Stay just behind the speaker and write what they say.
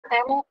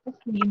to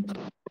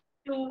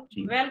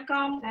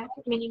welcome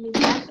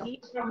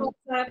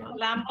Professor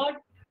Lambert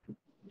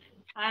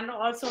and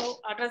also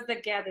address the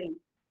gathering.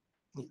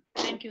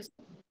 Thank you.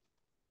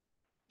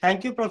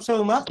 Thank you, Professor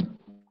Uma.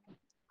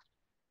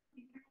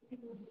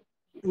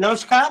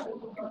 Namaskar.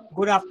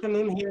 Good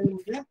afternoon here in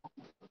India.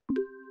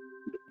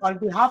 On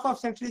behalf of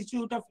Central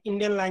Institute of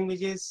Indian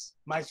Languages,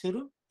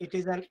 Mysuru, it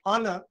is an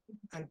honor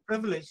and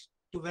privilege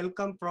to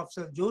welcome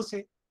Professor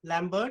José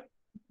Lambert,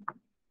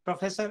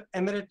 Professor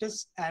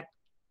Emeritus at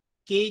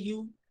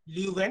KU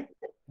Leuven,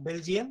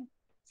 Belgium,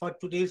 for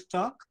today's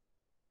talk.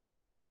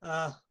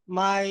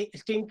 My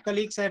esteemed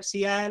colleagues at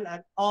CIL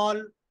and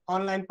all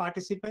online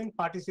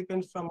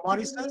participants from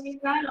Mauritius.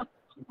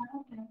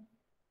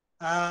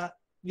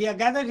 We are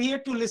gathered here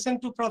to listen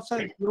to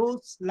Professor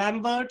José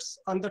Lambert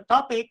on the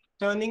topic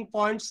Turning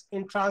Points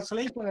in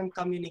Translation and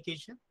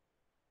Communication,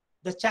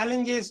 the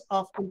Challenges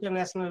of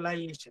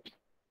Internationalization.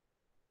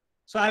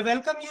 So I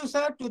welcome you,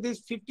 sir, to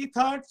this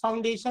 53rd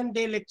Foundation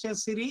Day lecture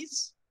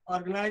series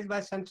organized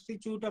by Central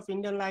Institute of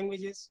Indian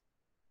Languages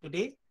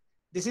today.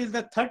 This is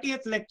the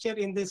 30th lecture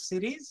in this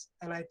series,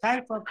 and I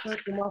thank Professor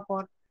Uma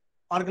for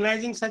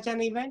organizing such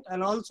an event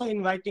and also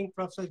inviting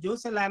Professor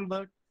José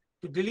Lambert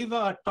to deliver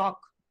a talk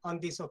on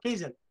this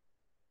occasion.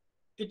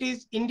 It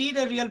is indeed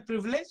a real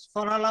privilege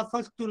for all of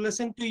us to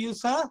listen to you,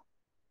 sir.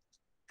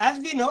 As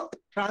we know,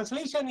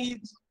 translation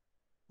is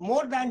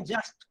more than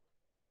just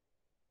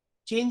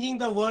changing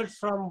the words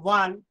from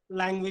one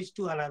language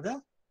to another.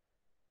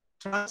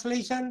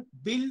 Translation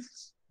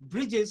builds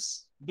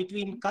bridges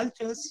between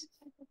cultures.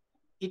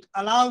 It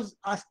allows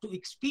us to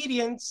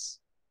experience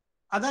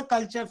other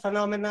culture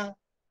phenomena,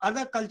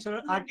 other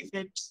cultural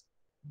artifacts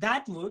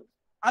that would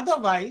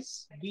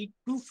otherwise be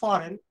too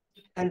foreign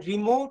and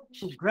remote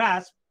to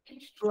grasp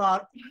through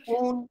our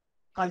own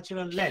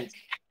cultural lens.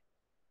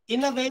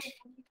 In a way,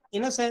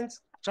 in a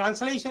sense,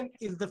 translation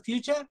is the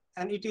future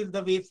and it is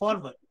the way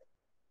forward.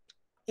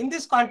 In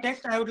this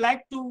context, I would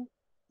like to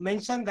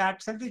mention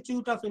that Central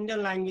Institute of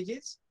Indian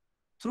Languages,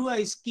 through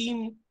a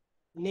scheme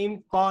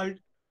named called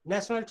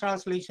National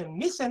Translation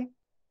Mission,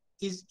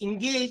 is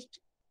engaged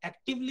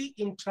actively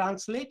in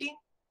translating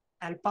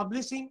and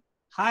publishing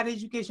higher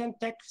education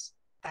texts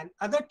and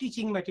other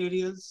teaching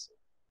materials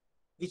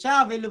which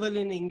are available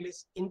in English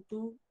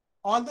into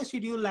all the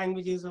scheduled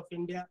languages of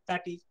India,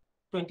 that is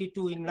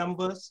 22 in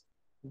numbers,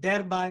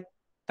 thereby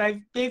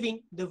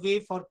paving the way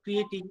for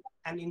creating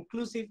an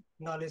inclusive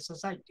knowledge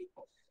society.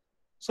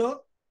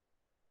 So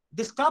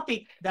this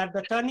topic, that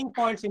the turning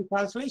points in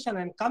translation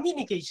and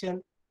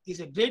communication, is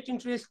a great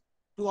interest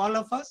to all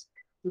of us.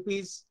 It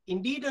is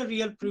indeed a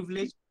real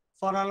privilege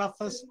for all of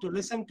us to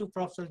listen to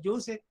Professor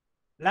José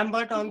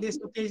Lambert on this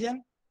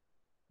occasion.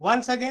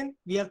 Once again,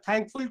 we are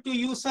thankful to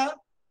you, sir,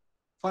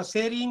 for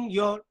sharing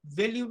your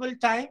valuable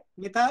time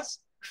with us.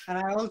 And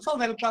I also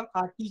welcome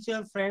our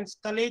teacher, friends,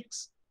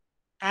 colleagues,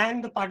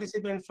 and the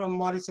participants from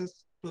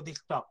Mauritius to this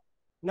talk.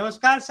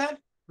 Namaskar, sir.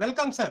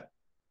 Welcome, sir.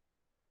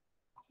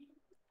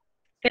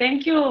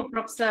 Thank you,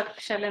 Professor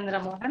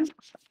Shailendra Mohan.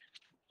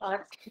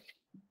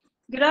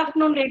 Good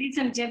afternoon, ladies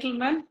and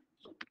gentlemen.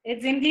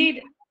 It's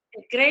indeed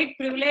a great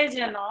privilege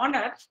and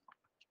honor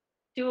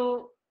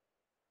to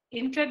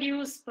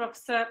introduce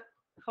Professor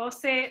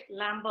José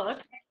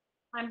Lambert.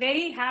 I'm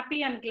very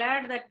happy and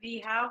glad that we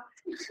have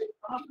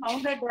our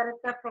founder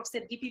director, Professor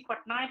D.P.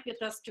 Patnaik,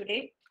 with us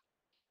today.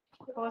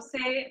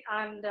 José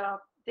and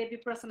Devi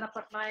Prasanna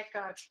Patnaik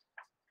are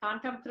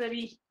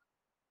contemporary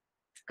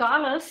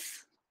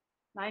scholars,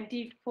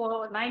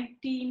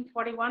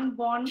 1941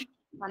 born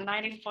and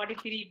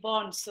 1943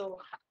 born.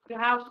 So you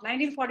have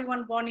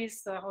 1941 born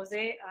is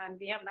José, and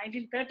we have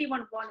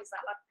 1931 born is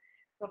our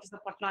Professor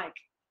Patnaik.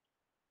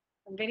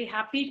 I'm very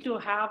happy to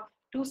have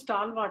two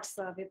stalwarts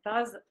with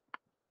us.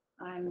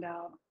 And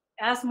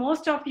as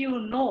most of you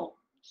know,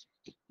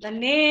 the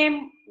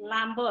name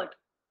Lambert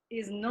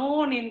is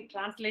known in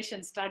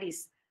translation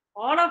studies.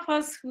 All of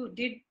us who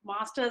did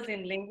masters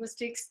in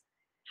linguistics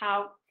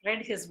have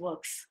read his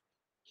works.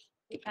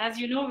 As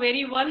you know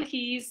very well,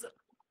 he is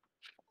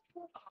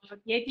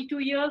 82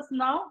 years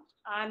now,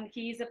 and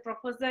he is a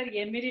professor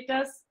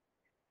emeritus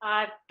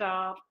at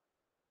the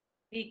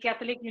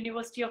Catholic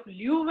University of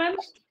Leuven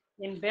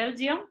in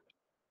Belgium,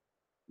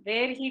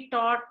 where he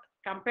taught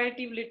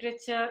comparative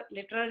literature,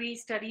 literary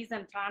studies,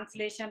 and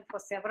translation for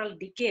several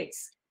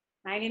decades,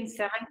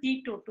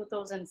 1970 to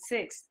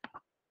 2006.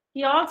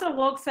 He also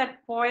works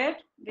at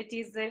POET, which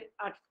is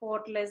at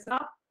Fort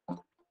Leza.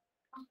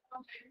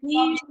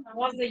 He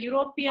was the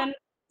European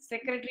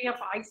Secretary of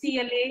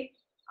ICLA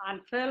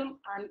and Film,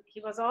 and he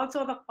was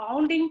also the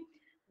founding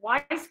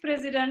Vice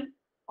President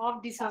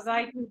of the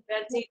Société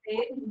Belgique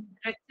de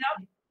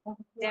Littérature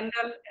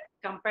General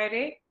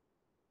Comparée,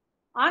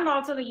 and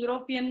also the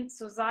European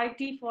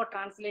Society for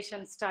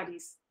Translation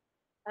Studies.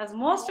 As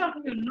most of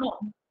you know,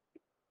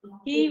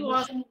 he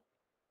was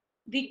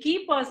the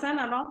key person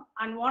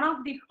and one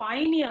of the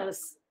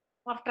pioneers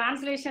of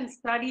translation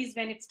studies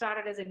when it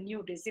started as a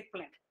new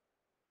discipline.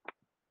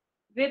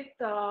 With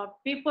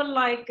people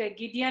like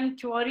Gideon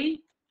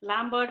Toury,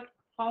 Lambert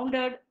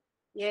founded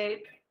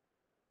a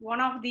one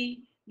of the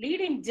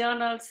leading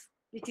journals,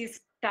 which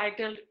is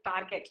titled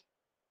Target.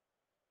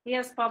 He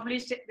has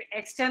published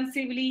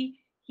extensively.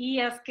 He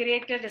has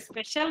created a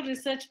special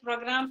research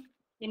program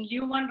in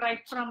Leuven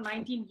right from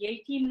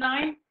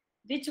 1989,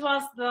 which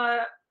was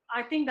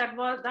I think that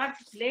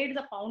laid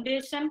the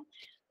foundation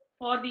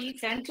for the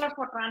Center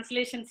for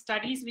Translation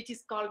Studies, which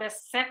is called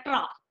as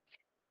CETRA.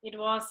 It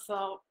was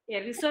a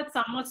research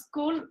summer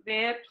school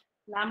where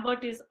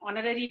Lambert is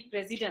honorary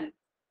president.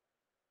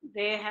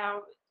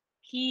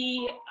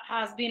 He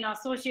has been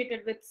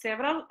associated with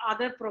several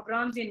other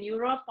programs in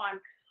Europe and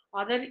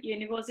other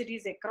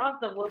universities across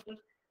the world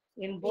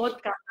in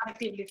both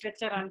comparative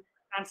literature and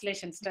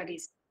translation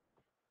studies.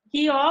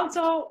 He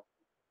also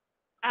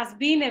has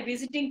been a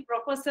visiting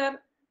professor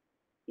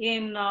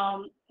in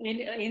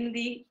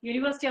the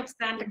University of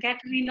Santa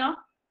Catarina,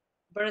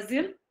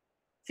 Brazil,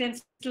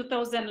 since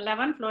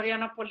 2011,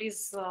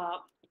 Florianopolis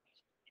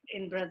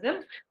in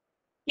Brazil.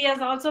 He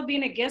has also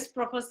been a guest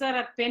professor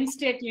at Penn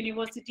State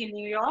University,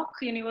 New York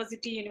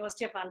University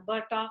of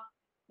Alberta,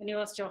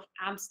 University of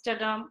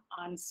Amsterdam,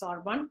 and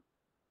Sorbonne.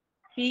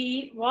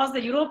 He was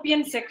the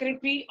European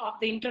Secretary of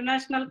the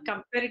International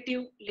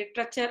Comparative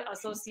Literature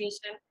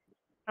Association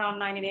from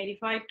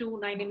 1985 to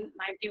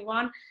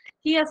 1991.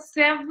 He has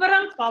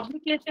several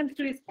publications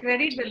to his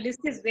credit. The list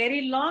is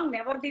very long.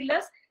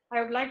 Nevertheless,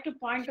 I would like to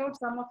point out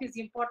some of his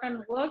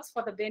important works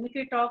for the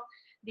benefit of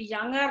the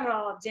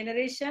younger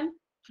generation,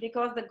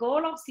 because the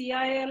goal of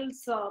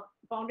CIL's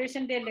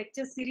Foundation Day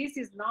lecture series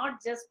is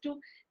not just to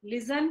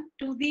listen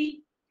to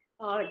the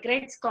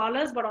great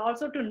scholars, but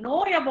also to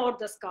know about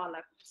the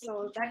scholar.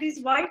 So that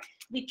is why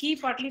we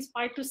keep at least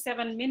 5 to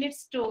 7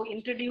 minutes to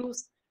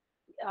introduce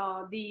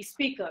the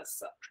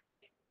speakers.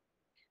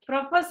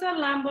 Professor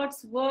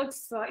Lambert's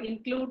works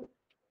include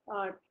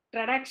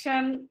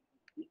traduction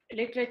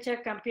literature,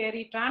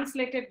 comparing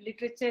translated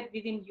literature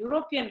within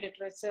European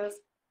literatures,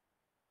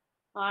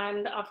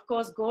 and of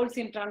course goals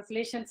in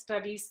translation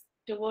studies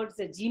towards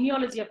the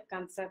genealogy of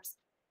concepts,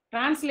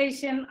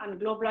 translation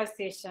and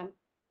globalization,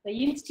 the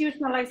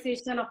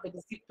institutionalization of the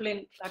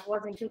discipline. That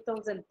was in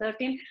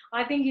 2013.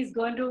 I think he's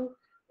going to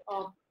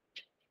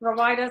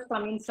provide us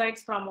some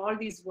insights from all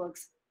these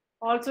works.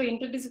 Also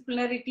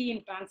interdisciplinarity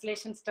in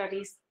translation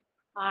studies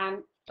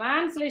and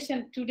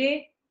translation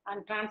today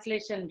and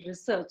translation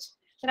research.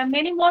 There are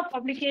many more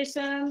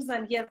publications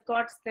and he has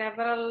got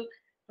several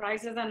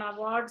prizes and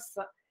awards.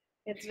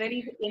 It's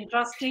very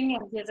interesting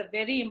and he has a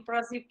very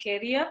impressive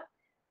career.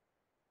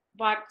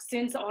 But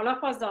since all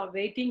of us are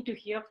waiting to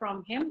hear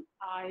from him,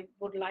 I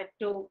would like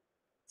to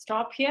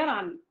stop here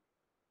and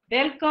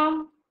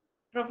welcome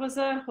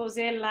Professor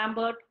José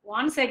Lambert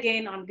once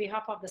again on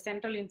behalf of the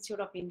Central Institute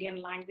of Indian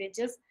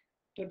Languages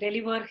to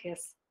deliver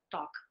his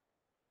talk.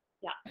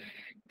 Yeah.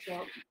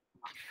 So.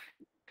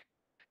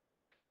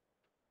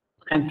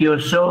 Thank you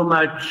so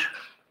much,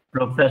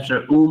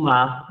 Professor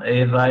Uma.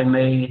 If I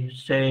may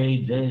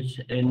say this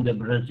in the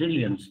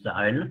Brazilian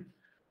style.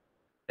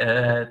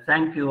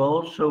 Thank you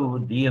also,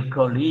 dear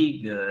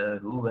colleague,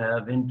 who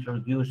have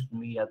introduced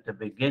me at the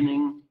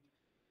beginning.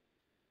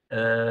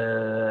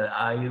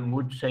 I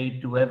would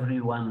say to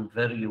everyone,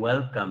 very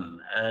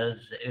welcome, as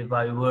if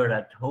I were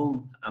at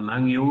home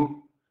among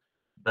you,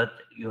 but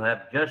you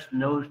have just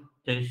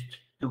noticed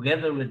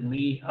together with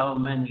me how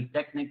many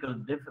technical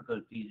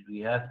difficulties we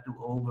have to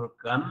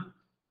overcome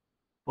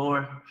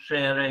for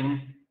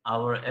sharing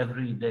our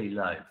everyday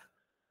life.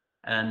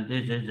 And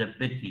this is a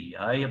pity.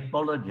 I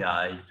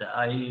apologize.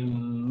 I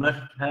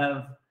must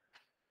have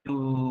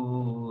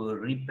to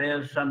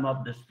repair some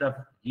of the stuff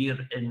here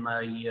in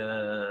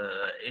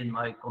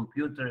my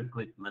computer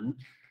equipment.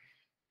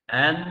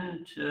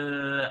 And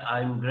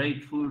I'm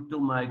grateful to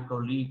my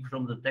colleague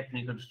from the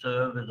technical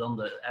service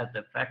at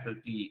the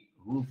faculty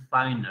who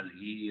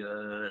finally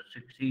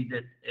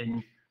succeeded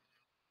in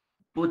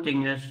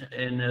putting us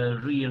in a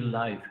real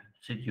life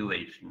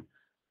situation.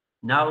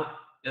 Now,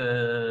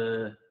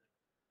 dear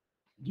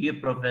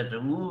Professor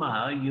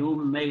Uma, you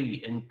may,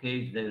 in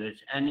case there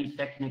is any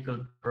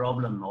technical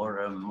problem or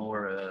a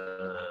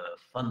more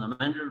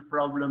fundamental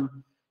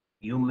problem,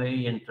 you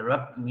may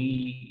interrupt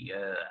me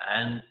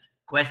and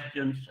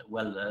questions.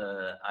 Well,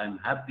 I'm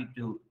happy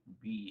to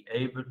be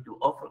able to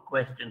offer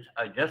questions.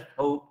 I just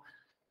hope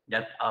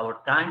that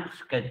our time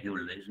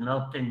schedule is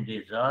not in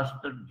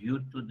disaster due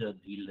to the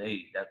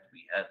delay that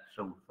we had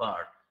so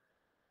far.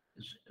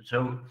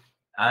 So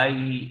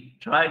I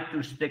try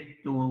to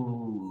stick to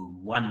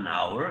 1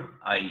 hour.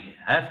 I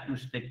have to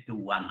stick to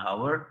 1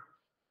 hour,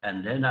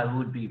 and then I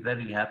would be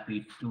very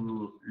happy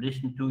to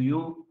listen to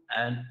you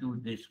and to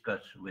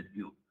discuss with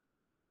you.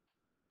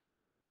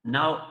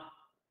 Now,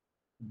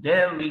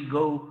 there we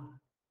go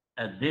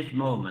at this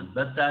moment,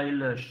 but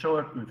I'll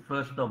shorten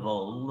first of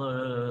all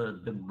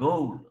the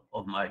goal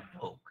of my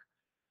talk.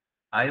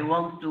 I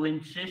want to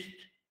insist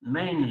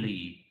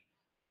mainly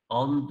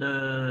on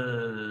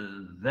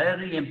the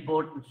very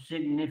important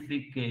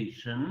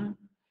signification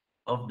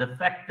of the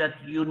fact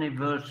that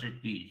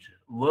universities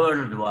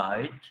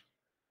worldwide,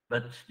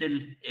 but still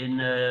in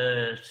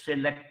a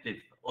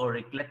selective or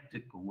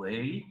eclectic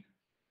way,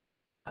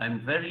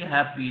 I'm very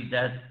happy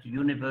that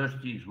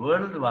universities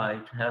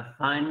worldwide have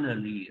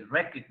finally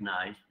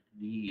recognized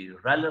the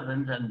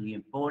relevance and the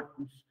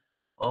importance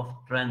of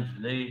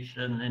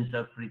translation,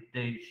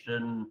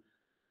 interpretation,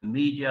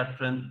 media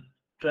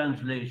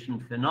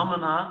translation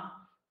phenomena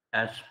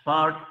as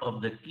part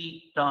of the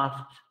key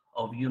tasks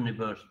of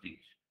universities.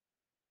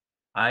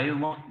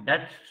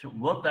 That's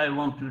what I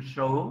want to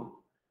show,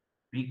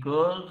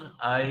 because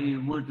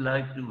I would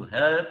like to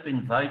help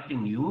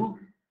inviting you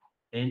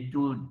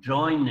into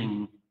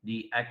joining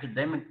the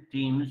academic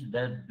teams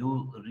that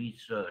do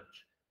research.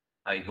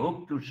 I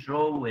hope to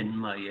show in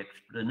my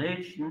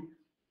explanation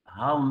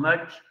how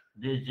much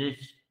this is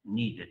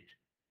needed.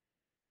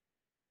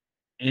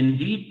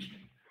 Indeed,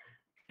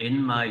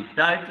 in my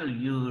title,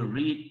 you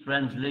read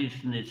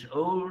translation is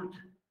old,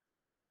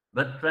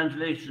 but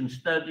translation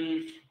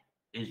studies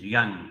is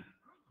young.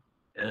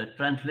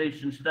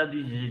 Translation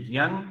studies is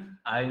young.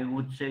 I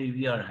would say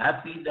we are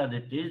happy that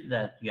it is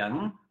that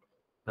young,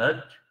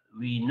 but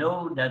we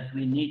know that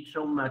we need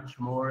so much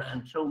more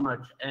and so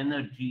much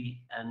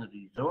energy and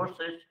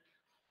resources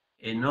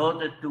in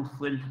order to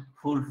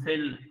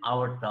fulfill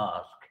our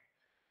task.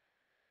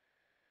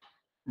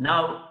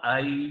 Now,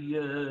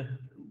 I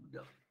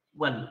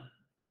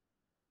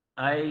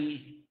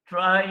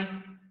try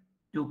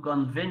to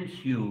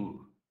convince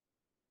you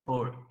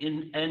for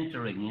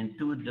entering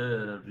into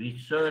the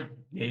research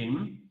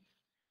game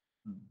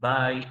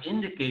by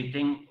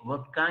indicating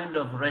what kind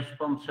of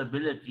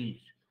responsibilities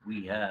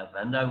we have.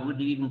 And I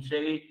would even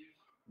say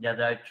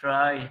that I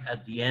try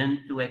at the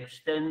end to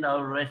extend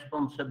our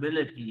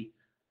responsibility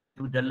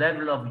to the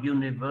level of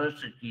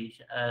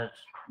universities as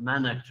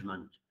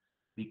management.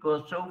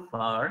 Because so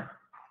far,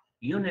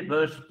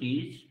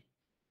 universities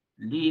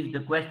leave the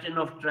question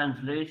of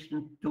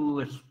translation to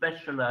a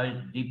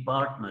specialized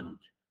department.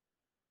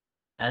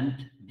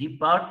 And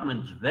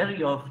departments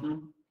very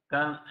often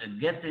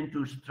get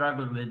into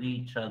struggle with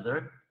each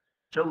other.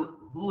 So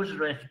who's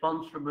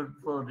responsible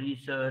for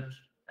research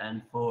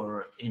and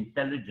for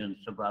intelligence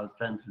about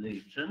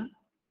translation?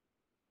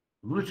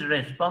 Who's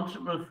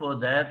responsible for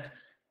that?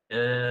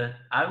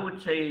 I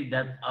would say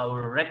that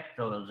our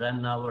rectors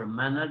and our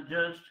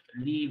managers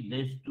leave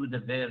this to the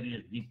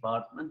various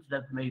departments.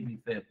 That may be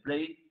fair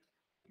play.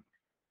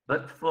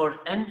 But for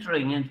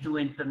entering into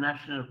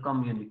international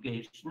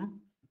communication,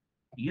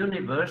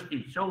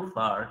 universities so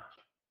far,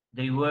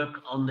 they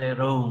work on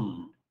their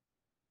own.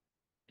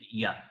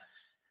 Yeah.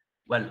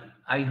 Well,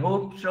 I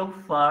hope so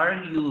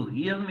far you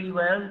hear me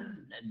well.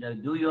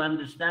 Do you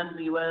understand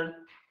me well?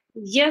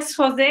 Yes,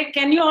 Jose.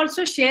 Can you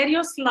also share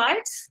your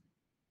slides?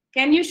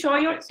 Can you show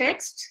your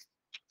text?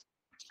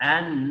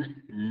 And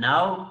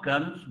now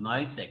comes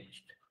my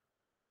text.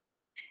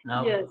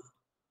 Now, Yes.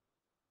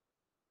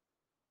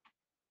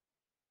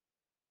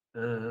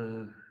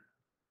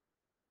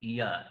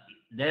 Yeah,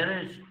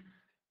 there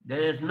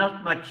is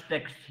not much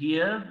text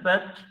here,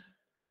 but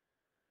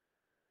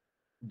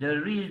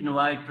the reason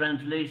why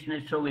translation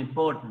is so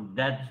important,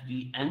 that's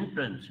the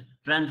entrance.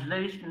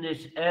 Translation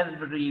is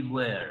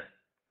everywhere.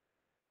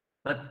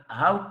 But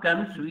how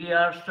comes we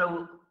are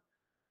so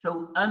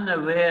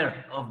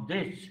unaware of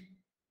this?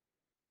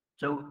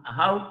 So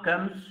how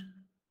comes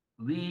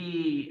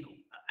we,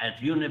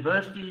 as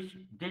universities,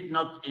 did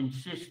not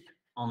insist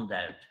on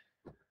that?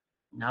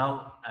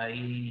 Now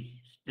I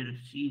still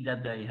see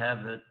that I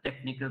have a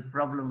technical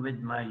problem with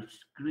my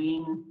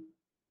screen.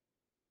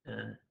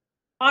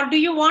 Or do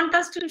you want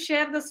us to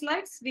share the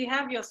slides? We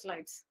have your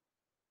slides.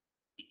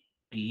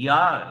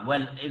 Yeah,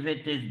 well, if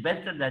it is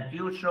better that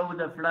you show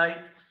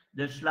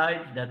the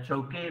slides, that's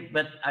okay.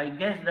 But I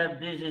guess that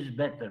this is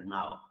better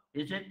now,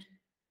 is it?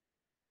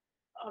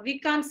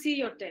 We can't see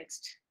your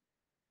text.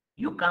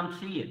 You can't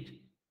see it.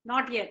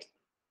 Not yet.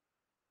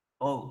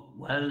 Oh,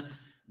 well,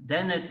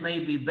 then it may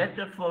be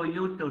better for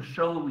you to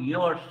show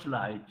your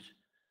slides,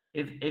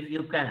 if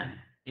you can.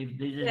 If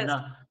this is Yes.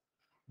 not,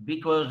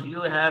 because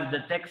you have the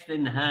text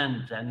in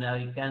hand and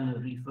I can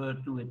refer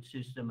to it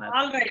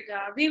systematically. All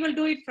right. We will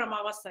do it from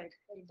our side.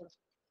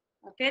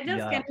 Okay, just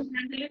Yeah. can you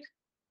handle it?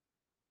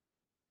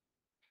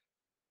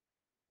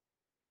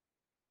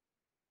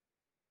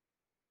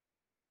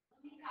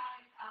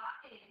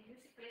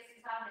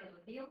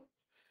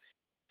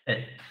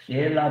 Se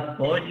ela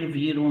pode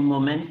vir um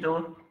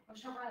momento. Vou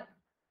chamar ela.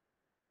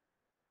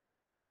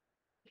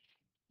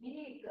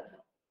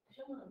 Minica,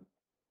 chamando.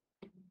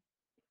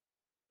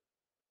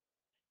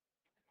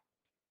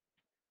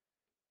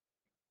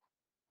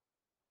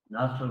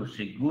 Não sou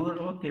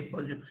seguro que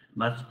pode,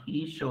 mas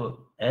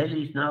isso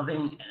eles não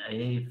vêm,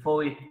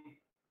 foi.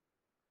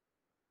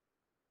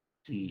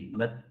 See,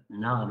 but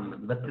now,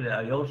 but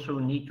I also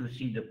need to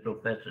see the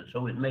professor,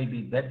 so it may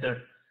be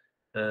better.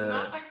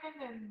 Não tá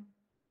entendendo.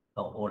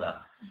 Oh,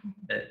 ora,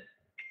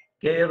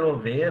 quero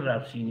ver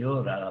a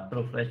senhora, a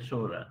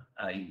professora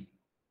aí,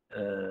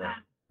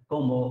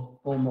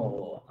 como.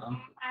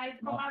 Aí,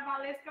 como a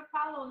Valesca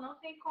falou, não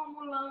tem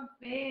como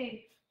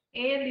ver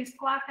eles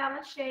com a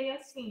tela cheia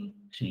assim.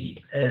 Sim,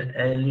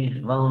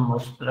 eles vão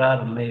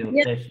mostrar meu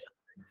Yes. texto.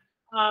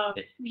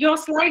 Your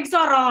slides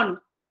are on.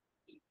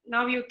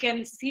 now you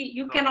can see,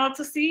 you can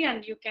also see,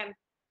 and you can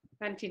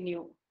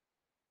continue.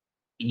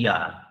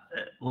 Yeah,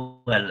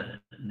 well,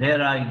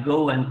 there I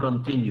go and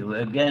continue.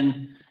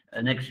 Again,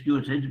 an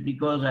excuse is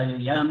because I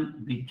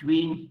am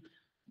between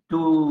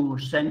two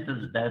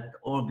centers that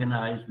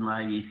organize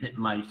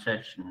my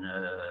session,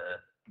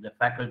 the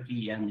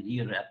faculty and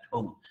here at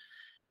home.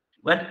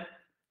 Well,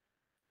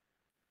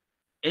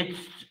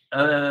 it's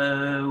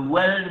a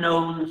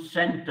well-known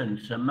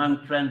sentence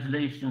among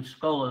translation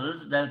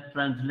scholars that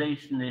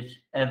translation is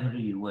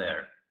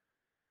everywhere,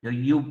 the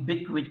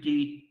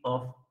ubiquity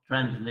of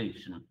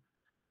translation.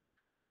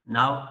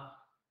 Now,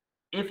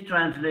 if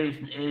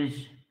translation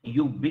is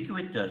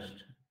ubiquitous,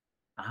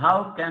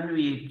 how can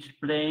we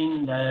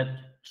explain that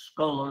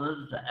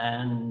scholars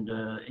and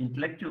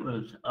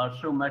intellectuals are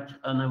so much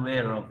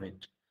unaware of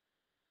it?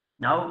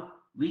 Now,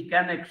 we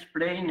can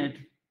explain it,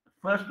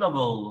 first of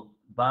all,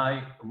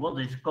 by what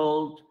is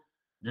called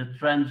the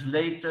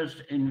translator's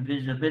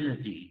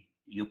invisibility.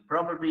 You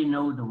probably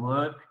know the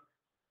work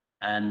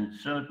and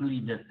certainly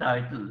the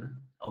title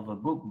of a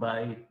book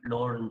by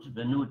Lawrence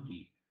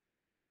Venuti.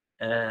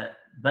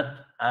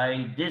 But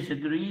I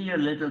disagree a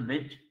little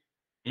bit.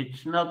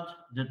 It's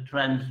not the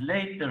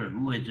translator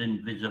who is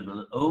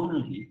invisible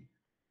only,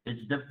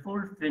 it's the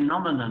full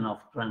phenomenon of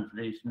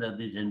translation that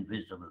is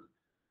invisible.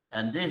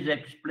 And this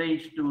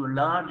explains to a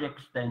large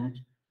extent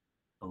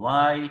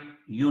why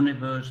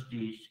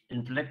universities,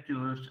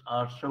 intellectuals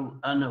are so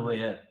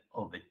unaware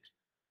of it.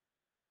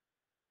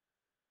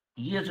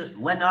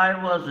 When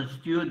I was a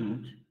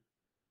student,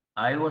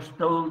 I was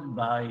told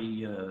by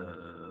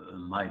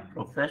my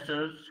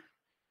professors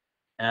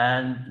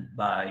and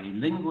by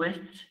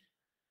linguists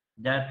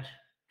that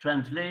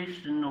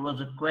translation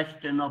was a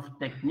question of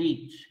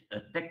techniques, a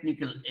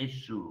technical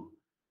issue.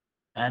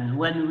 And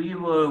when we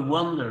were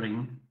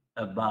wondering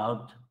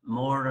about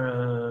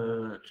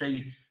more,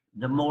 say,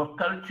 the more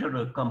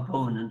cultural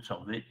components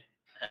of it,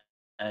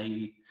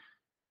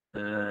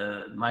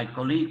 my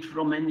colleagues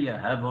from India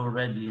have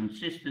already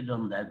insisted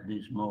on that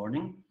this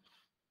morning.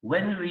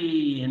 When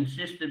we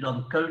insisted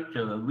on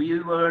culture, we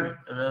were,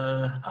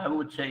 I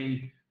would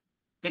say,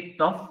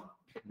 kicked off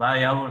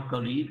by our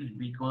colleagues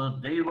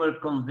because they were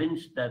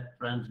convinced that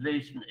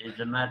translation is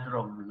a matter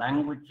of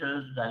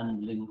languages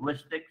and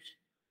linguistics.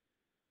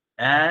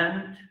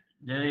 And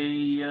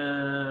they,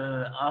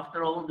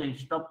 after all, they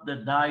stopped the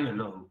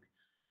dialogue.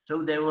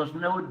 So there was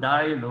no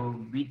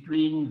dialogue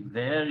between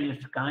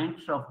various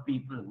kinds of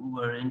people who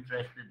were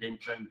interested in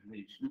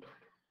translation.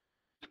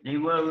 They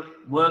were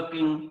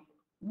working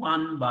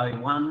one by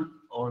one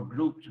or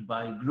groups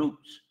by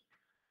groups.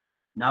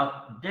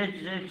 Now, this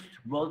is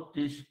what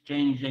is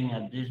changing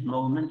at this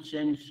moment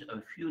since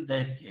a few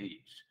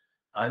decades.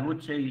 I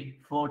would say,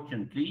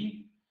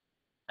 fortunately,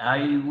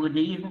 I would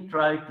even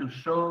try to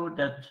show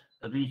that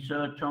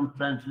research on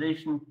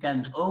translation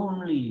can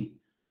only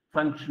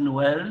function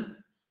well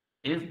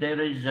if there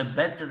is a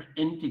better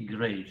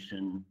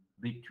integration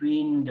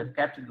between the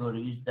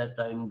categories that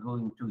I'm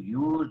going to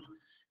use,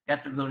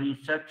 categories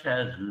such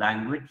as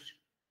language,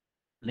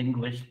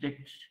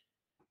 linguistics,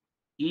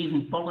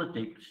 even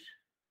politics,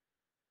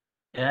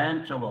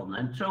 and so on,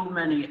 and so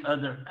many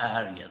other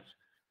areas.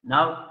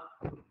 Now,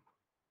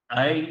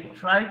 I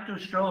try to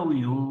show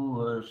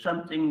you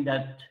something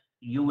that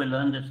you will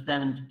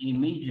understand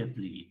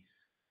immediately.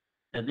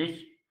 That is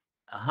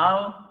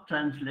how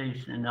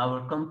translation in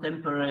our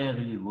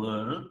contemporary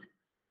world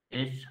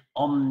is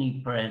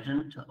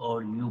omnipresent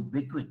or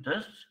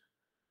ubiquitous,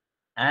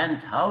 and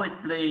how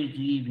it plays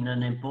even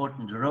an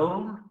important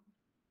role.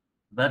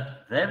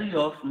 But very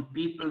often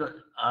people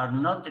are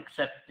not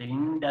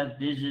accepting that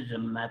this is a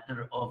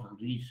matter of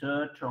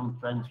research on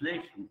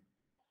translation.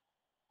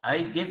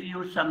 I give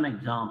you some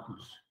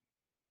examples.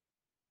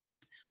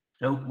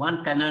 So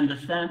one can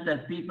understand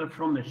that people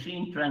from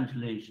machine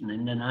translation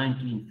in the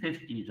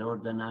 1950s or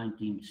the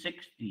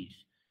 1960s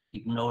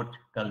ignored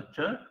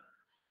culture,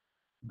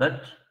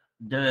 but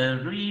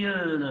the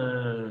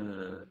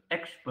real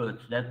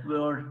experts that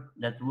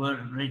were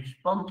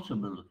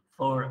responsible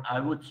for, I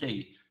would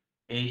say,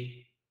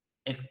 a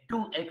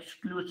too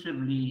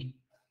exclusively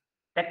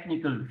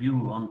technical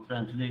view on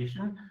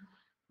translation,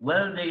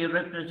 well, they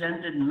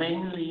represented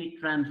mainly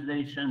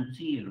translation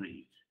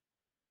theories.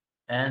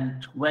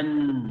 And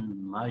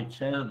when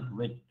myself,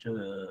 with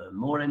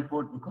more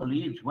important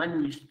colleagues,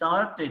 when we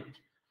started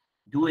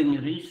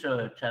doing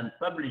research and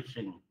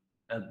publishing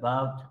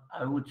about,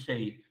 I would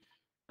say,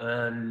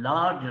 a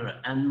larger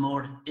and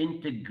more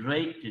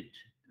integrated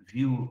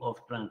view of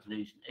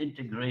translation,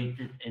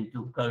 integrated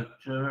into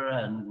culture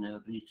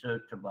and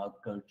research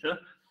about culture.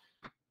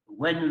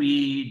 When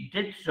we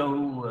did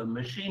so,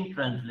 machine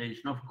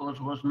translation, of course,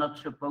 was not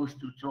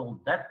supposed to solve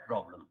that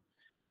problem.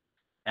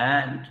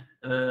 And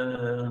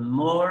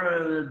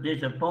more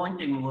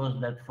disappointing was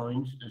that, for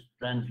instance,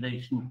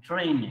 translation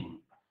training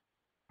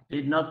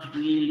did not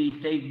really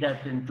take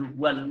that into,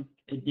 well,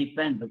 it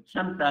depends, but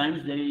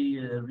sometimes they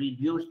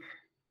reduced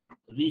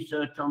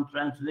research on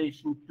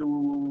translation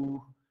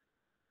to,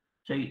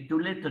 say, to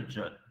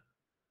literature.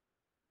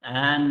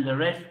 And the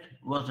rest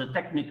was a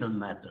technical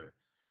matter.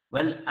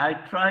 Well, I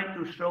try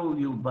to show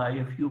you by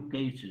a few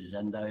cases,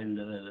 and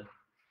I'll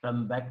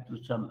come back to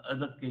some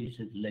other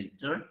cases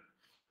later.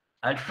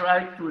 I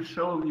try to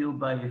show you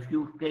by a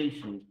few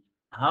cases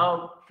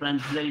how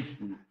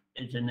translation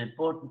is an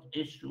important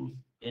issue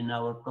in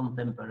our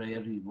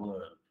contemporary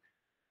world.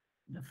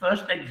 The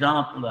first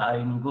example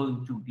I'm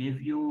going to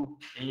give you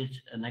is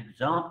an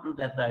example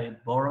that I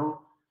borrow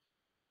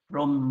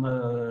from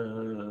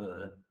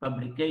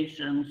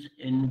publications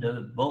in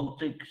the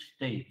Baltic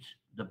states.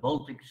 The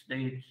Baltic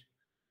states,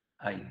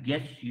 I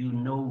guess you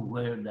know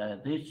where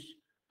that is.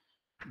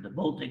 The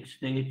Baltic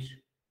states,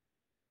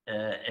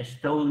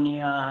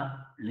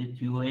 Estonia,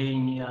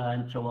 Lithuania,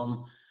 and so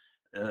on.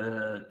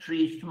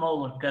 Three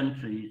smaller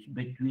countries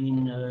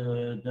between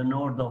the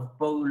north of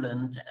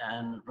Poland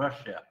and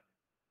Russia.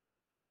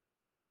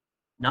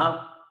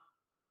 Now,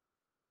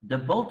 the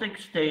Baltic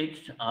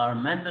states are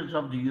members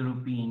of the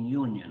European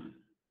Union.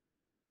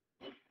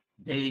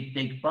 They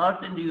take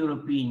part in the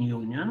European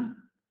Union,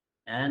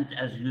 and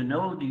as you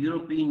know, the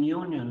European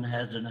Union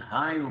has a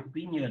high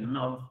opinion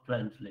of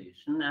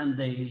translation, and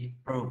they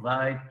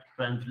provide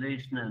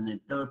translation and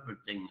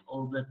interpreting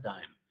all the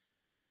time.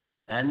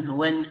 And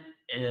when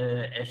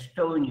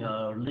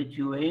Estonia or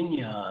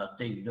Lithuania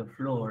take the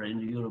floor in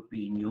the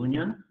European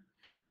Union,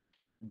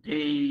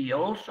 they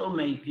also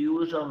make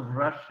use of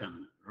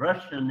Russian.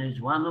 Russian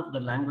is one of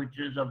the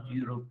languages of the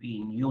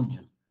European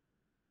Union.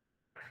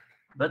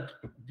 But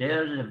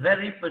there's a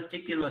very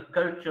particular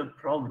culture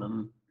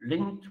problem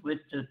linked with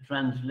the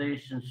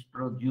translations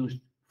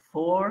produced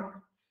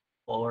for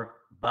or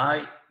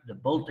by the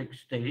Baltic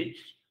states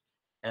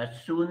as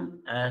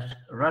soon as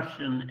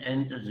Russian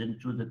enters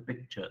into the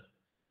picture.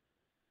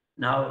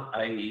 Now,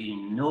 I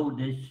know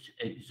this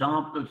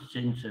example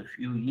since a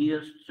few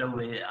years, so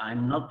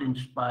I'm not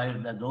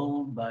inspired at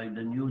all by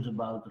the news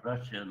about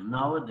Russia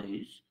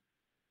nowadays,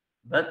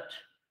 but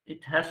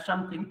it has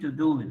something to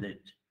do with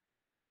it.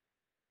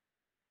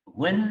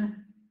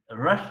 When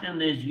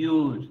Russian is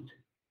used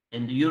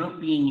in the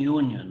European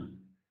Union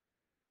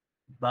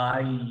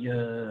by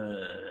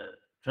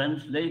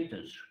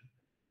translators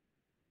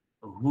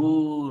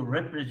who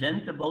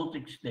represent the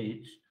Baltic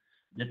states,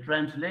 the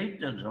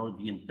translators or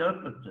the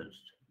interpreters,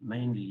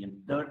 mainly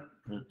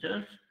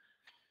interpreters,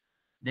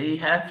 they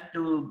have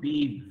to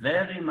be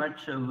very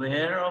much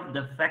aware of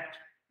the fact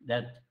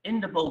that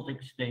in the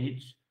Baltic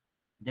states,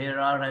 there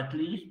are at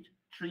least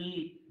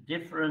 3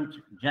 different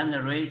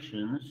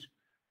generations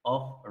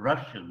of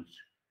Russians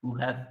who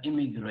have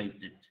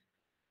immigrated.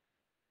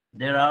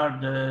 There are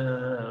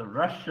the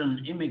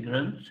Russian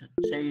immigrants,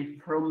 say,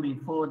 from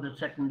before the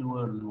Second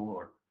World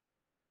War.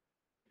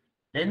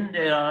 Then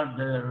there are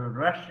the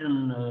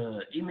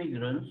Russian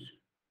immigrants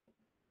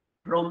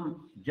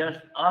from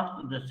just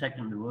after the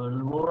Second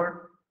World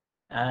War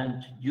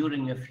and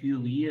during a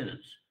few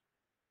years.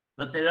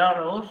 But there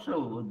are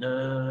also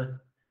the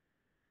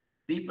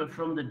people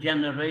from the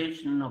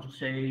generation of,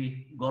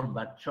 say,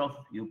 Gorbachev.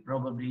 You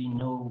probably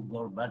know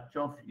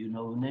Gorbachev, you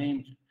know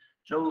names.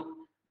 So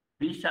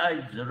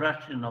besides the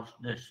Russian of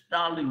the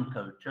Stalin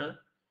culture,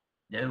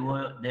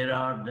 there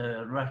are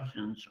the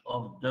Russians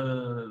of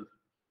the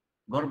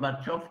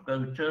Gorbachev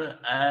culture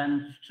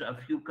and a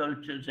few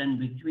cultures in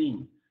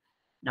between.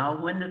 Now,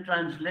 when the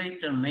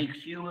translator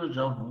makes use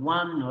of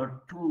 1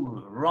 or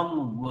 2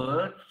 wrong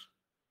words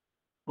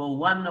for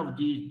one of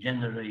these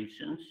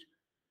generations,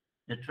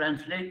 the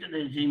translator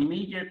is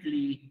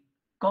immediately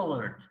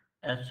colored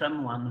as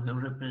someone who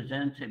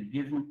represents a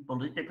given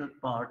political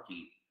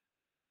party.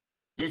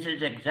 This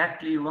is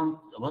exactly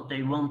what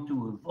they want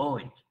to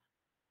avoid.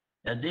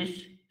 That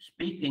is,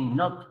 speaking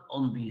not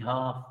on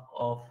behalf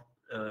of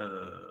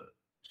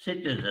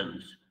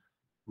citizens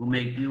who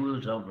make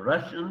use of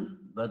Russian,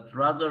 but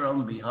rather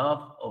on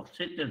behalf of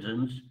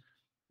citizens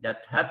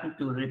that happen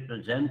to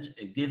represent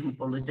a given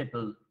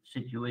political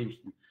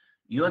situation.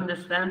 You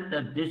understand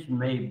that this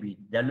may be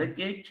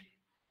delicate,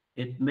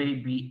 it may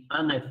be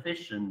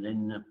inefficient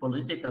in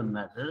political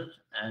matters,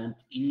 and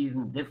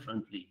even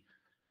differently.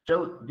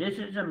 So this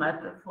is a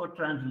matter for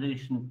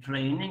translation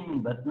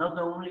training, but not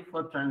only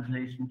for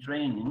translation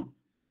training,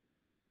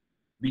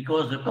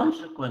 because the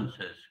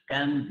consequences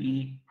can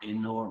be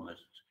enormous.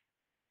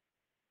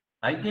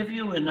 I give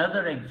you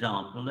another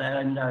example,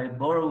 and I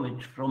borrow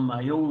it from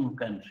my own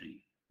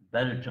country,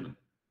 Belgium.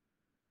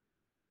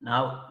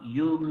 Now,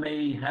 you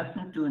may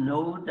happen to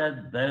know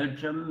that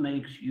Belgium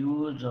makes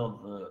use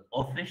of,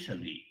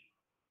 officially,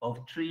 of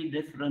 3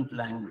 different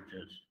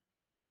languages.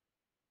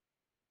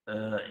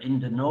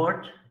 In the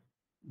north,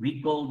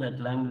 we call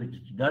that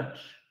language Dutch.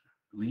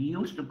 We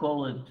used to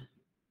call it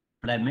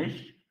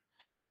Flemish,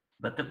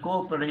 but the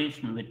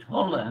cooperation with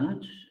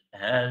Holland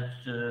has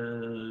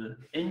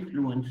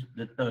influenced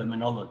the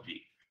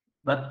terminology.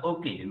 But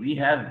okay, we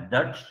have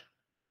Dutch.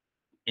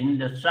 In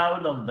the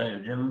south of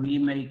Belgium, we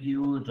make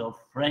use of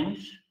French,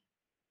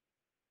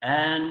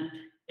 and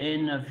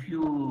in a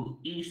few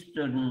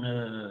eastern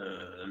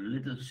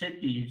little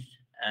cities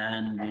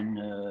and in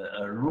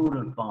a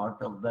rural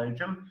part of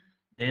Belgium,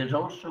 there's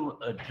also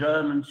a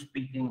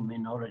German-speaking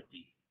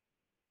minority.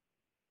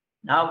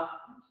 Now,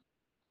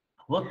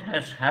 what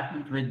has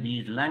happened with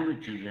these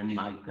languages in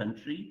my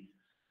country?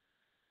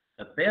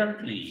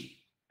 Apparently,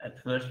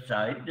 at first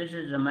sight, this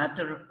is a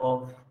matter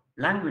of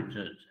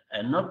languages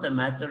and not a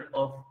matter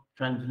of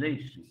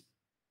translation.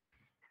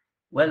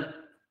 Well,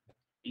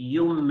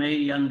 you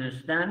may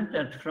understand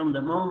that from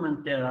the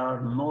moment there are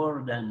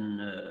more than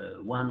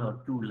one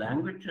or two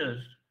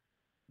languages,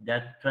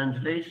 that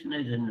translation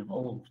is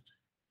involved.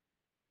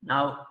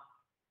 Now,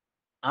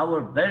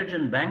 our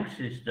Belgian bank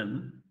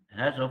system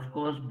has, of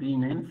course,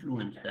 been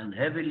influenced and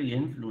heavily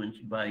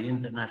influenced by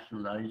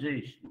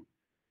internationalization.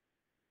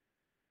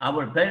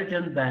 Our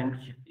Belgian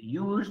banks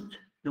used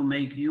to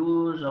make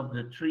use of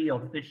the three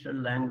official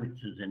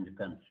languages in the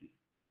country: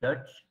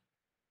 Dutch,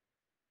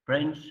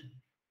 French,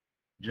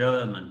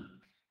 German.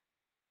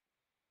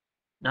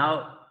 Now,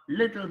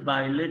 little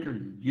by little,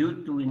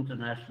 due to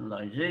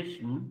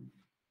internationalization,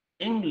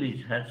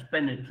 English has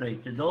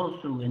penetrated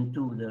also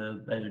into the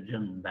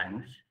Belgian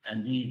banks, and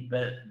these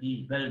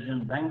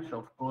Belgian banks,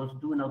 of course,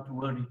 do not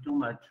worry too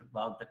much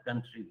about the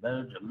country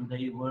Belgium.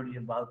 They worry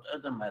about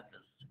other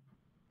matters.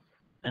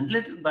 And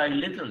little by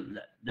little,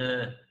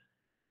 the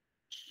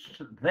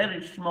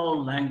very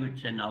small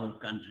language in our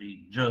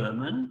country,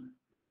 German,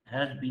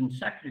 has been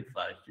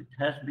sacrificed. It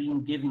has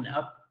been given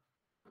up.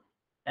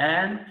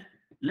 And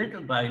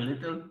little by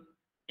little,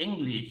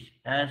 English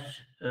has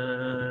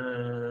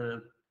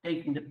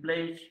taken the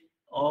place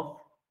of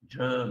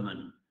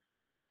German.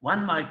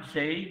 One might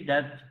say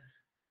that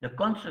the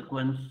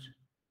consequence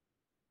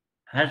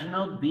has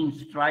not been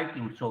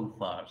striking so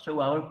far. So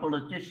our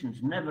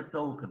politicians never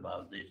talk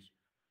about this.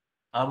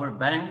 Our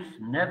banks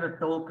never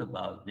talk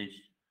about this.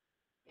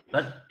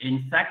 But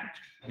in fact,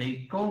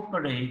 they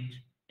cooperate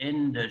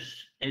in the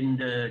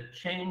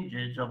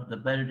changes of the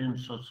Belgian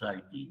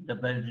society, the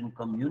Belgian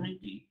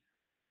community,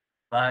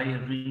 by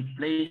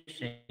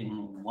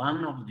replacing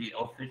one of the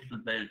official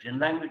Belgian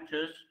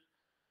languages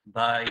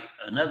by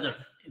another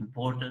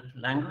important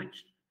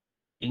language,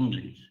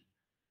 English.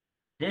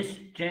 This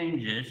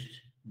changes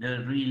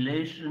the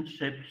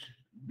relationships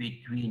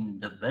between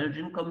the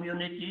Belgian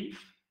communities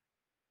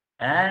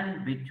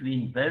and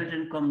between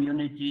Belgian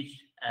communities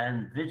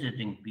and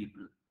visiting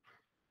people.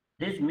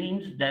 This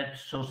means that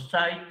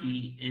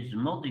society is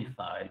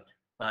modified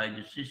by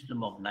the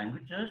system of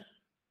languages,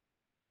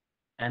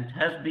 and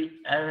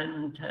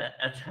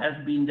as has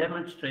been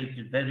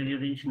demonstrated very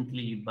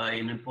recently by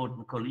an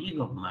important colleague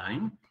of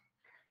mine,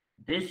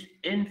 this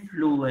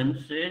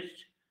influences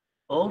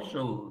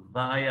also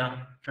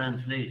via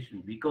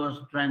translation, because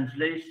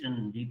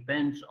translation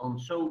depends on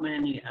so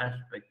many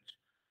aspects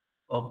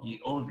of the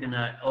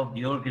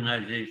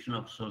organization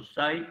of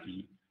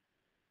society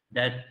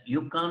that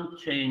you can't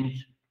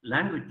change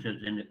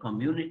languages in a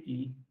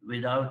community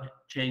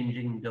without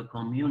changing the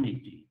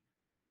community.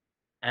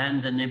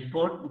 And an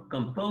important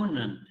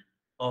component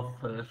of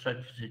such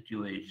a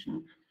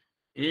situation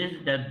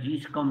is that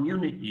these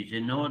communities,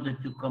 in order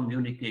to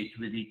communicate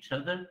with each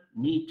other,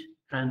 need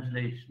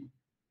translation.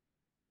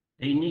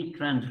 They need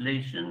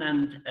translation,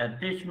 and at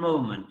this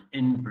moment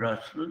in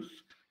Brussels,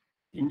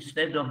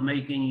 instead of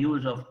making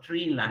use of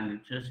 3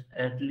 languages,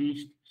 at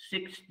least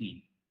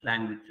 60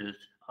 languages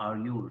are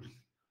used.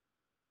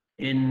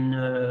 In,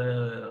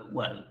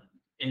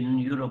 in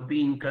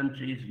European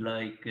countries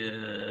like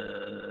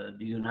the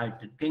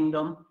United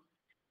Kingdom,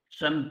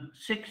 some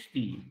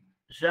 60,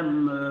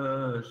 some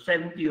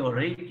 70 or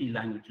 80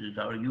 languages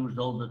are used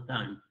all the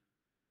time.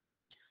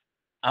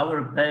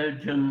 Our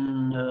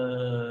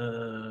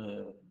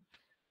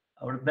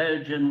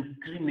Belgian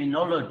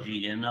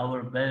criminology and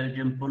our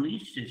Belgian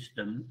police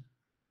system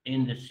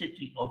in the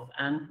city of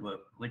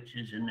Antwerp, which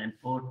is an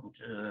important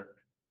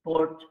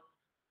port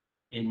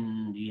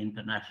in the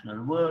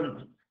international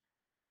world,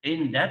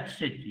 in that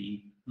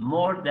city,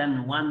 more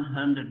than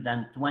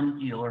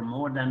 120 or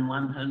more than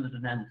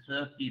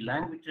 130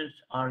 languages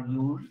are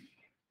used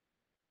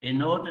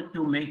in order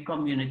to make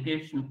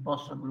communication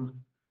possible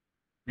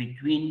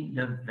between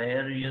the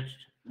various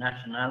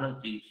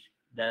nationalities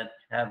that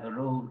have a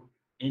role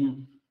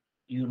in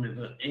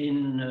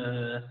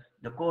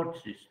the court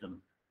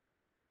system.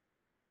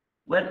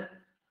 Well,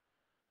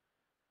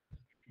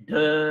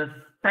 the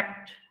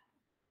fact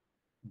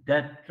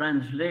that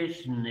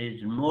translation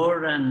is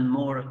more and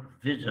more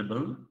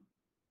visible,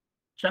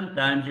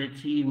 sometimes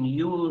it's even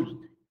used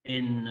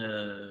in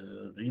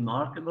a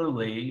remarkable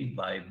way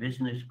by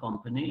business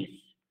companies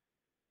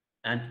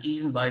and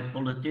even by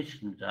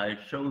politicians. I'll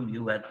show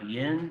you at the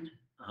end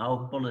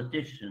how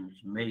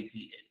politicians make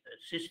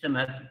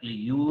systematically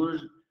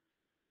use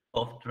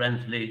of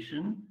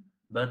translation,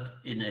 but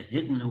in a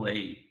hidden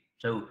way.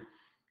 So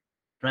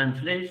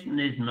translation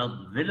is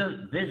not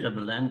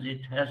visible, and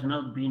it has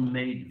not been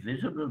made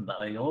visible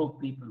by all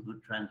people who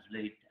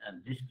translate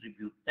and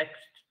distribute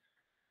text.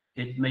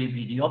 It may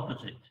be the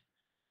opposite.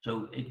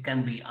 So it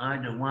can be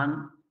either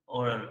one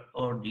or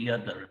the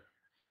other.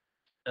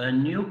 A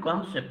new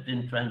concept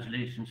in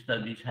translation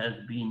studies has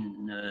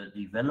been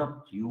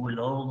developed. You will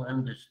all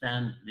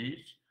understand this.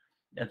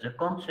 That's a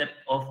concept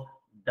of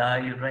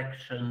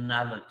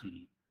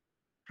directionality.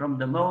 from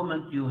the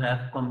moment you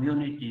have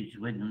communities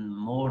with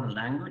more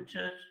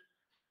languages,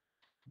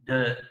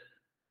 the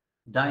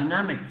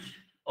dynamics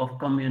of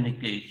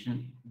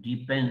communication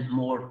depend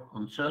more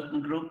on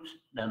certain groups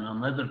than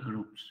on other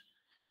groups.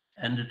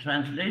 And the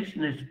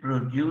translation is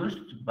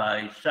produced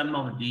by some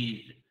of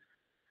these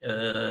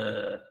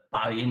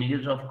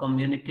pioneers of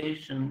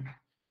communication,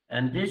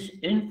 and this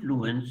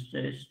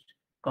influences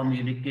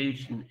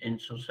communication in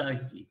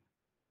society.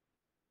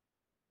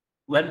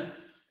 Well,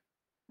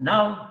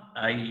 now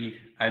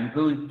I'm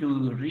going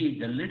to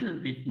read a little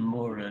bit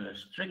more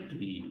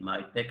strictly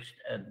my text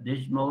at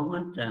this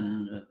moment,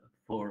 and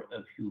for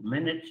a few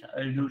minutes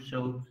I'll do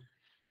so.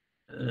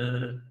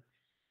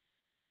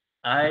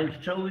 I'll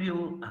show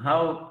you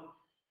how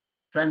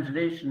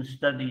translation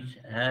studies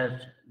has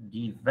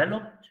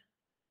developed,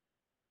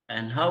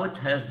 and how it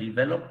has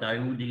developed. I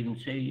would even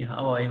say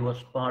how I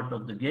was part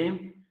of the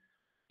game.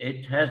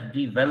 It has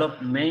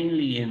developed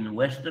mainly in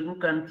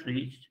Western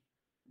countries.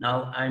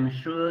 Now, I'm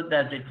sure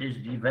that it is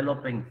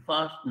developing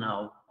fast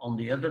now on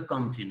the other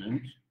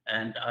continents,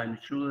 and I'm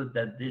sure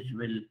that this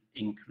will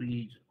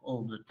increase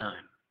all the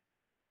time.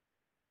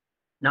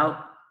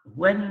 Now,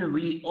 when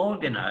we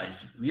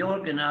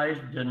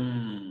organized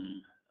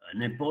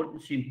an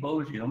important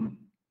symposium,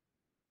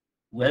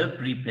 well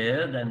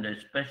prepared, and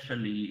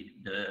especially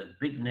the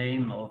big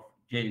name of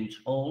James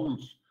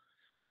Holmes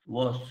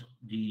was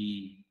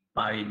the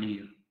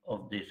pioneer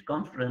of this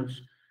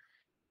conference.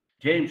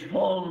 James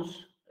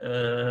Holmes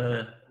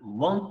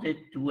wanted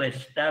to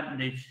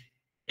establish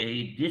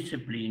a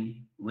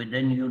discipline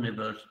within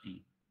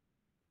university.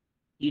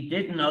 He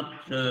did not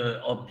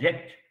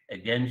object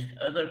against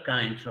other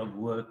kinds of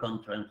work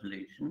on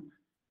translation.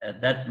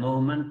 At that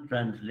moment,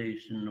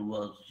 translation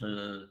was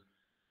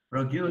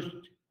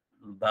produced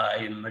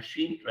by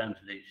machine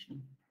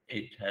translation.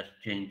 It has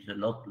changed a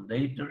lot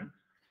later.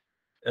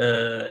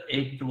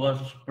 It was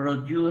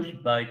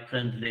produced by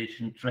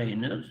translation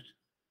trainers,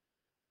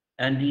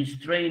 and these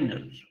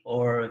trainers,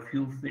 or a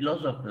few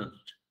philosophers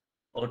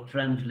or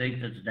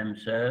translators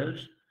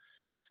themselves,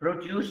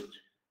 produced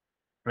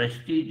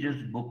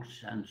prestigious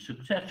books and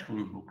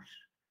successful books,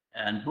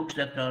 and books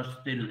that are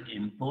still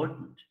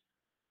important.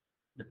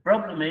 The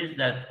problem is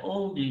that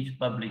all these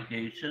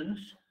publications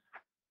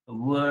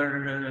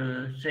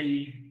were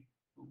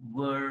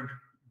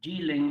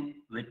dealing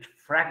with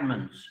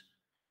fragments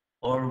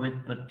or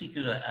with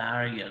particular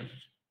areas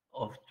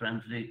of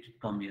translated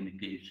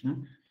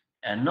communication,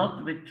 and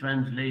not with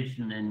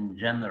translation in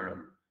general.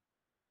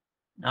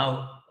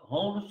 Now,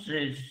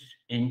 Holmes's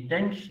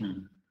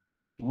intention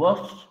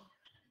was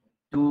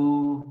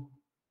to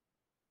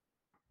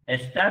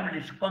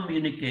establish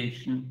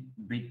communication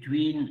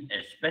between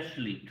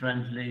especially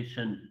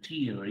translation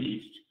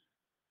theories,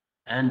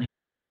 and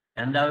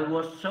I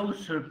was so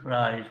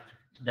surprised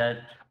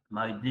that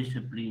my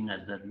discipline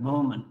at that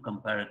moment,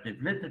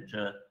 comparative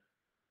literature,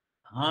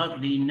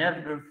 hardly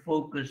never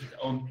focused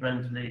on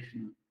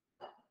translation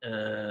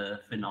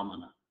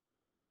phenomena.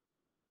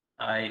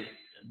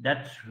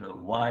 That's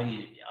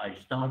why I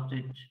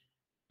started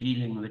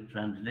dealing with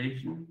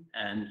translation,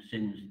 and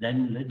since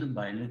then, little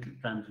by little,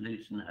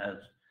 translation has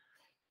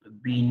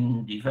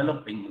been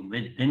developing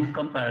within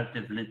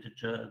comparative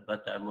literature,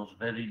 but I was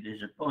very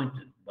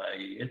disappointed by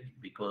it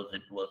because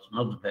it was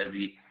not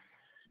very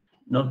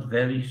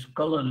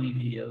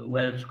scholarly,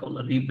 well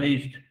scholarly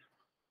based.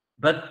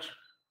 But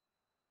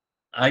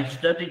I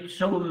studied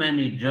so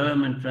many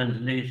German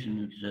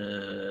translations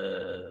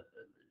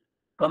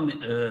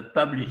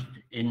published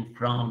in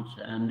France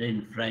and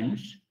in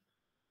French,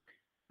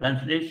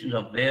 translations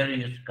of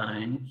various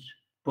kinds,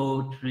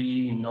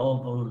 poetry,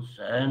 novels,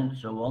 and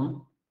so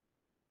on,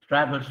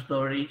 travel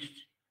stories.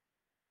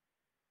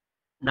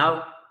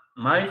 Now,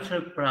 my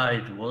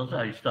surprise was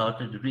I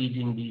started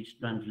reading these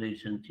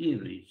translation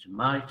theories.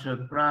 My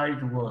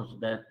surprise was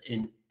that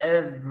in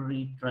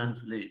every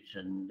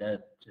translation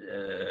that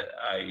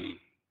I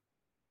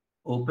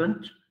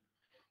opened,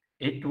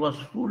 it was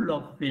full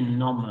of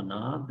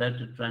phenomena that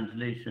the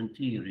translation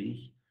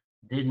theories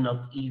did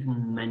not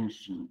even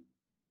mention.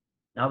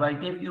 Now, I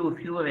give you a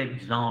few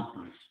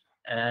examples,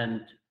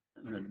 and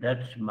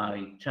that's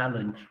my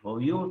challenge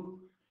for you.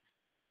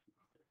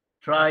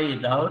 Try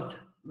it out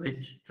with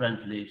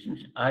translations.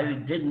 I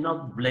did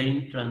not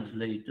blame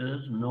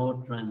translators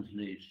nor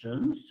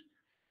translations.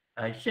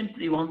 I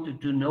simply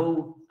wanted to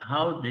know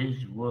how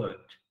this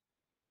worked.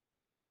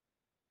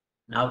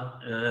 Now,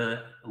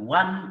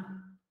 one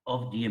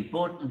of the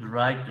important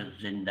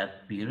writers in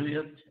that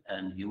period,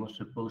 and he was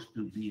supposed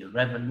to be a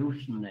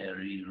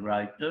revolutionary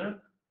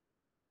writer,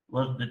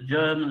 was the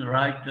German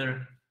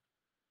writer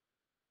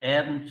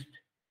Ernst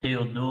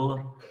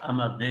Theodor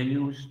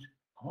Amadeus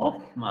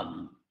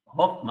Hoffmann.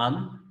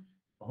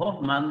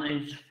 Hoffmann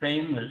is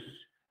famous.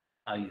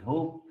 I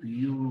hope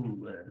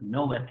you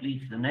know at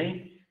least the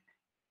name.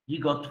 He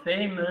got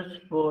famous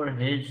for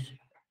his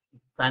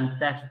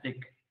fantastic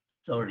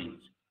stories,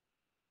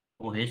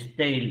 for his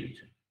tales,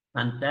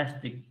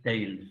 fantastic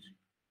tales.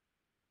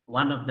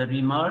 One of the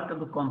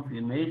remarkable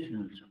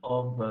confirmations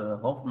of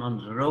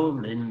Hoffmann's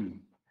role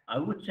in I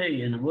would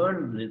say, in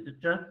world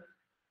literature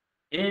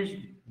is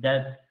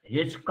that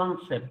his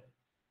concept,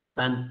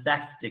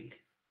 fantastic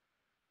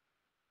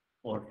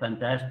or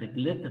fantastic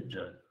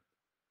literature,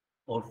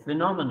 or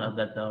phenomena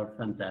that are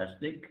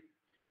fantastic,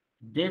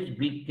 this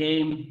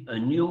became a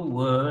new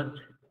word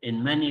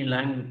in many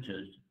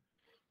languages.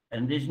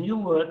 And this new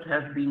word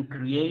has been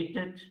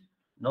created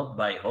not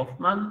by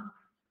Hoffmann,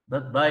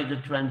 but by the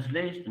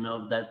translation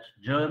of that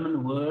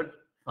German word,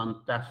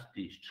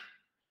 fantastisch.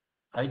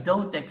 I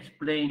don't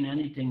explain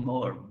anything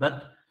more,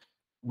 but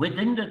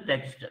within the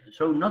text,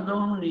 so not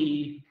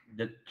only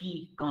the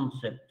key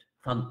concept,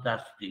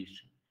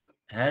 fantastisch,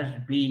 has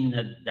been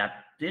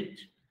adapted,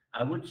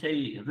 I would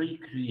say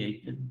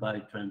recreated by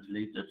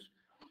translators,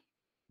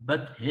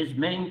 but his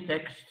main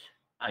text,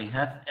 I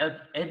have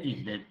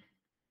edited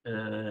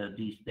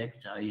these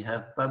texts. I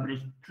have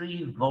published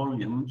 3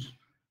 volumes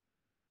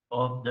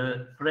of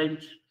the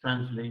French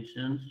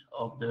translations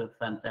of the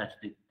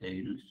Fantastic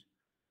Tales.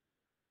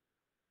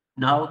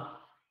 Now,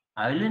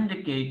 I'll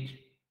indicate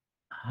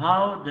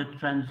how the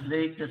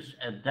translators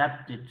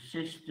adapted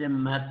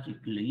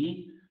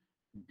systematically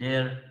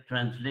their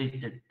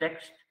translated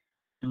text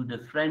to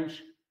the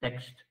French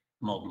text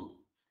model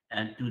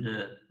and to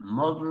the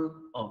model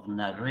of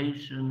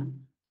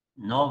narration,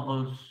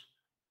 novels,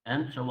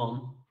 and so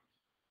on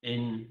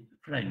in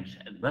French.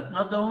 But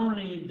not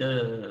only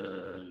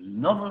the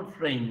novel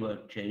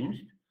framework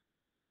changed,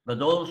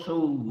 but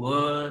also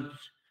words,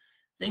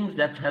 things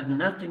that had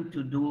nothing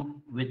to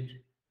do with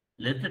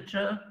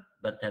literature,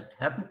 but that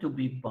happened to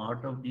be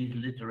part of these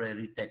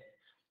literary texts.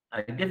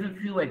 I give a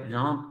few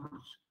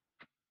examples.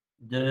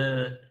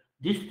 The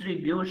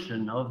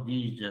distribution of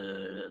these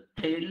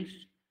tales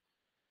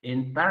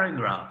in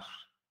paragraphs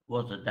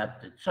was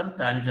adapted.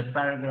 Sometimes a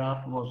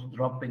paragraph was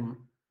dropping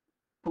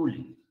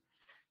fully.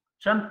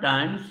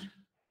 Sometimes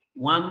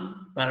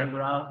one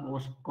paragraph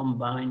was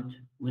combined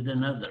with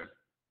another.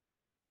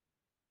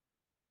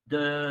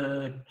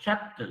 The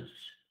chapters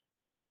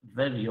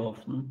very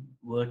often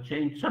were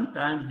changed.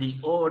 Sometimes the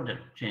order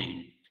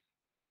changed,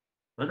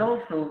 but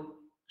also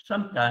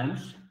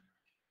sometimes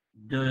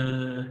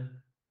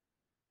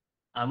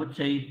I would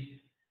say,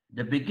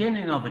 the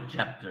beginning of a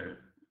chapter.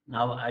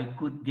 Now, I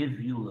could give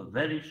you a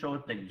very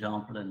short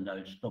example, and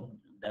I'll stop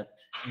that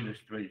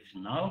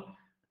illustration now.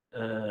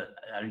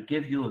 I'll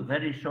give you a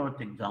very short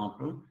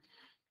example.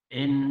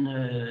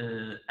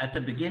 At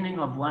the beginning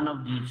of one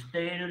of these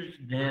tales,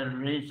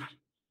 there is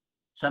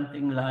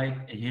something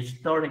like a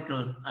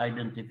historical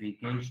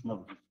identification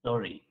of the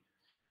story.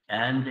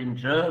 And in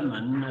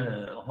German,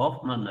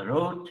 Hoffmann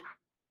wrote,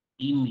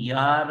 im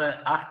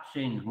Jahre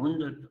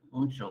 1800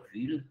 und so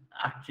viel,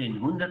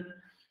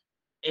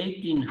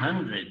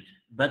 1800,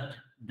 but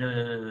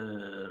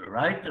the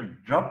writer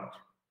dropped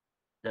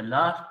the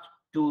last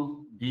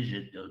 2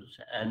 digits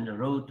and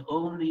wrote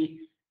only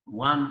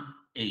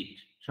 18.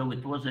 So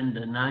it was in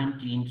the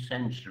 19th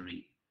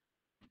century.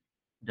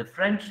 The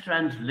French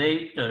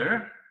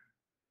translator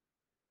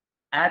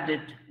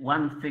added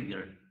one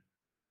figure,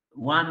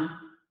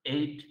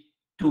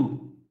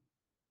 182.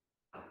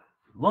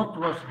 What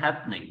was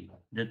happening?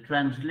 The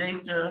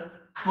translator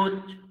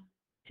put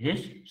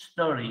his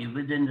story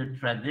within the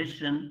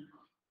tradition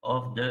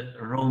of the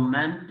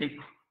romantic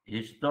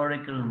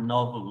historical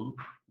novel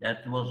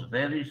that was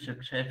very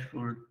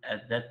successful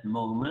at that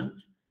moment,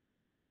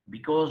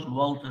 because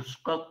Walter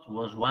Scott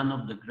was one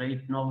of the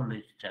great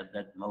novelists at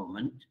that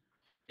moment.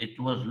 It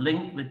was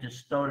linked with the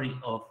story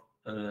of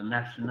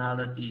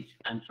nationalities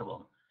and so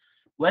on.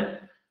 Well,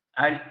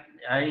 I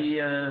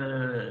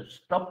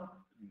stopped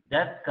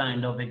that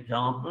kind of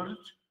examples,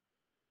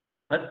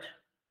 but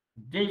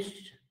this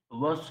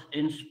was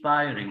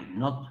inspiring,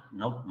 not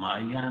my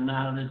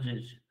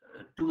analysis.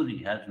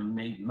 Turi has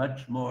made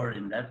much more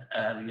in that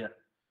area.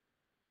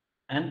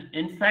 And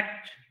in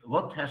fact,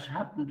 what has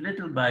happened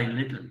little by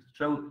little,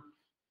 so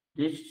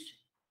this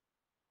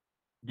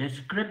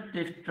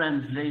descriptive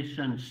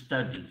translation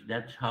studies,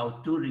 that's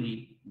how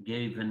Turi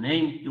gave a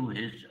name to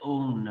his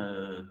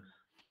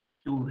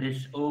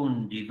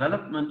own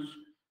developments.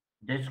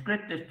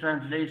 Descriptive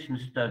translation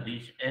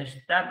studies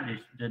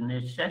established the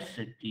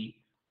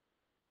necessity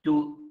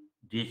to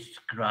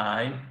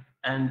describe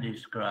and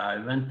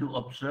to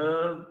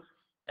observe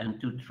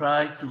and to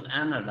try to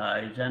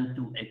analyze and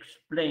to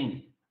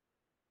explain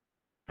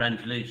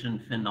translation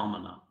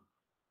phenomena.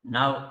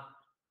 Now,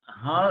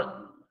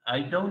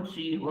 I don't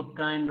see what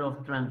kind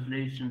of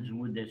translations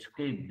would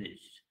escape this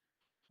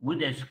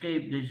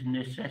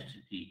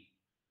necessity.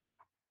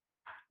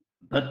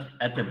 But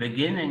at the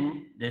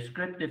beginning,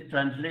 descriptive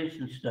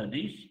translation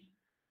studies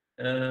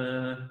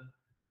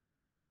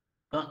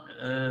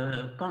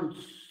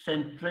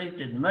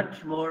concentrated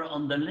much more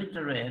on the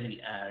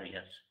literary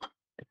areas.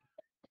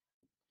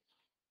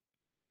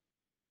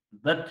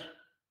 But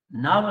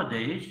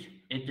nowadays,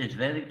 it is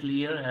very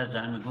clear, as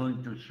I'm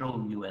going to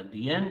show you at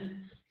the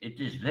end, it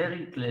is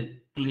very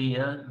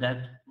clear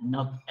that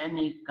not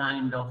any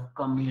kind of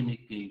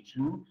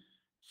communication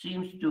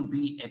seems to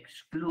be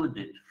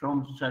excluded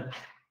from such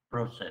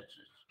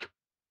processes.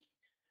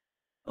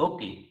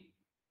 Okay,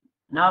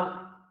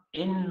 now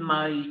in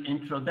my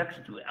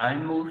introduction to it, I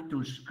moved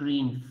to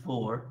screen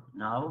 4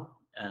 now,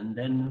 and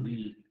then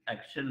we'll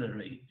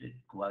accelerate it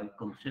quite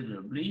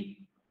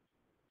considerably.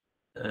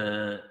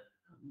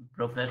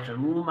 Professor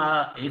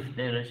Uma, if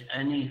there is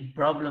any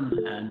problem,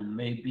 and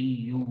maybe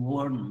you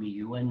warn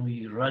me when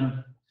we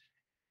run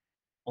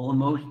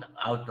almost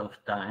out of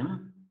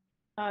time.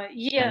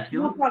 Yeah, Thank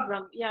you. no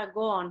problem. Yeah,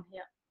 go on.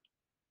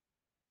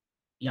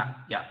 Yeah.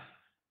 Yeah.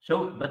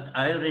 So, but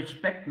I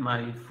respect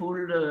my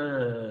full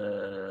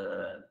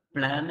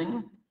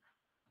planning.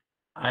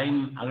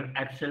 I'm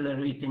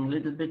accelerating a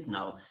little bit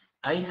now.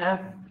 I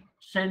have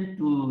sent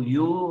to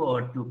you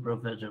or to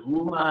Professor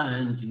Uma,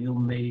 and you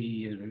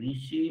may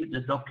receive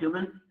the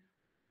document,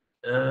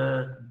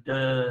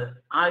 the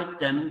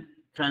item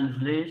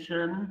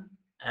translation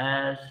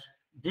as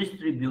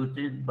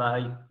distributed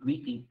by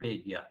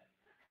Wikipedia.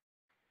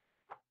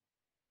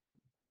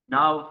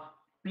 Now,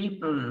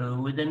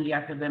 people within the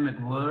academic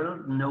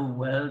world know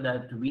well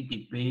that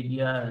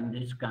Wikipedia and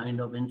this kind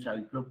of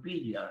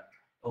encyclopedia,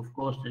 of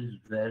course, is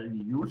very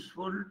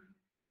useful,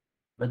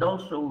 but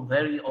also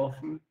very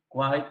often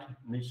quite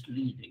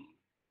misleading.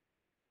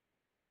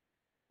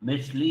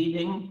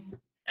 Misleading,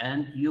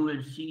 and you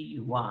will see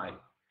why.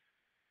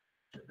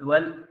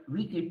 Well,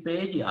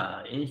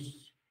 Wikipedia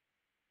is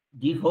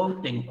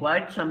devoting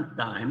quite some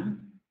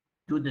time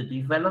to the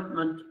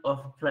development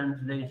of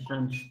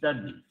translation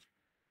studies,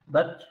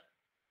 but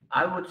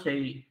I would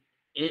say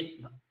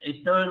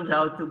it turns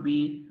out to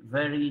be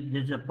very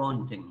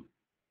disappointing.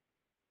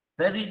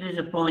 Very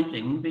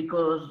disappointing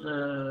because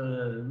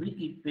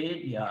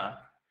Wikipedia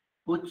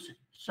puts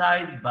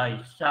side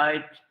by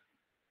side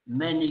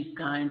many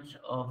kinds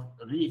of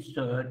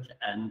research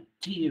and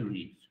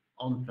theories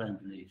on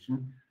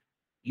translation.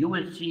 You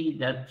will see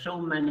that so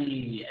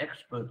many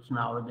experts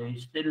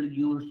nowadays still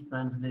use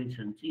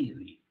translation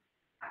theory.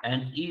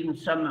 And even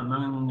some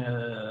among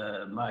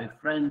my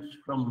friends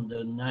from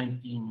the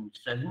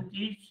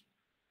 1970s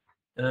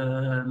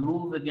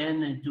move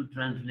again into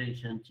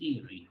translation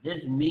theory.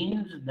 This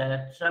means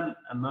that some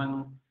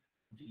among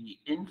the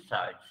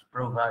insights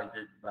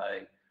provided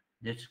by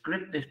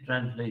descriptive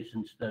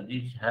translation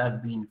studies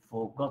have been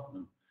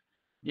forgotten.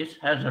 This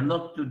has a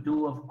lot to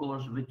do, of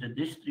course, with the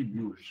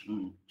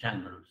distribution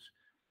channels.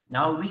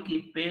 Now,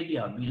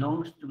 Wikipedia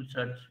belongs to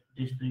such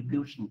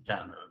distribution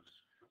channels.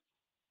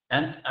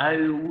 And I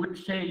would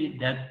say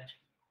that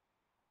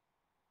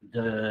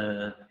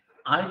the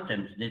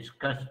items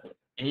discussed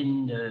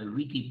in the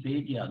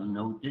Wikipedia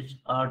notice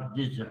are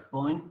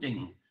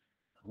disappointing.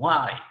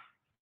 Why?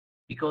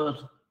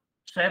 Because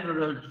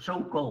several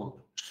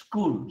so-called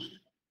schools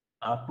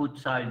are put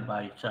side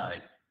by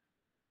side.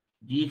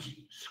 These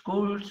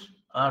schools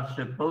are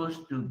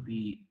supposed to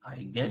be,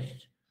 I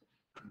guess,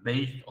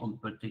 based on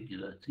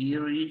particular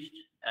theories,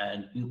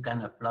 and you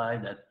can apply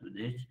that to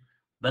this.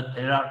 But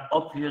there are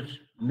obvious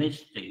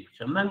mistakes.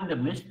 Among the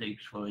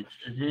mistakes, for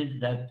instance, is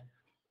that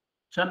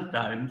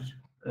sometimes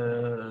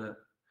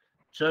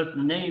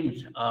certain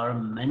names are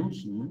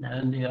mentioned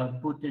and they are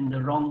put in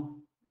the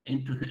wrong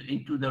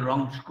into the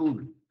wrong school.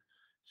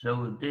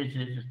 So this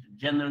is,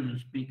 generally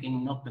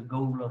speaking, not the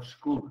goal of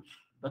schools.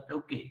 But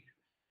okay,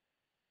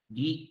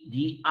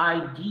 the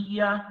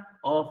idea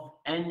of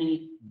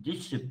any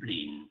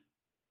discipline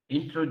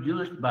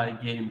introduced by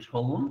James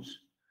Holmes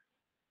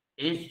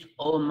is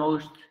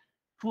almost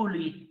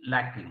fully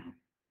lacking.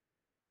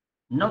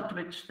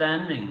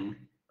 Notwithstanding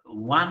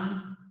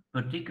one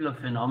particular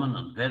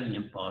phenomenon, very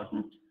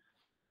important,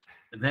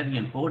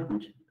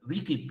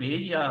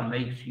 Wikipedia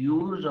makes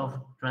use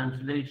of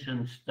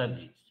translation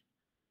studies.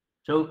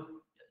 So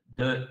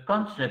the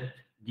concept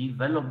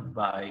developed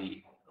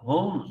by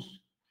Holmes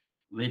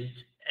with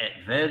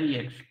a very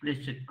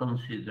explicit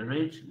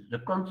consideration, the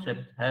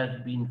concept has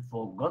been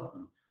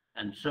forgotten,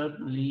 and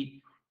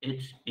certainly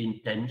its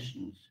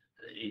intentions.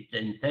 Its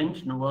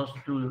intention was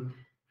to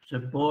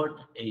support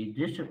a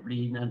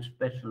discipline and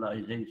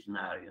specialization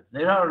areas.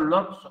 There are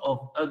lots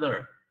of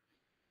other,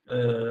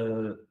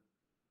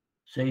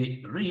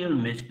 say, real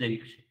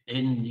mistakes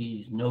in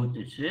these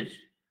notices.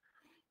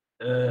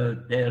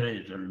 There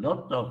is a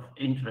lot of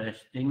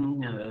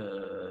interesting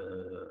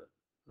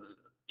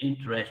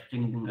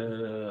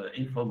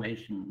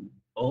information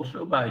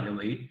also, by the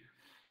way.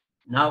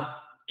 Now,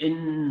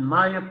 in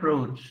my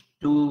approach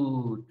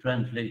to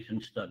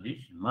translation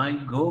studies, my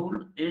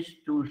goal is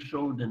to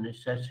show the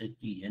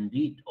necessity,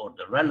 indeed, or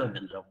the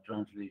relevance of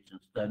translation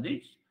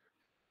studies.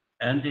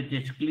 And it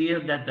is clear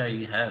that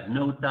I have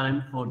no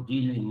time for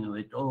dealing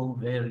with all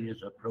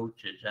various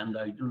approaches, and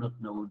I do not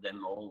know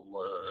them all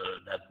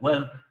that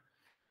well.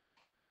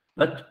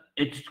 But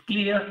it's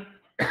clear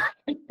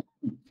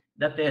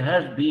that there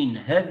has been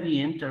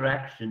heavy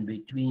interaction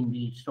between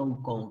these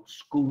so-called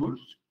schools.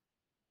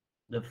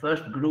 The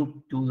first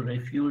group to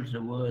refuse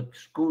the word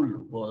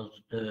school was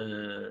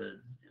the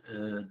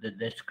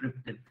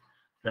descriptive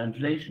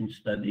translation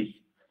studies.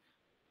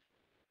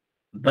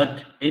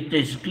 But it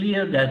is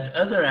clear that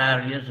other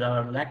areas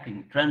are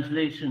lacking.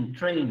 Translation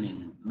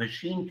training,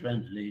 machine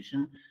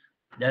translation,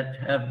 that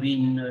have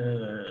been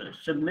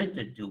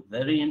submitted to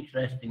very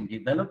interesting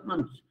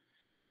developments.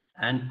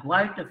 and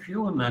quite a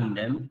few among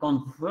them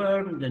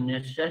confirmed the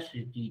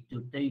necessity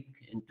to take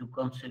into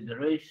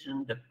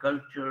consideration the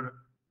culture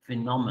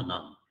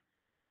phenomenon.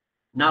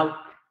 Now,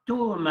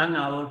 two among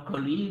our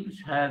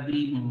colleagues have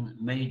even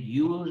made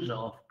use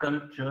of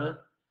culture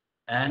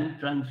and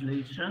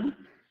translation,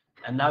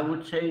 and I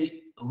would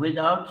say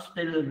without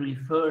still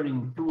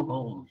referring to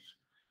homes.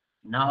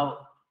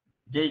 Now,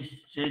 this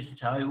is,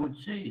 I would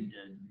say,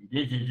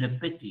 this is a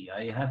pity.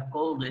 I have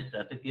called it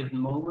at a given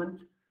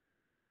moment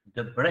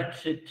the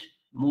Brexit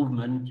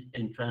movement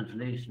in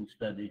translation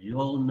studies. You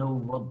all know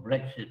what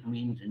Brexit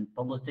means in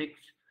politics.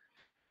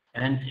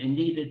 And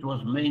indeed, it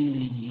was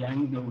mainly the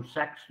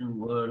Anglo-Saxon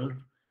world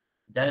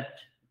that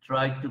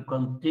tried to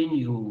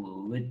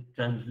continue with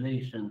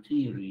translation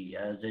theory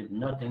as if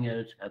nothing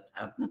else had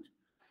happened.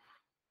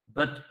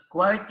 But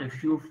quite a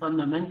few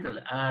fundamental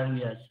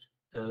areas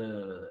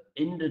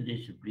in the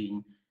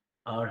discipline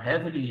are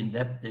heavily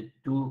indebted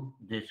to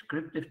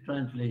descriptive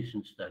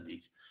translation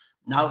studies.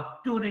 Now,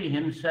 Turi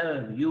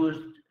himself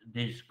used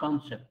this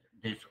concept,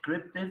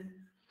 descriptive,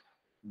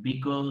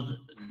 because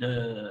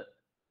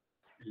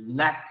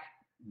lack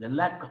the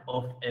lack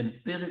of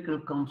empirical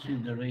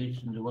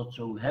consideration was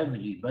so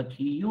heavy, but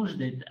he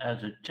used it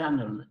as a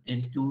channel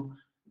into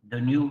the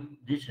new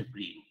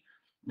discipline.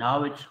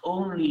 Now it's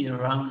only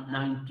around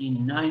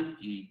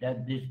 1990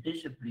 that this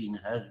discipline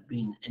has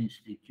been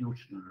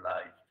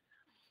institutionalized.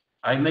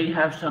 I may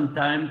have some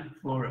time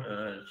for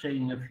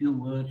saying a few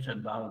words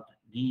about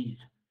these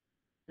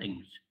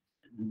things.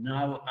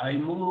 Now I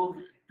move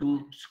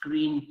to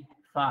screen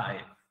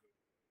 5.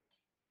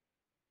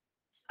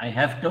 I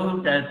have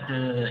told that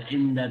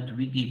in that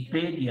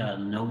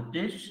Wikipedia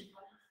notice,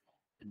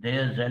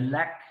 there's a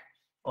lack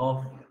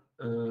of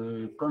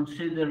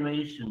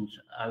considerations,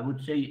 I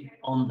would say,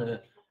 on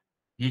the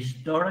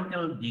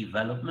historical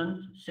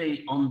development,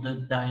 say on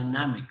the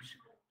dynamics.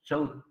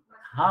 So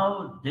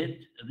how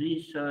did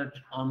research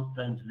on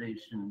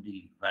translation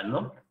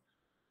develop?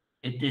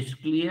 It is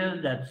clear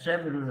that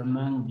several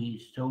among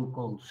these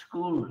so-called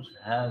schools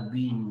have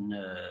been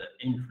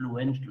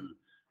influential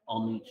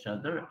on each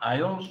other.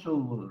 I also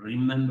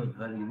remember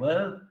very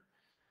well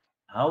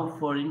how,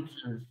 for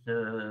instance,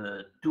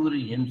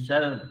 Turi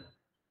himself,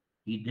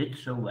 he did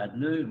so at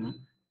Leuven.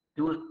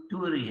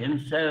 Turi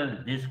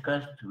himself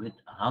discussed with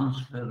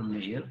Hans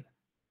Vermeer.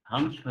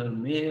 Hans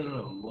Vermeer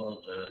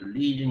was a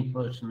leading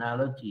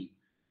personality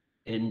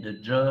in the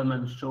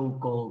German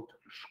so-called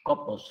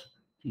Skopos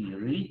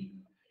theory.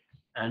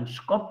 And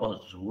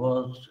Skopos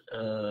was,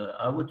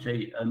 I would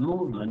say, a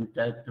movement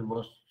that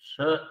was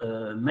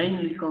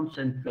mainly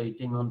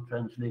concentrating on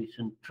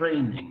translation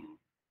training.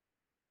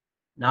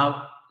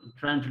 Now,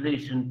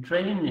 translation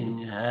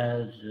training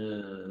has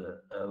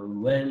a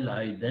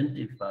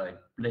well-identified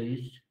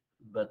place,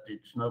 but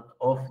it's not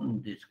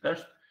often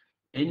discussed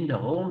in the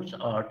Holmes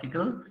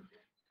article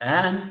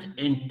and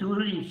in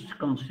Turi's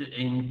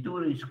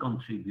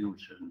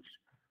contributions.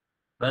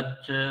 But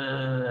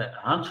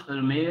Hans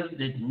Vermeer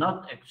did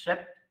not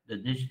accept the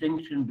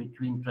distinction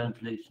between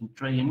translation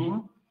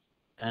training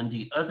and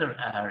the other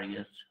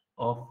areas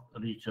of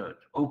research.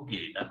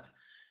 Okay, that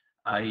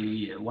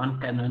one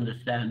can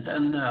understand.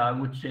 And I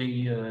would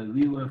say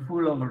we were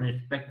full of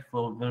respect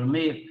for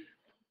Vermeer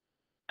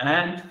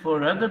and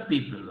for other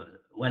people.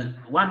 Well,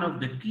 one of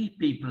the key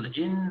people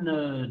in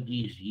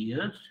these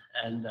years,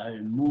 and I'll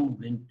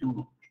move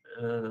into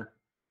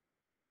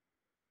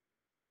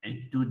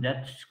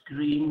that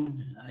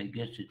screen. I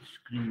guess it's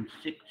screen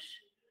 6.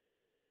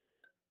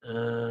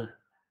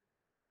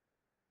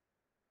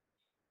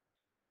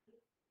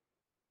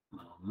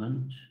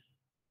 Moment.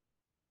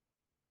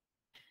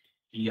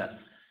 Yeah.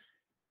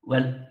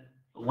 Well,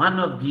 one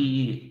of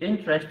the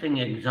interesting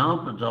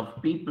examples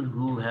of people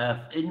who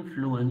have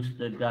influenced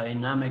the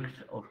dynamics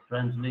of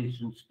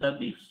translation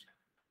studies,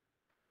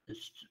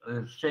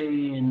 say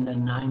in the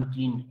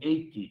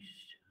 1980s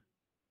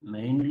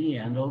mainly,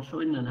 and also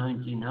in the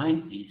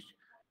 1990s,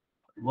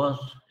 was,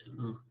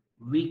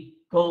 we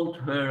called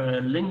her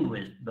a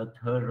linguist, but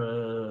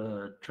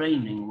her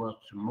training was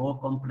more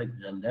complex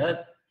than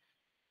that.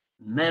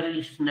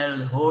 Mary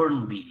Snell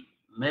Hornby.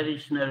 Mary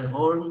Snell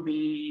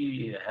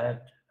Hornby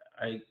had,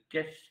 I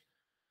guess,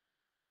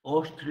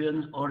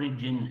 Austrian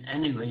origin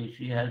anyway.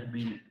 She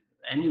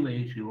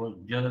was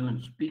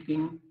German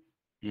speaking.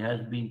 She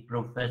has been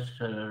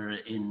professor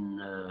in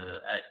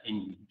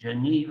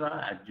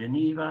Geneva, at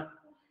Geneva.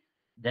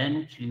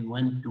 Then she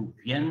went to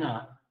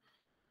Vienna,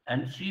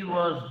 and she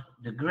was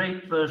the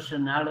great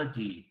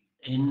personality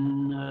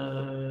in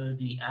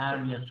the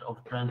areas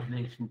of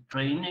translation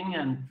training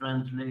and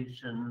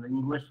translation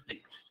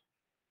linguistics,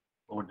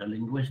 or the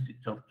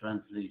linguistics of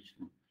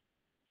translation.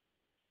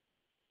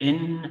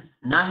 In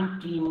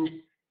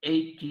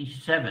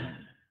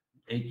 1987,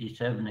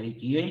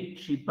 88,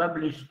 she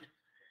published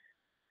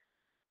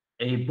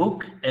a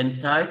book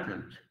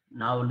entitled,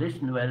 now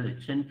listen well,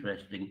 it's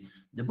interesting.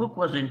 The book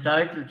was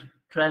entitled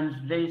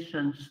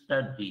Translation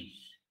Studies,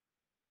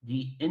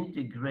 the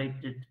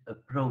Integrated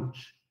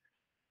Approach.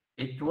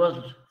 It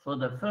was for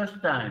the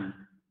first time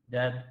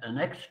that an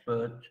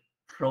expert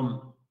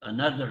from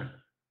another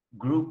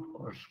group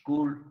or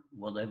school,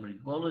 whatever you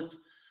call it,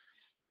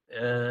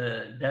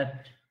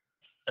 that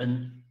a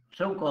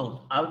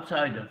so-called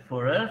outsider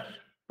for us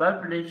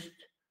published,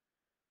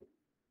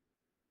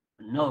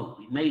 no,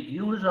 made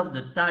use of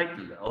the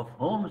title of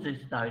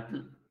Holmes's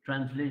title,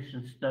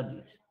 Translation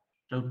Studies.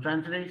 So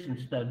translation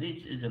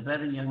studies is a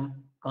very young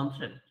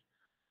concept.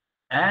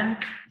 And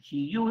she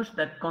used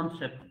that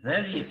concept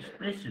very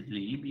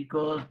explicitly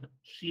because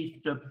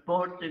she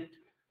supported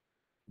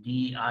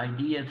the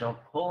ideas of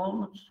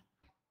Holmes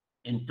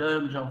in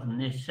terms of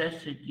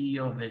necessity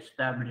of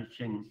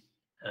establishing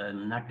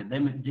an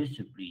academic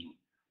discipline.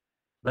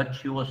 But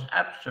she was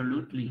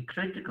absolutely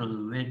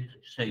critical with,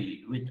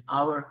 say, with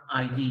our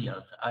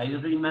ideas. I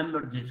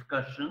remember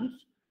discussions,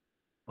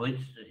 with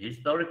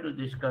historical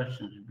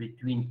discussions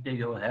between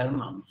Theo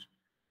Hermans,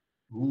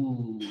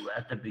 who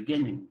at the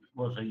beginning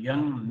was a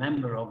young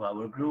member of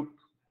our group.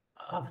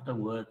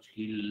 Afterwards,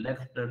 he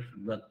left us,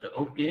 but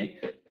okay.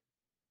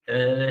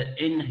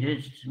 In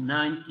his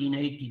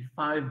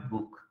 1985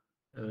 book,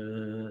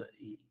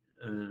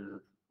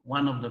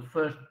 one of the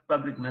first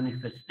public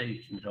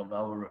manifestations of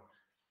our,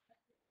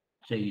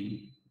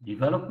 say,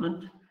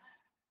 development,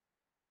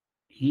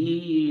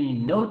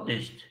 he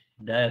noticed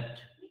that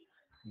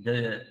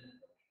the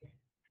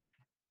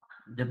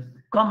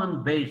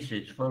common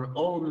basis for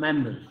all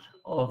members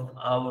of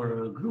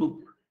our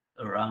group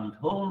around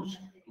Holmes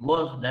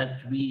was that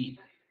we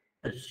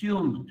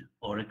assumed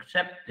or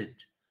accepted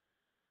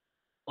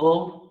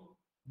all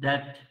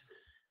that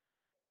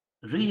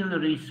real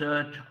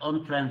research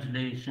on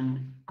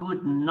translation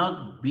could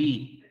not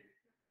be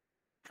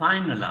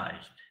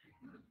finalized,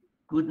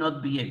 could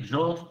not be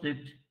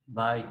exhausted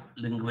by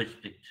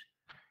linguistics.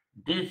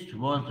 This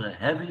was a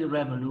heavy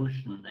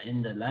revolution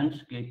in the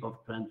landscape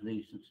of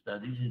translation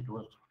studies. It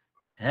was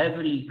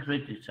heavily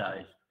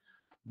criticized.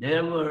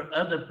 There were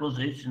other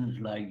positions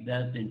like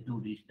that into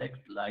this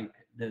text, like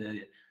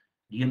the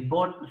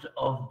importance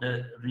of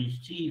the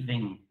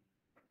receiving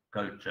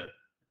culture,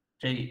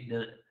 say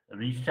the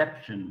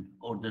reception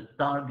or the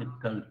target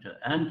culture,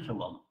 and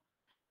so on.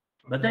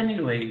 But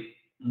anyway,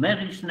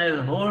 Mary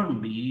Snell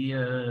Hornby,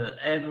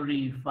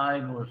 every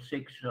 5 or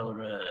 6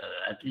 or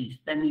at least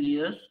 10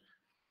 years,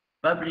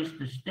 published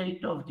the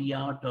state of the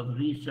art of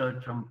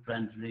research on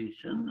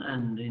translation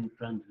and in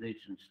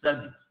translation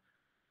studies.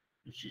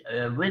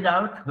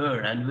 Without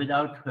her and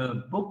without her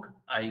book,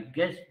 I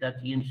guess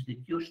that the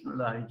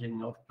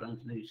institutionalizing of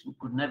translation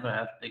could never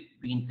have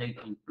been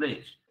taking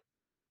place.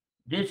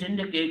 This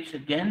indicates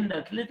again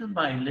that little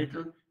by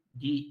little,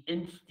 the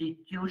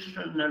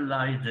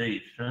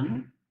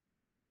institutionalization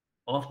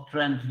of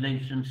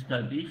translation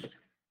studies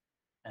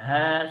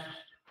has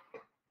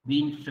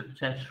been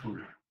successful.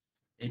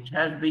 It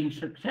has been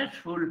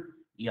successful.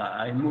 Yeah,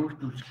 I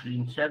moved to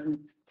screen 7.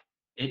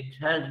 It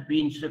has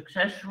been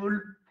successful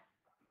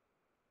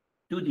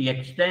to the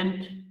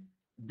extent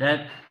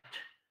that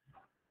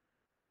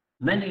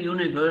many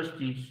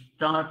universities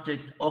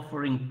started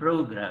offering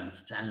programs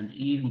and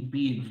even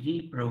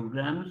PhD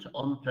programs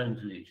on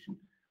translation.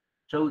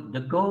 So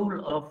the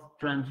goal of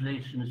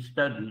translation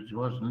studies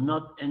was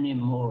not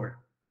anymore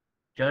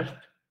just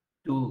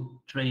to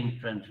train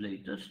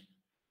translators.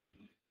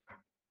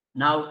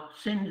 Now,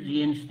 since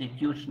the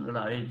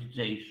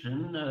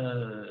institutionalization,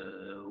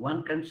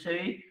 one can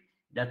say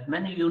that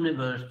many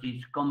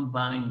universities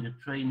combine the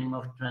training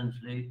of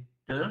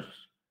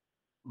translators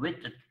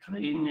with the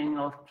training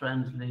of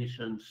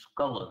translation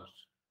scholars.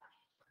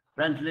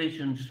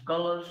 Translation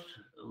scholars,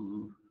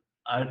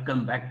 I'll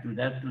come back to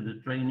that, to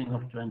the training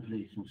of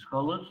translation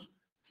scholars.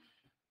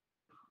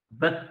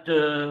 But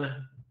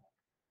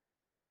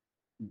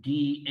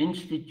the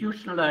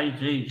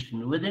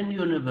institutionalization within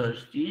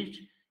universities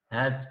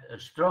had a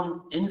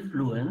strong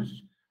influence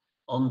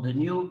on the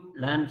new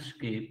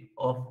landscape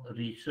of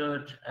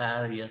research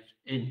areas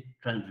in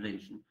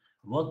translation.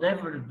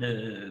 Whatever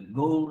the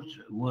goals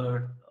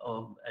were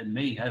of, and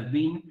may have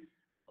been,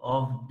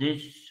 of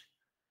this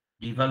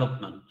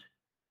development.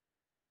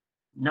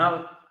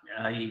 Now,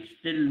 I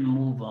still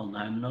move on.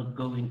 I'm not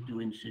going to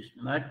insist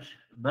much,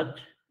 but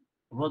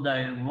what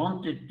I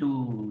wanted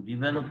to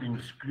develop in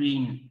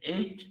screen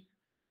 8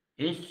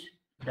 is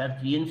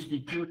that the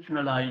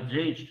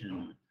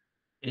institutionalization,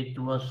 it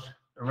was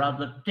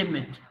rather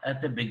timid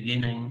at the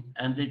beginning,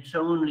 and it's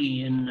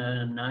only in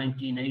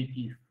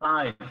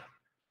 1985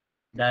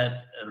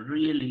 that a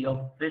really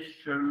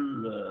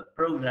official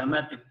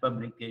programmatic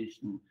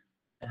publication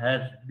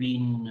has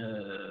been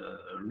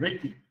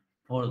written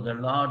for the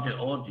larger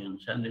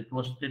audience, and it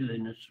was still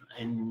in a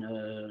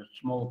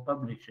small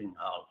publishing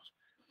house.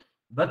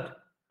 But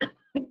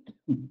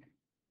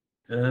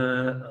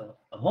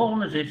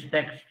Holmes's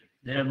text,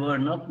 there were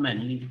not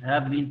many,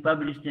 have been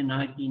published in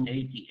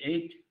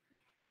 1988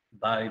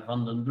 by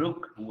Van den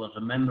Broek, who was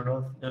a member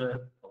of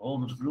the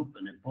Holmes group,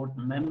 an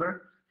important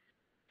member.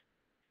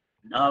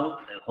 Now,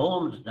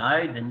 Holmes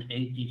died in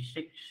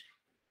 86,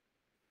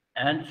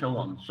 and so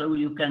on. So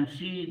you can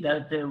see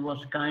that there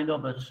was kind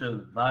of a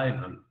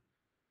survival.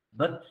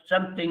 But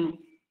something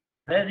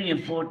very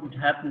important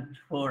happened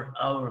for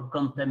our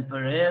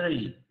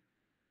contemporary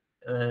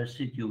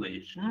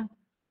situation,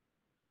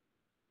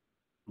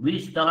 we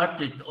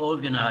started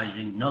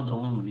organizing, not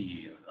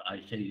only,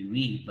 I say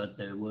we, but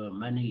there were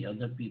many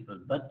other people,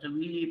 but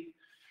we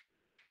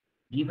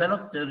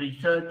developed a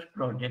research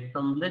project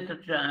on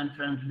literature and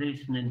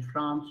translation in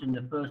France in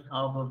the first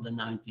half of the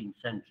 19th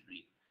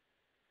century.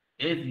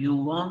 If you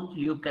want,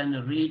 you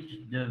can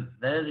read the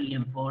very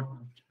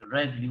important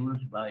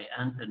reviews by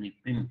Anthony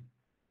Pym.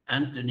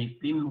 Anthony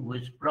Pym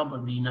was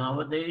probably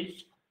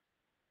nowadays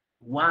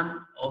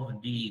one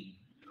of the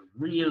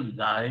real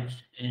guides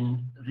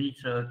in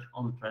research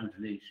on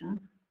translation.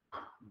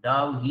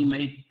 Now he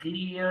made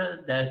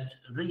clear that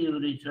real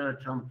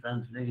research on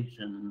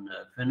translation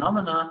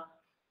phenomena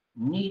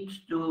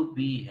needs to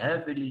be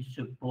heavily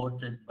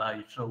supported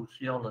by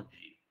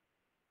sociology.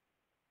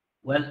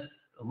 Well,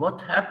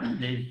 what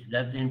happened is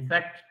that, in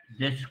fact,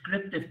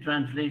 descriptive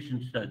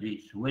translation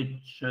studies,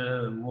 which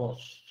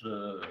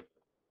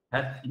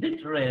had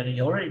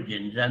literary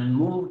origins and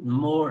moved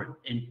more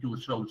into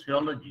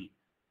sociology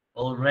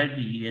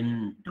already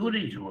in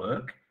Turi's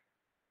work,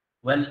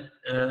 well,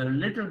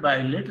 little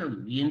by little,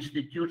 the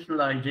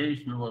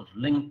institutionalization was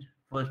linked,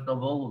 first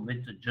of all,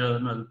 with the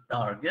journal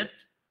Target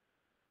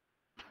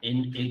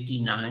in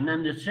 '89.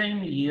 And the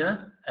same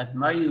year, at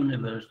my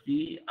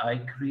university, I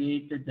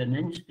created an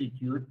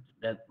institute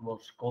that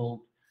was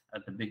called,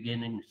 at the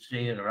beginning,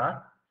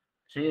 SERA.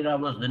 SERA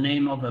was the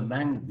name of a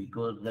bank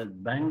because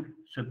that bank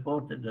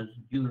supported us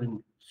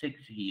during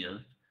 6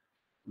 years.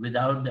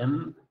 Without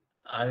them,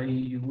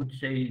 I would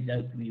say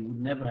that we would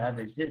never have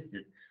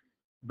existed.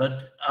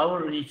 But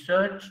our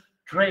research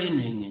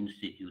training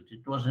institute,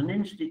 it was an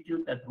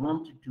institute that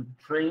wanted to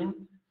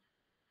train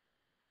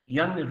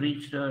young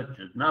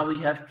researchers. Now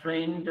we have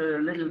trained a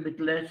little bit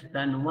less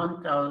than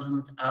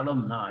 1,000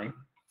 alumni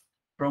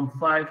from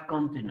 5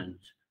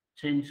 continents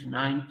since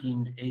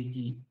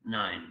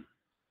 1989.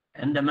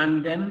 And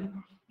among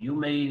them, you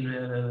may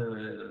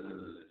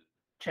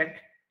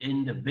check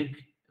in the big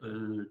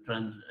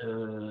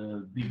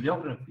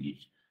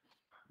bibliographies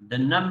the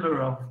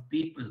number of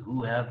people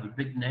who have a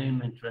big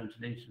name in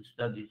translation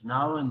studies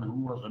now and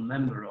who was a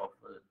member of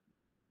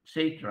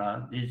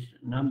CETRA. This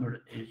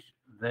number is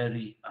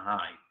very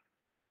high.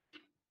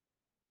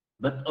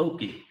 But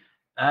okay,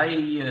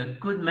 I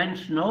could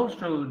mention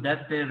also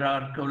that there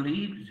are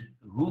colleagues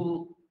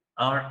who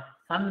are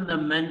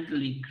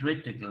fundamentally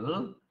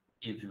critical,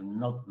 if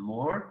not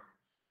more,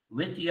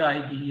 with the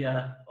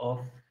idea of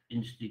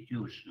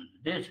institutions.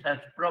 This has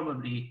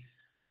probably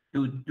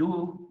to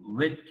do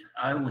with,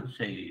 I would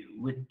say,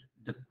 with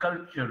the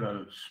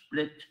cultural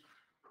split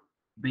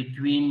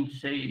between,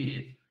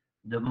 say,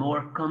 the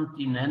more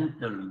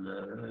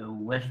continental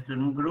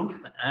Western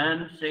group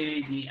and,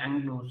 say, the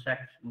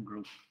Anglo-Saxon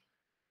group,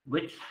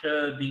 which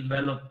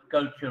developed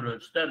cultural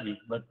studies.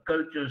 But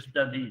cultural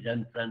studies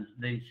and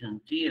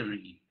translation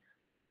theory,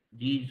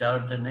 these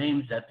are the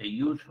names that they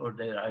use for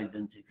their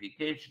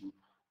identification.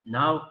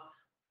 Now,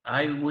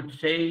 I would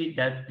say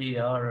that they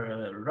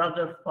are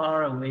rather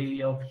far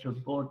away of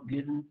support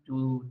given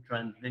to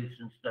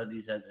translation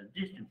studies as a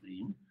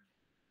discipline.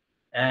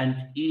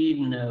 And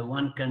even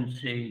one can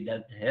say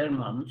that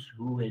Hermans,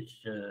 who is,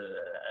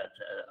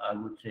 I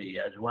would say,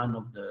 as one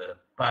of the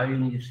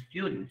pioneer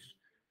students,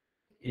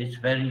 is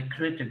very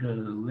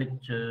critical with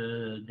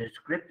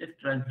descriptive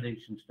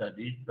translation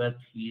studies, but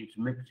he is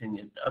mixing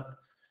it up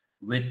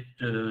with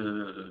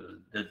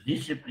the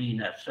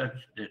discipline as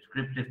such.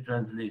 Descriptive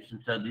translation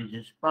studies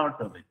is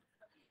part of it.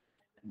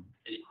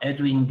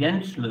 Edwin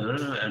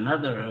Gensler,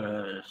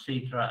 another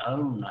CETRA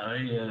alumni,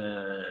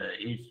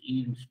 is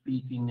even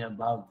speaking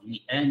about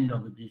the end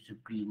of a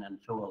discipline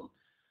and so on.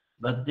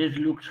 But this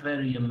looks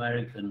very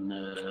American,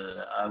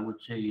 I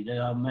would say.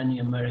 There are many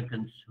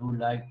Americans who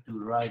like to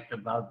write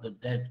about the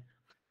death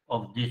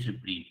of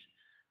disciplines.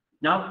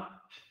 Now,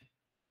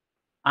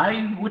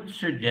 I would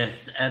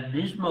suggest at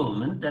this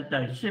moment that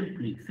I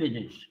simply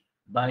finish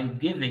by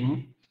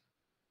giving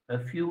a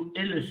few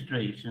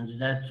illustrations.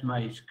 That's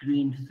my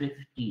screen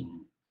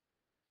 15.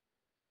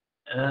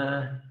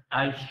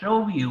 I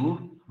show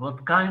you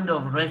what kind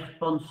of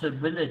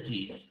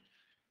responsibilities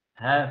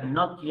have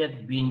not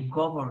yet been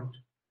covered,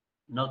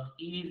 not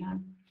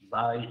even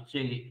by,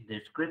 say,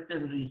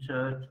 descriptive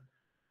research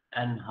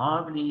and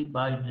hardly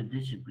by the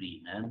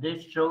discipline. And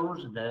this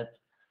shows that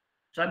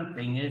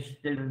something is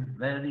still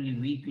very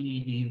weakly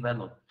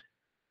developed.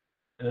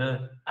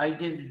 I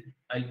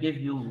give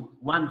you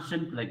one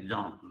simple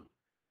example.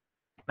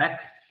 Back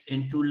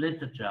into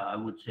literature, I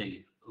would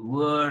say,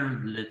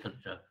 world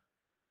literature.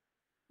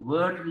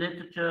 World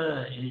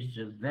literature is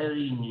a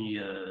very,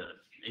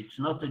 it's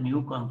not a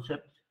new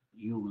concept.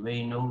 You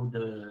may know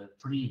the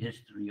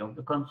prehistory of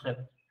the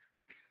concept.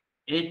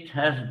 It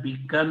has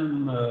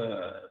become,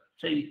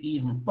 say,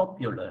 even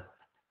popular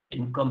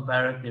in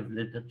comparative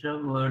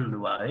literature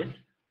worldwide,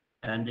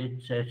 and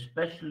it's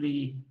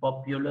especially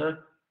popular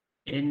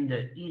in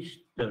the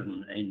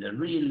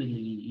really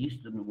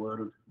Eastern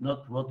world,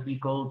 not what we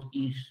called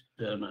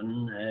Eastern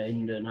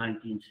in the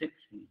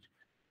 1960s.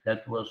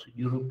 That was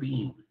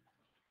European.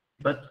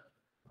 But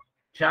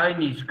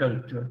Chinese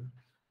culture,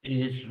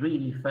 is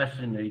really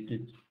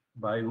fascinated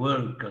by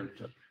world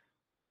culture.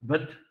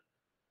 But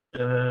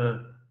uh,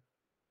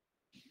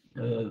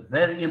 a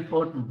very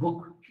important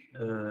book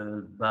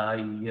by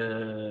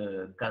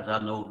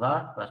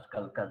Casanova,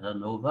 Pascal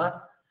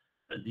Casanova,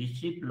 a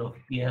disciple of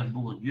Pierre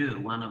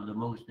Bourdieu, one of the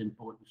most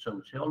important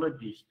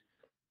sociologists.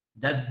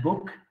 That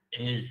book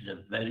is a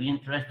very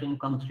interesting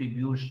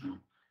contribution.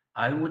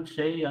 I would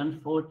say,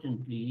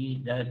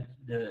 unfortunately, that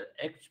the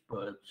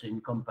experts in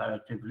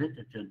comparative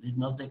literature did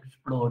not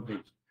explore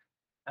this.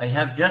 I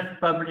have just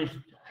published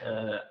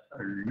a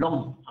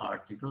long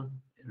article,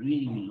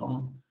 really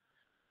long,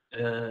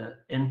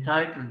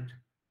 entitled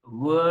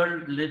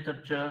World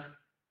Literature,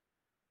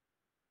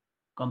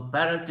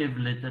 Comparative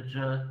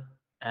Literature,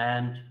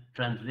 and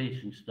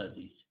Translation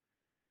Studies.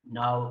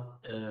 Now,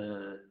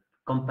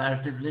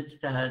 comparative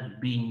literature has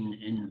been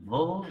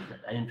involved.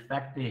 In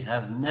fact, they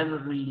have never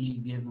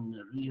really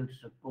given real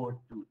support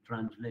to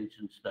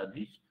translation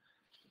studies.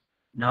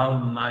 Now,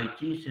 my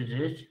thesis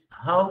is,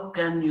 how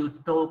can you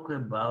talk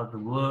about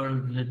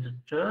world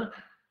literature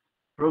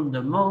from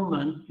the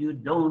moment you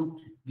don't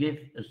give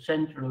a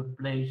central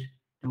place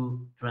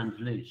to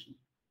translation?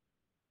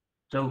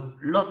 So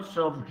lots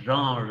of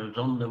genres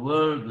on the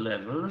world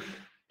level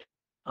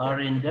are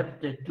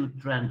indebted to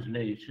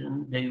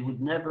translation. They would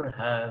never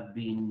have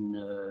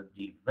been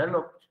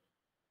developed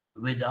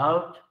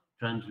without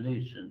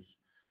translations.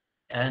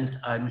 And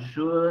I'm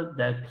sure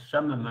that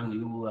some among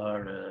you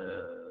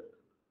are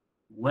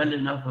well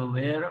enough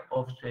aware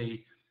of,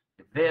 say,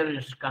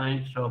 various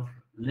kinds of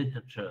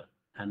literature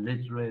and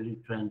literary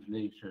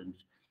translations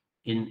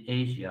in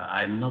Asia.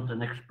 I'm not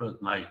an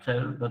expert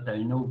myself, but I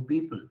know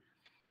people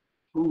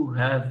who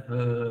have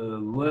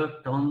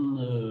worked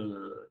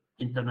on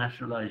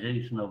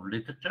internationalization of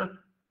literature,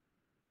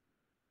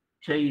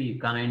 say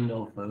kind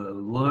of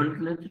world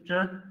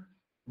literature.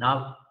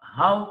 Now,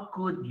 how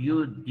could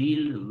you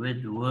deal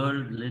with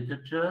world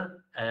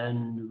literature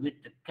and with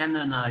the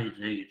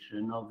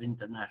canonization of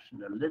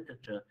international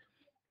literature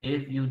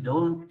if you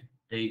don't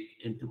take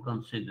into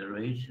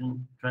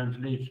consideration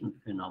translation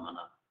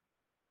phenomena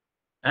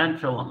and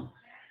so on?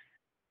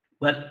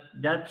 Well,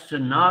 that's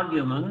an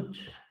argument.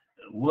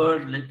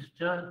 World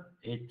literature,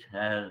 it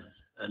has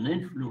an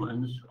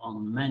influence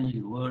on many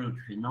world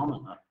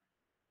phenomena.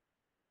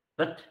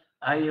 But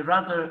I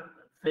rather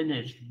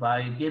finish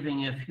by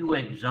giving a few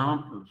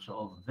examples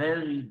of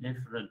very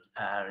different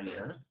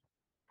areas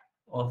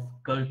of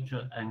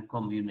culture and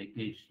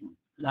communication,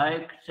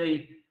 like,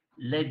 say,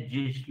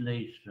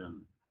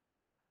 legislation.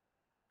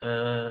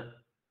 Uh,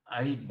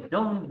 I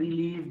don't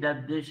believe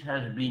that this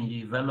has been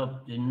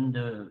developed in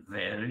the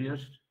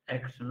various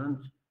excellent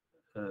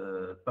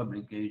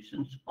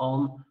publications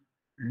on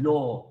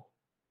law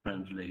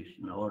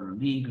translation or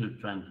legal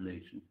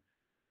translation.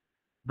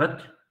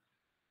 But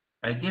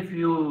I give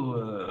you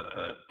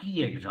a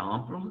key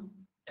example.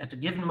 At a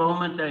given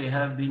moment, I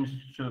have been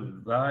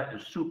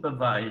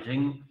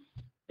supervising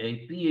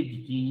a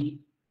PhD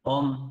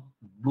on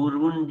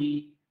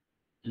Burundi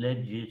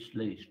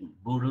legislation.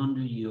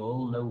 Burundi, you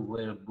all know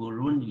where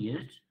Burundi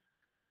is,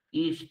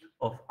 east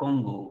of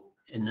Congo,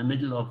 in the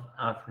middle of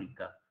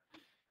Africa.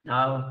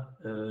 Now,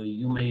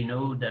 you may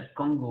know that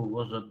Congo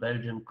was a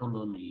Belgian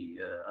colony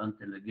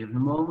until a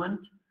given moment,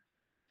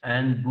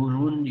 and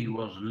Burundi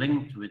was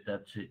linked with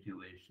that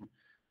situation.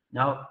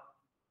 Now,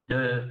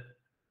 the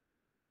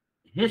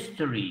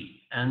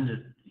history and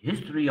the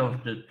history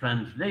of the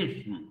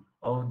translation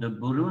of the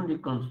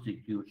Burundi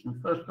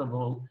constitution, first of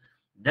all,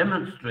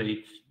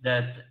 demonstrates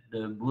that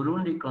the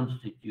Burundi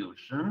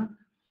constitution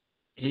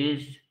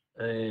is,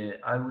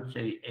 I would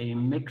say, a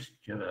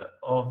mixture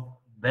of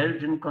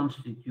Belgian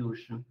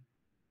constitution,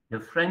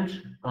 the French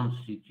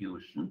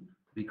constitution,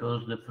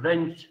 because the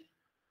French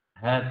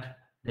had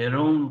their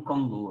own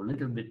Congo a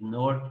little bit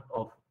north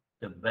of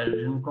the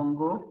Belgian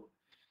Congo.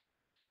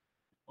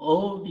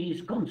 All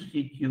these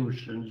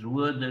constitutions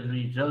were the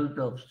result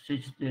of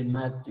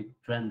systematic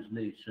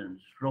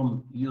translations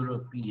from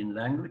European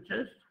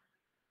languages.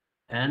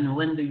 And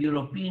when the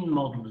European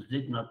models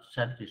did not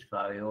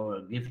satisfy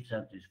or give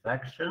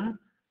satisfaction,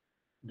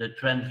 the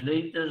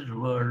translators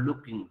were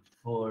looking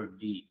for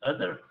the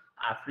other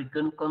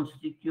African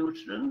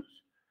constitutions,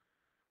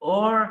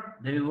 or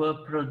they were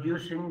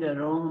producing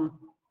their own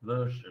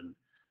version.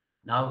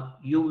 Now,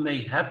 you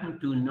may happen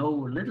to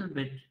know a little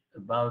bit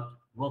about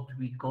what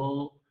we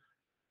call,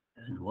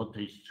 and what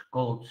is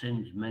called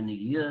since many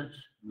years,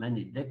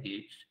 many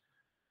decades,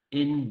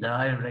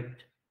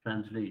 indirect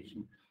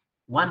translation.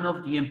 One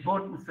of the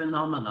important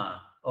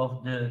phenomena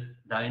of the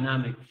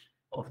dynamics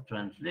of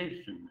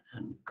translation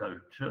and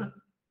culture,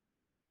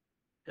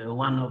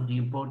 one of the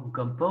important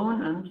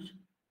components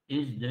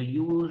is the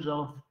use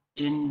of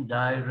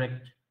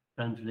indirect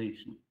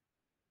translation.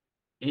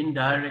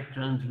 Indirect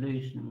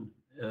translation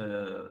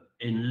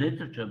in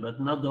literature, but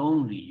not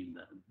only.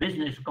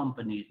 Business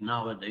companies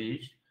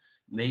nowadays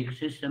make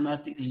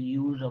systematically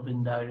use of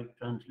indirect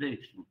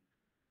translation.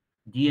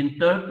 The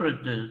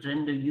interpreters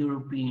in the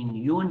European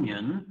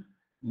Union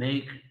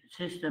make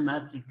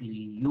systematically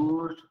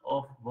use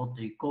of what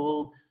they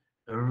call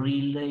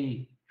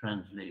relay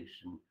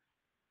translation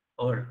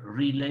or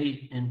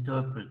relay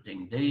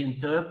interpreting. They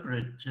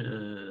interpret,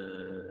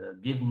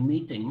 give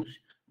meetings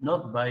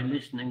not by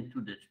listening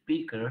to the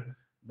speaker,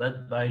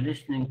 but by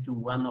listening to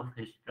one of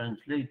his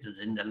translators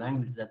in the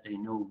language that they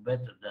know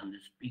better than the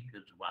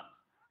speaker's one.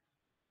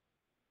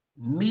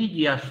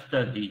 Media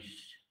studies.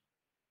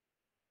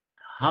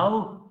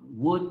 How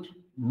would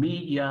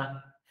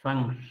media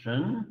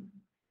function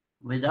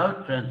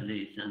without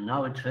translation?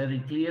 Now it's very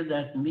clear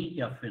that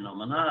media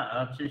phenomena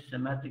are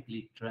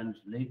systematically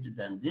translated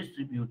and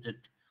distributed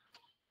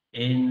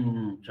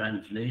in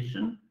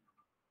translation,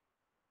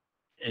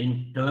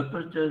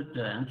 interpreted,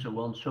 and so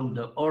on. So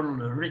the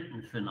oral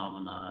written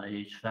phenomena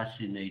is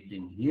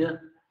fascinating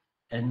here.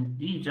 And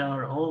these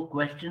are all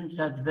questions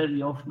that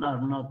very often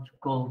are not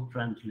called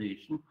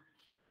translation.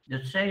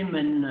 The same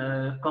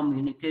in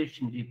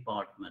communication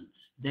departments.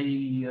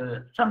 They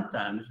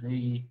sometimes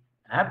they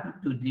happen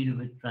to deal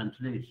with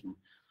translation,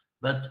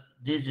 but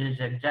this is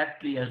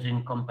exactly as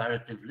in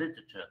comparative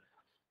literature.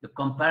 The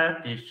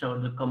comparatists or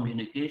the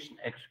communication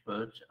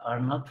experts are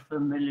not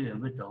familiar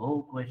with the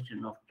whole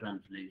question of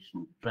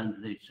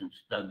translation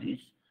studies,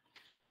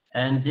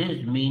 and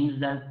this means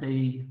that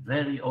they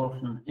very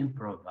often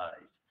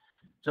improvise.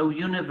 So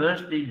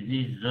universities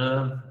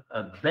deserve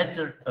a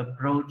better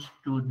approach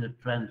to the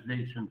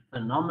translation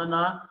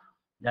phenomena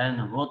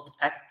than what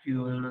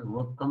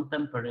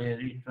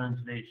contemporary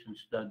translation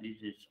studies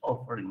is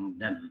offering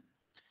them.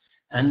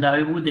 And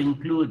I would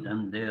include,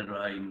 and there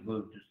I'm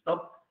going to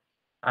stop,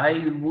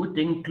 I would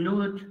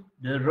include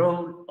the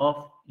role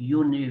of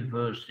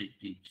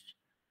universities.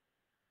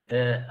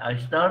 I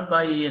start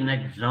by an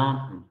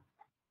example.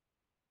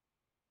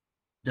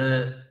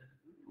 The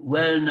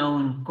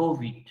well-known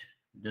COVID,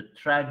 the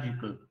tragic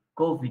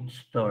COVID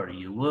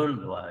story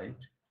worldwide,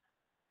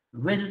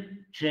 will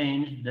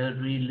change the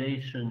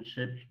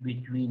relationships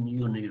between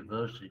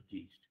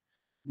universities,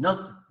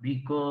 not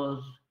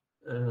because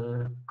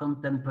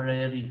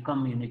contemporary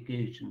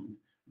communication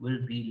will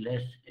be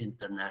less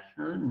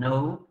international,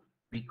 no,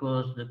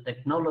 because the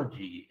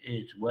technology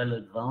is well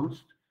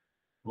advanced.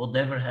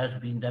 Whatever has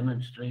been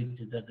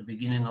demonstrated at the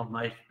beginning of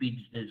my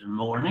speech this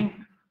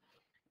morning,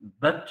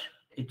 but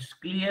it's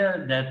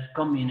clear that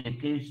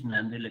communication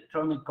and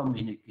electronic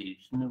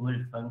communication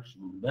will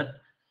function. But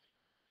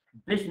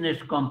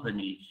business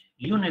companies,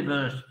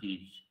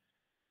 universities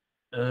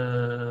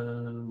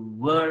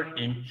were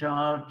in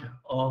charge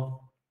of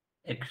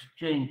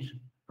exchange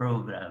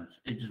programs.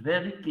 It's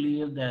very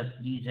clear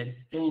that these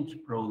exchange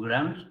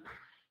programs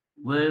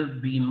will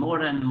be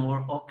more and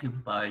more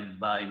occupied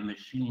by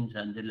machines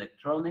and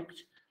electronics,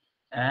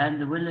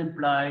 and will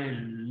imply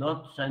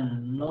lots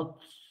and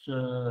lots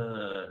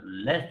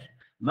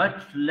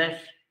much less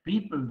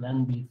people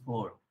than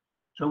before.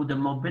 So the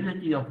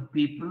mobility of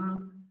people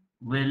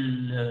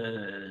will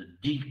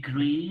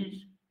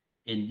decrease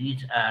in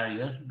these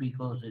areas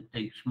because it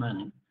takes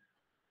money,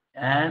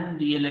 and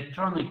the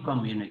electronic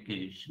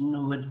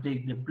communication will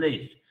take the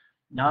place.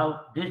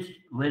 Now this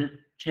will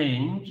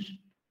change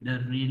the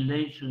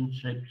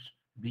relationships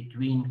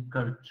between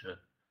culture.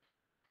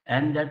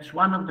 And that's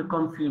one of the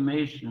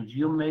confirmations.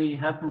 You may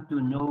happen to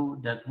know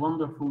that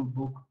wonderful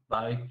book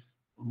by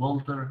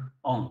Walter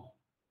Ong.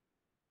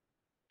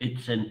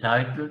 It's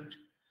entitled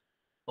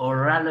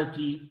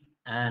Orality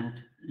and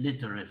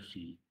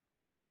Literacy,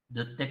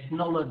 the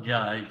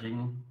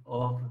Technologizing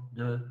of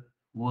the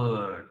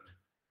Word.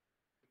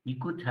 He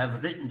could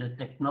have written the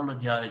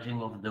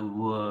technologizing of the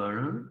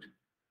world,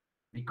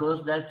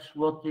 because that's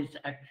what is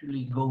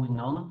actually going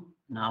on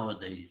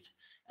nowadays.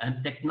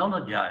 And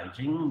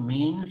technologizing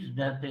means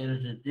that there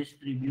is a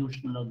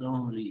distribution not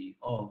only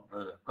of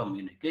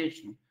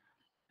communication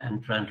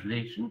and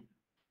translation,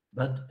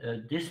 but a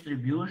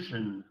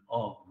distribution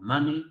of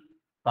money,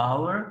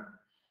 power.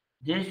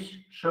 This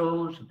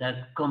shows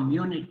that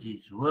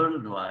communities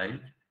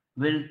worldwide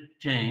will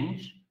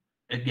change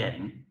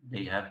again.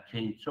 They have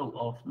changed so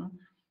often.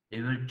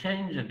 They will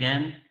change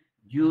again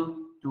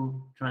due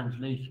to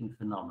translation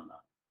phenomena.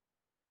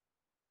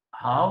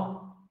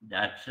 How?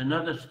 That's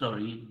another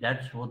story.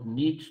 That's what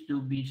needs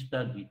to be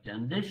studied.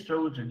 And this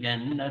shows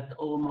again that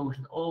almost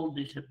all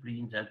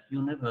disciplines at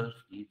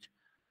universities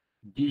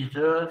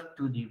deserve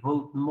to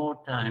devote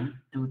more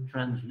time to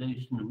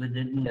translation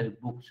within their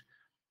books.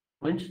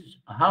 For instance,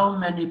 how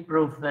many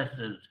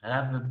professors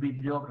have a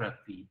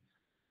bibliography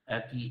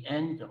at the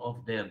end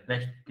of their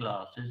best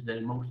classes,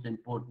 their most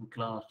important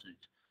classes?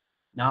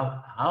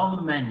 Now, how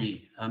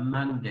many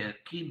among their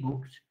key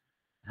books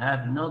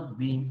have not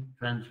been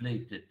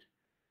translated?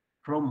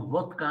 From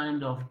what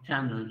kind of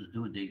channels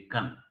do they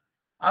come?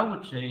 I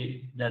would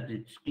say that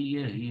it's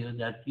clear here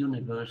that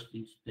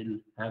universities still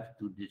have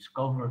to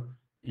discover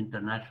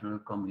international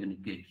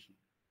communication,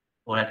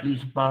 or at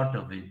least part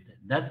of it,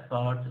 that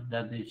part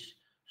that is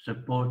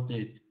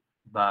supported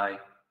by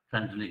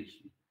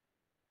translation.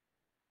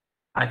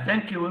 I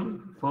thank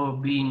you for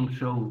being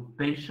so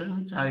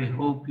patient. I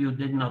hope you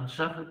did not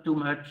suffer too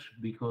much,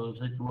 because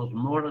it was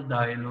more a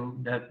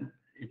dialogue than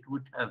it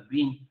would have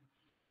been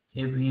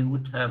if we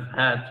would have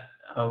had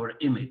our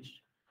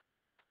image.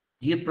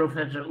 Dear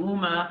Professor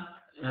Uma,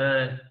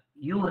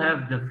 you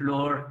have the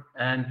floor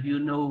and you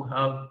know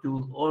how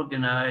to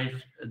organize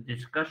a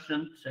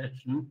discussion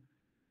session.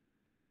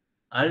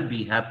 I'll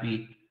be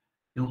happy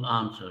to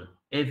answer.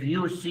 If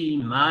you see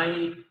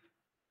my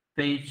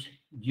face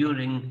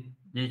during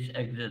this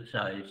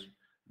exercise,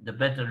 the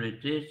better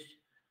it is.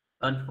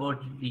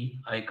 Unfortunately,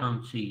 I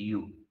can't see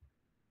you.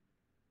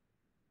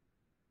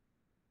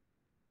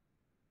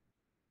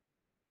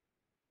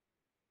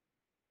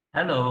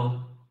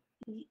 Hello.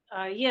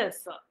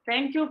 Yes,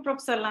 thank you,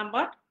 Professor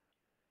Lambert.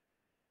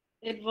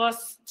 It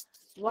was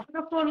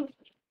wonderful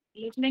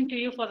listening to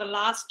you for the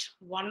last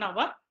 1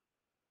 hour.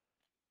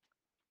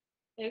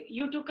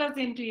 You took us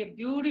into a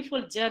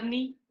beautiful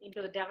journey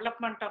into the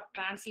development of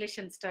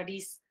translation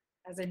studies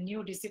as a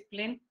new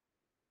discipline.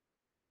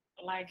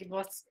 Like, it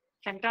was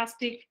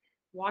fantastic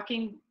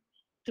walking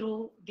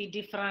through the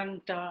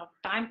different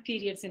time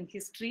periods in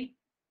history,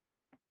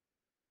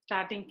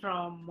 starting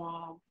from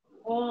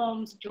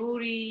Holmes,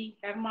 Drury,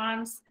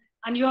 Hermans,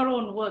 and your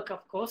own work,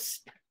 of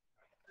course.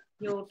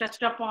 You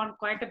touched upon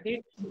quite a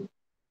bit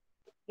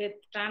with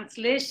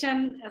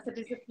translation as a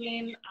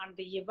discipline and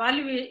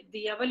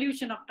the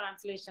evolution of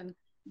translation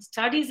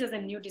studies as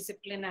a new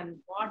discipline, and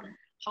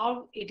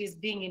how it is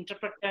being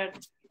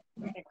interpreted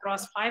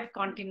across 5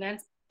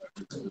 continents.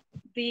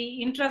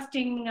 The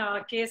interesting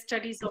case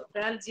studies of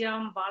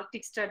Belgium,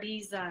 Baltic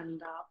studies,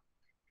 and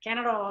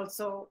Canada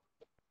also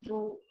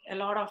threw a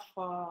lot of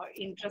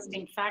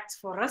interesting facts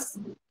for us.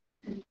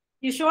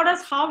 You showed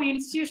us how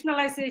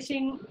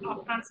institutionalization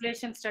of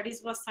translation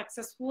studies was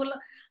successful,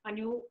 and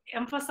you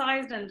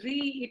emphasized and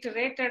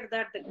reiterated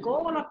that the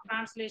goal of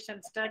translation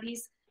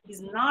studies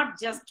is not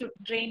just to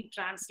train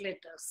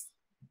translators.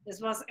 This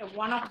was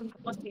one of the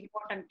most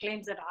important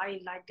claims that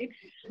I liked it.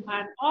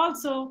 And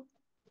also,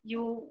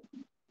 you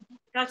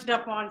touched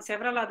upon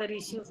several other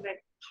issues,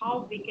 like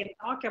how we can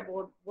talk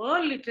about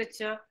world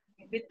literature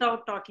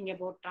without talking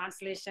about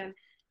translation,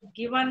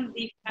 given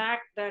the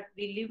fact that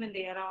we live in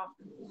the era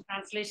of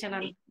translation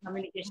and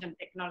communication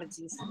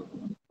technologies.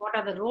 What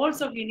are the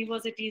roles of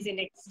universities in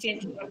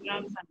exchange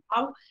programs, and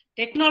how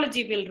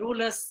technology will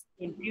rule us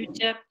in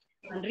future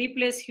and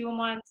replace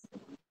humans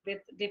with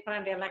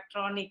different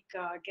electronic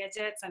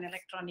gadgets and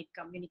electronic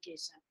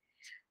communication.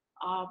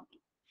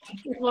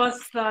 It was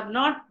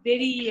not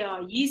very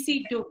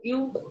easy to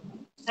give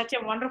such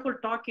a wonderful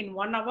talk in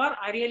 1 hour.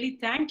 I really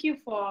thank you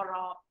for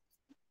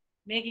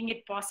making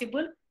it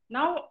possible.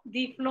 Now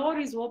the floor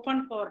is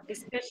open for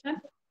discussion.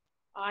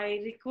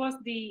 I request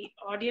the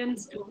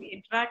audience to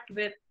interact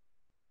with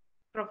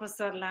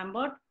Professor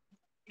Lambert.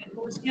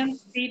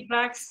 Questions,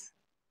 feedbacks,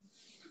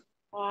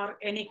 or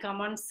any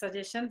comments,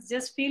 suggestions,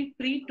 just feel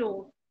free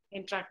to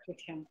interact with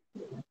him.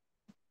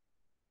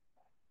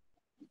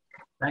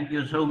 Thank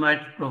you so much,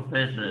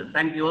 Professor.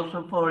 Thank you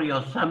also for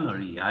your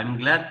summary. I'm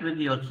glad with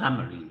your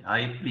summary. I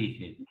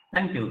appreciate it.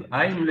 Thank you.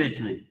 I'm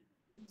listening.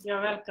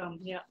 You're welcome.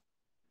 Yeah.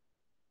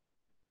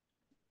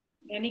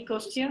 Any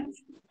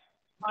questions?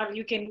 Or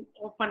you can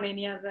open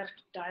any other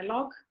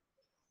dialogue.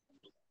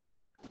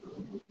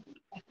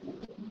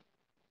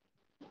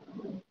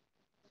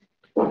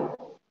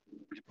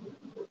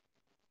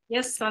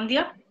 Yes,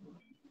 Sandhya?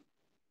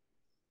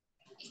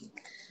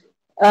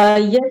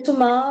 Yes,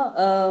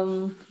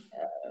 Thomas.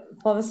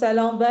 Professeur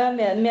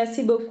Lambert,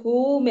 merci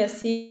beaucoup.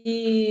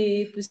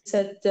 Merci pour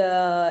cet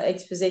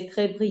exposé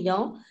très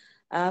brillant.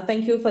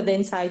 Thank you for the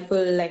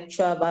insightful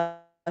lecture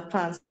about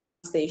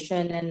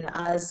translation. And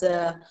as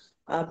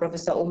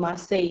Professor Omar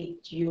said,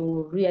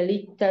 you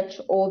really touch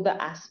all the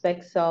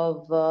aspects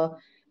of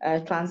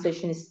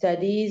translation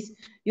studies.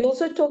 You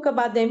also talk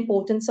about the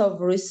importance of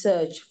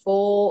research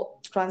for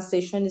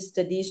translation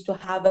studies to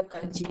have a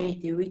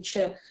continuity, which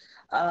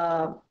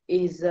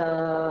is,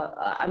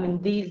 I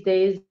mean, these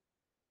days,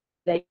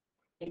 like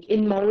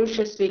in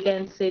Mauritius, we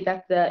can say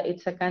that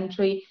it's a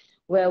country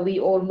where we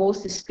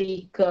almost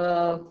speak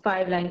 5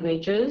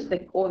 languages,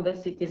 like all the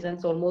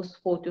citizens, almost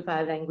 4 to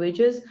 5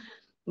 languages,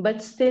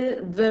 but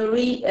still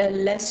very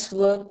less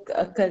work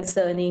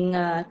concerning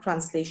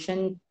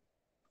translation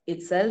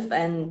itself.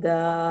 And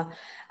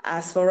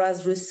as far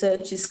as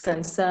research is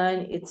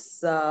concerned,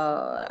 it's,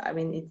 I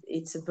mean,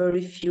 it's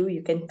very few.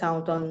 You can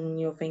count on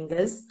your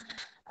fingers.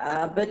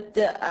 But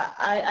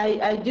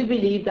I do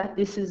believe that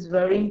this is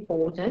very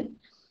important.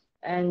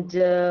 And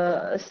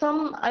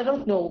I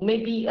don't know,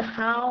 maybe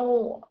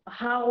how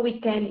we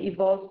can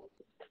evolve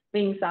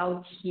things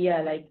out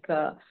here. Like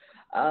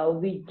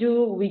we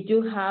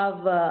do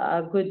have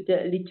a good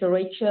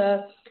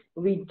literature.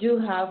 We do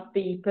have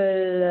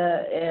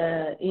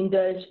people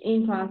indulge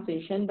in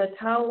translation, but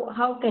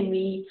how can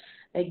we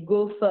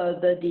go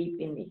further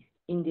deep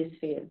in this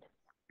field?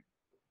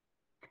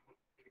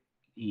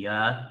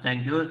 Yeah,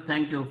 thank you.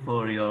 Thank you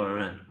for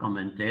your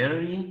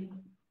commentary,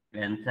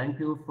 and thank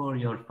you for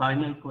your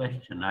final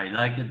question. I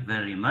like it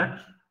very much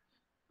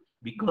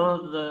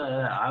because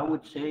I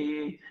would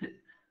say,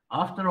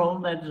 after all,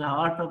 that's the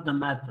heart of the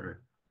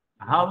matter.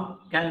 How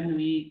can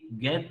we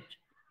get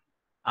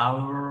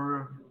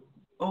our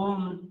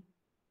own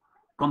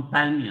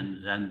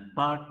companions and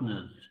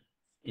partners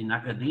in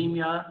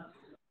academia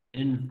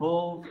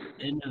involved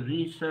in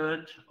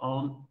research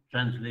on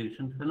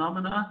translation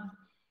phenomena?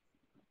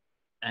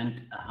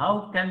 And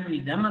how can we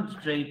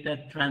demonstrate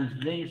that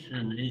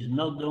translation is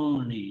not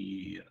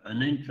only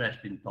an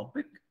interesting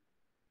topic,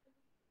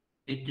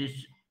 it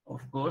is, of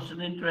course,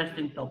 an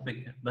interesting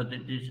topic, but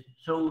it is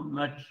so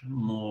much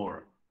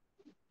more.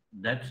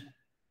 That's,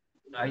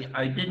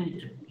 I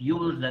didn't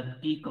use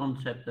that key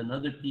concept,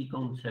 another key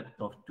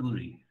concept of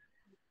Turi,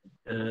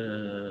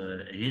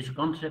 his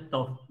concept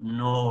of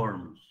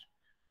norms.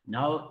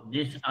 Now,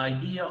 this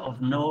idea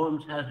of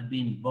norms has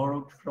been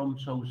borrowed from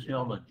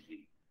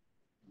sociology.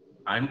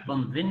 I'm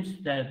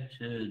convinced that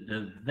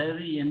the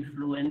very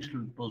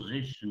influential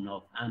position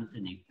of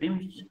Anthony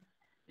Pim's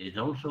is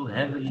also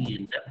heavily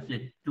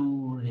indebted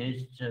to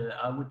his,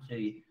 I would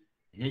say,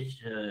 his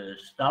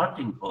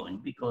starting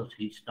point, because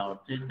he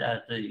started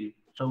as a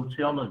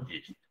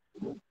sociologist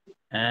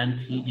and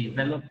he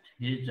developed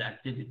his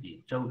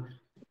activity. So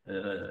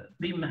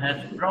Pim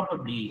has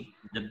probably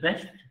the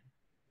best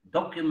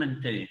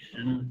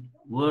documentation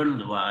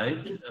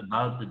worldwide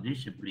about the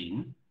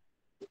discipline,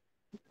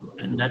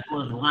 and that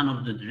was one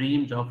of the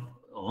dreams of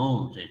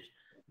Holmes.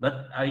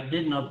 But I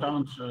did not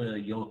answer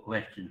your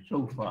question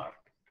so far.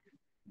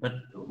 But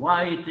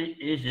why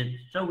is it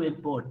so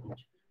important?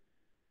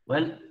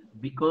 Well,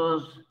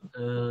 because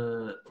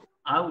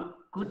I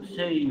could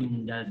say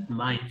that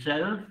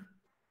myself,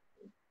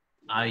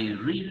 I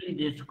really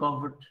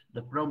discovered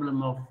the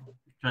problem of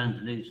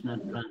translation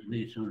and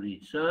translation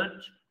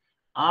research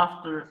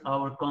after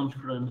our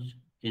conference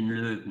in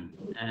Leuven.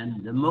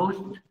 And the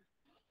most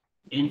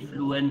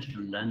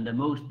influential and the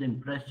most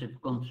impressive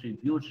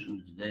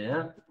contributions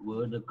there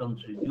were the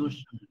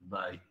contributions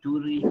by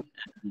Turi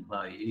and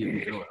by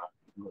Ibn Zohar.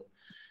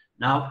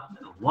 Now,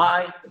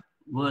 why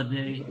were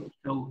they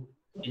so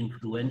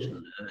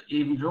influential?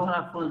 Ibn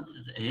Zohar, for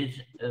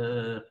his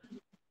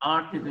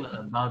article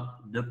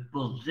about the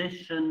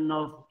position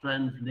of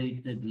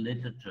translated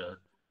literature.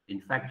 In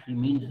fact, he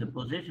means the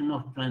position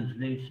of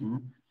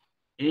translation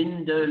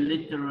in the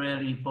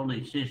literary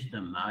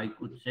polysystem. I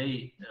could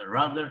say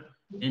rather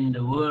in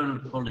the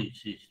world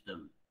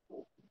polysystem.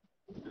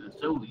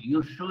 So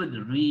you should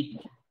read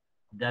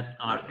that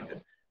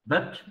article.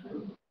 But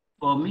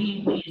for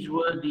me, these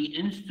were the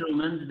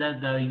instruments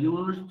that are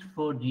used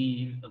for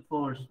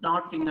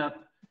starting up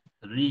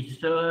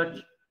research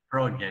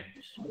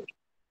projects.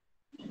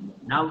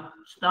 Now,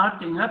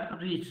 starting up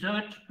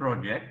research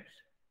projects,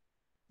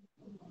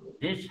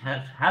 this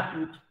has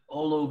happened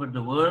all over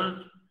the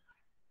world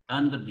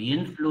under the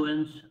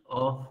influence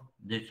of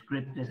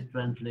descriptive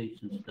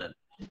translation studies.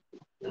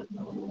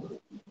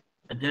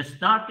 The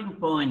starting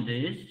point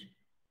is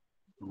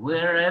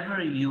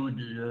wherever you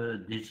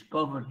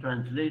discover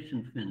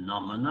translation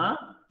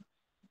phenomena,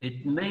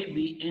 it may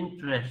be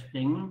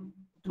interesting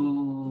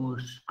to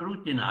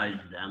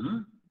scrutinize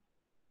them.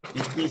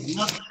 It is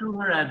not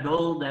sure at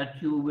all that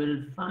you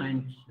will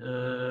find,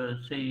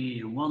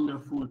 say,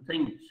 wonderful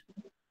things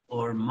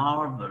or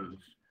marvels,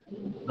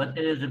 but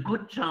there is a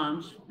good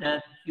chance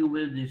that you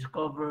will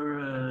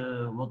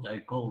discover what I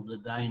call the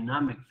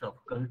dynamics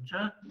of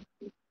culture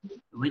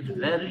with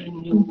very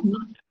new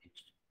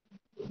concepts.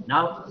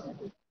 Now,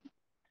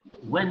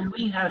 when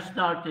we have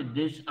started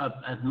this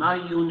up at my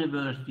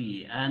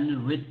university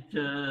and with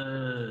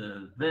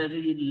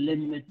very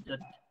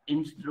limited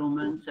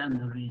instruments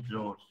and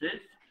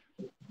resources,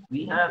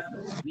 we have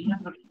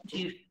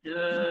received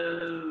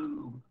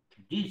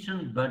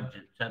decent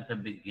budgets at the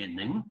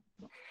beginning,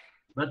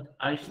 but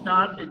I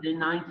started in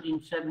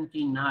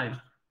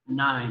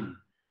 1979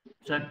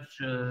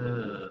 such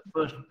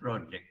first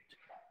project.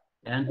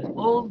 And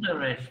all the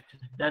rest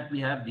that we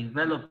have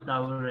developed,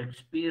 our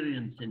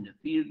experience in the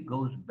field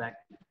goes back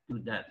to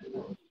that.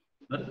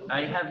 But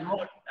I have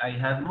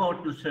more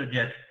to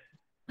suggest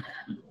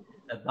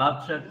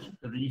about such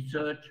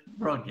research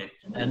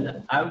projects.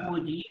 And I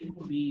would even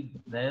be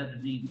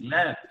very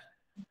glad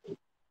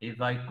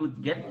if I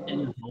could get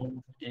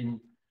involved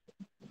in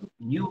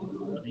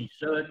new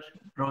research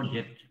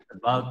projects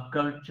about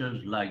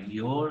cultures like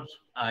yours.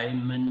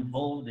 I'm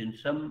involved in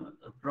some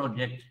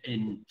projects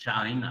in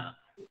China.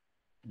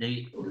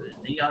 They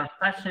are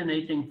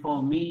fascinating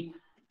for me,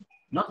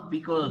 not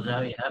because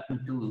I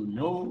happen to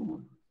know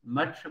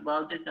much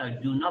about it. I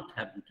do not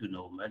happen to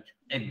know much,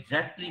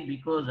 exactly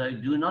because I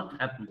do not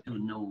happen to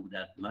know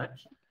that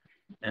much,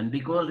 and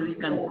because we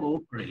can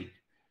cooperate.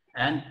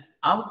 And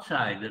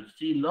outsiders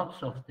see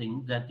lots of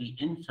things that the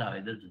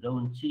insiders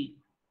don't see.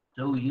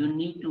 So you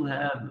need to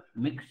have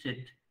mixed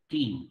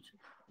teams,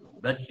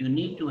 but you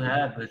need to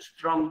have a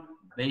strong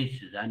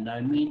basis, and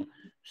I mean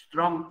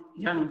strong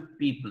young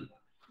people.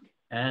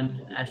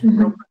 And as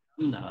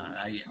propaganda,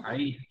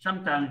 I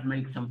sometimes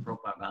make some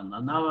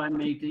propaganda. Now I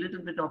make a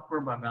little bit of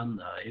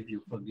propaganda, if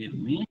you forgive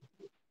me.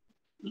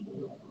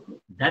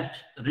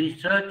 That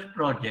research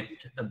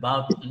project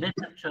about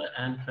literature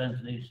and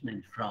translation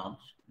in France,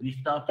 we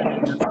started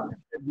in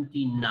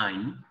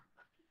 1979.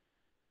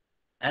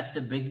 At the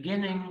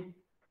beginning,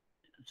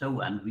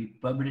 and we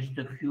published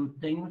a few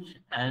things,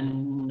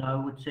 and I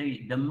would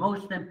say the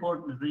most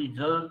important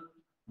result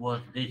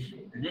was this: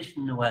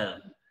 listen well.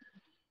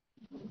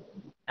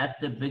 At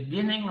the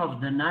beginning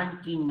of the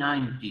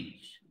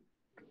 1990s,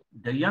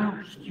 the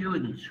young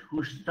students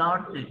who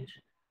started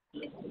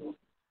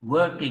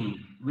working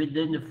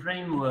within the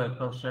framework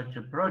of such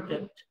a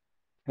project,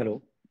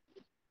 Hello.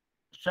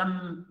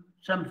 some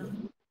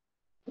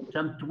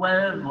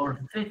 12 or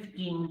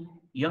 15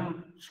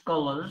 young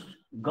scholars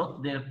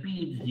got their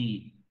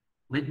PhD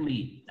with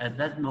me at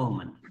that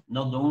moment.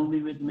 Not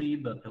only with me,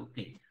 but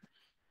okay.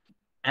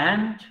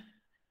 And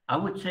I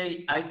would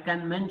say I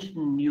can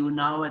mention you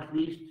now at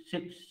least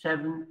 6,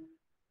 7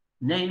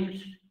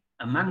 names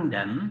among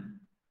them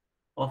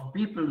of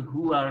people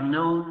who are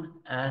known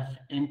as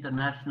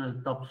international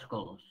top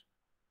scholars.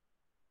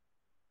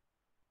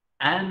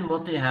 And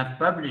what they have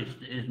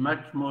published is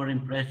much more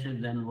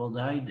impressive than what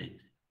I did.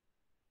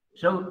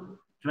 So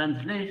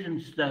translation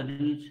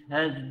studies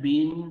has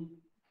been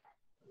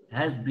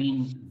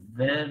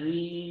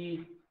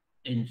very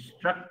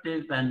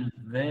instructive and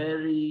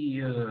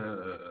very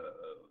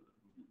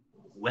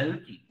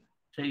wealthy,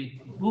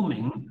 say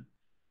booming.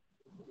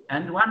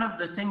 And one of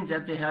the things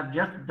that they have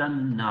just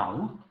done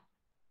now,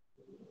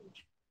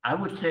 I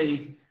would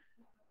say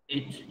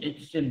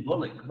it's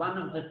symbolic. One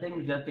of the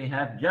things that they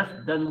have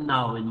just done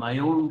now in my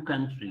own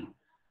country,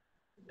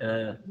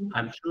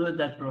 I'm sure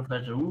that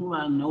Professor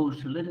Uma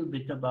knows a little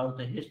bit about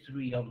the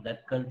history of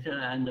that culture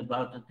and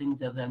about the things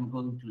that I'm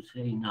going to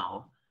say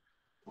now.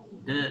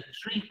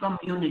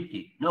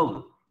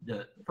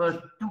 The first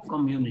 2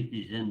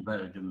 communities in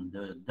Belgium,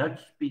 the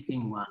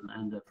Dutch-speaking one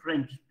and the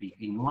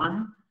French-speaking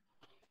one,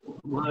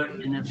 were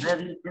in a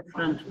very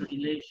different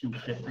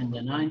relationship in the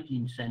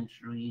 19th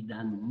century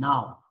than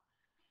now.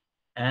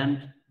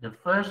 And the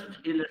first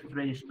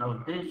illustration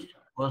of this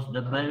was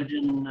the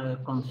Belgian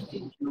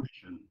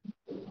Constitution.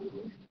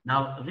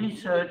 Now,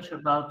 research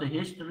about the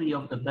history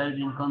of the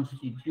Belgian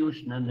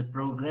Constitution and the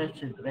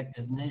progressive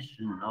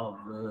recognition of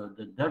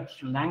the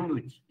Dutch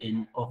language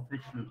in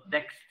official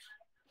texts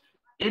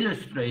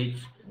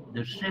illustrates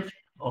the shift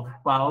of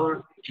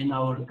power in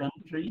our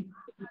country,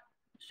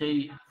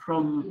 say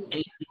from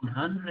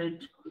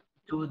 1800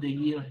 to the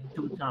year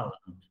 2000.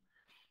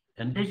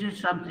 And this is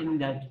something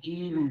that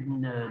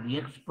even the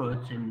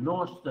experts in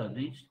law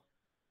studies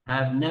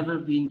have never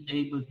been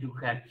able to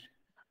catch.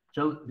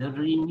 So the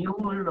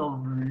renewal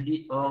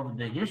of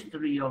the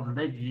history of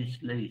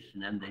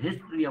legislation and the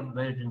history of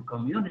Belgian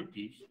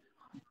communities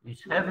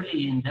is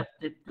heavily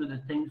indebted to the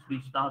things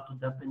we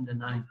started up in the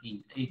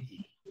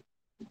 1980s.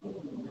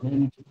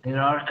 And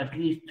there are at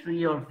least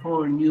 3 or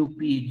 4 new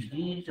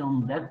PhDs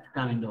on that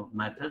kind of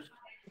matters,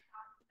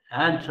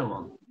 and so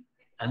on.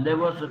 And there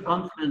was a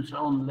conference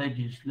on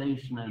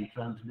legislation and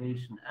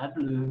translation at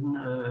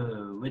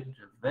Leuven with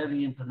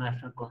very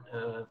international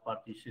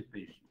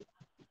participation.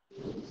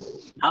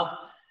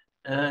 Now,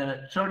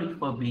 sorry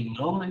for being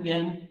long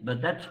again,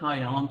 but that's my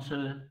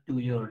answer to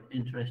your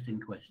interesting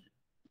question.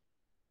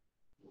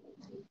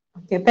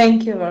 Okay,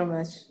 thank you very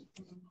much.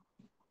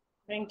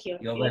 Thank you.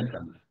 You're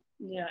welcome.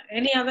 Yeah.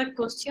 Any other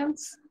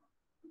questions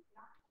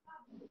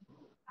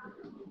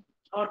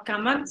or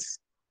comments?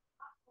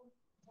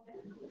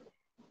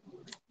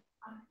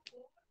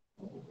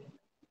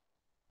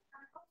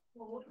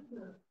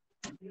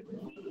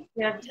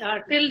 Yeah,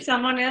 till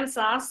someone else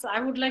asks,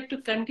 I would like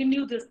to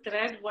continue this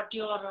thread, what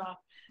you are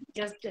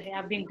just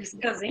have been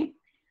discussing.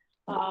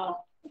 I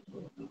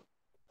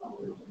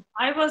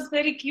was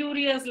very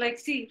curious, like,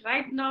 see,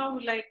 right now,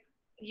 like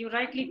you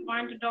rightly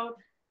pointed out,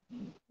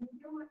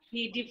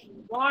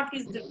 what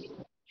is the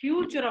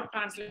future of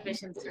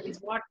translation studies,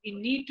 what we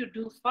need to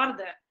do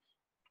further.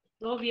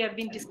 Though we have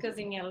been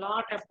discussing a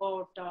lot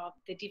about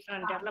the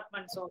different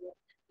developments over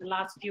the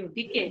last few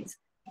decades.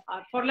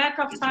 For lack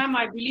of time,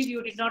 I believe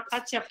you did not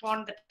touch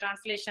upon the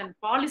translation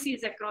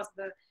policies across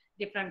the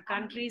different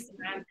countries,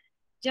 and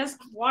just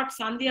what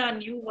Sandhya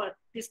and you were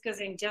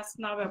discussing just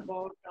now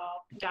about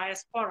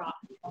diaspora.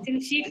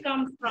 Since she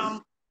comes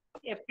from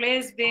a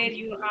place where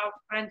you have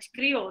French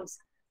Creoles,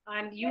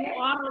 and you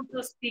are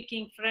also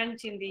speaking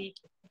French in the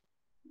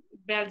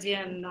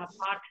Belgian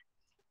part,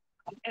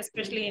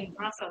 especially in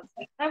Brussels.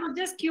 I was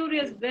just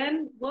curious,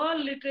 when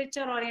world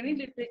literature or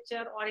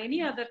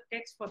any other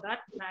text for that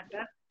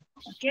matter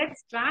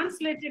gets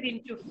translated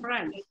into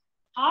French,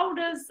 how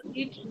does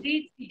it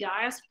reach the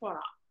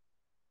diaspora?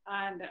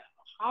 And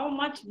how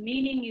much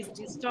meaning is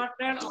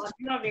distorted, or do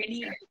you have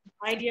any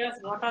ideas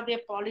what are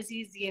their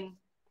policies in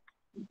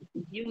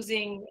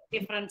using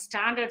different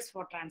standards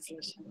for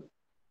translation?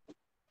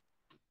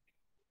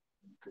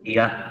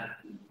 Yeah,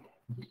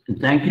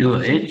 thank you.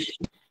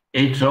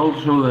 It's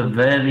also a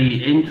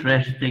very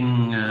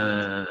interesting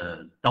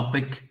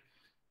topic.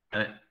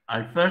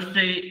 I'll first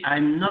say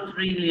I'm not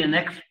really an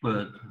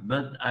expert,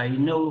 but I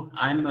know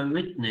I'm a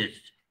witness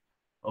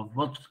of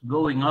what's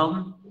going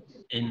on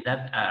in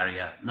that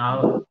area.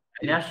 Now,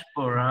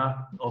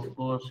 diaspora, of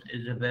course,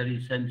 is a very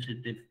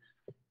sensitive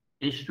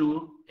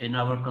issue in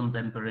our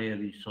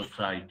contemporary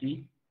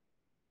society.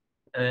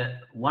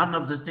 one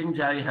of the things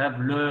I have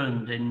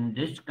learned in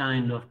this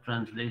kind of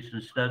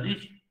translation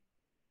studies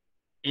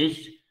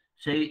is,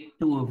 say,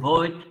 to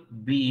avoid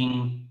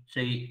being,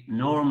 say,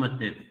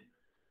 normative.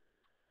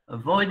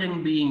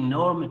 Avoiding being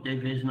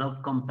normative is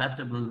not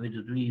compatible with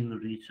real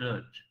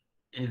research.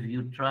 If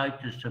you try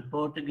to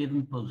support a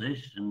given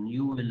position,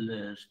 you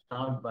will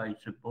start by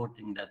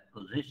supporting that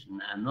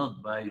position and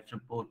not by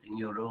supporting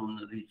your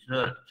own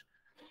research.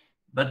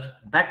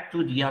 But back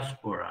to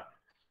diaspora.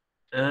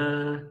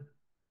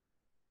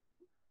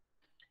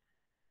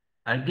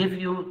 I'll give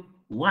you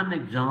one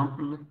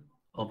example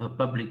of a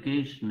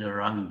publication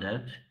around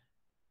that,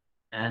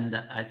 and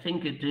I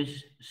think it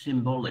is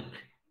symbolic.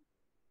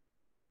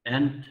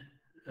 And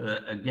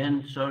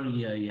again,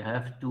 sorry, I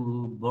have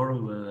to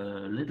borrow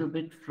a little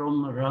bit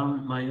from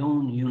around my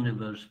own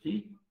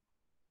university.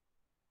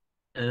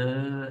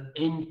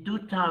 In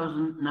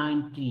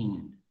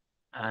 2019,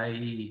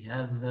 I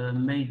have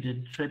made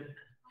a trip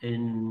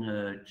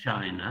in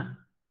China,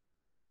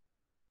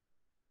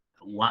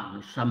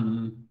 1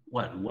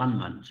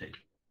 month, say.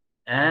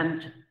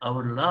 And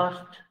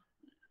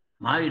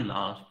my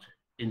last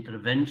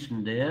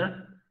intervention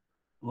there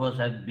was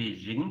at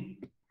Beijing,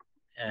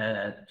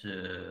 at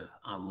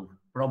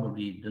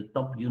probably the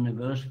top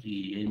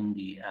university in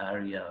the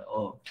area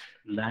of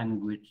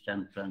language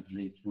and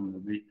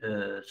translation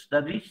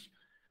studies.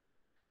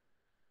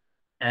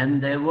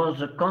 And there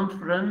was a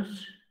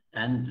conference,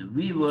 and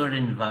we were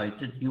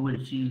invited. You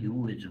will see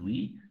who is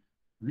we.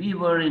 We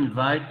were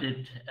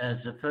invited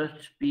as the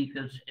first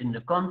speakers in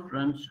the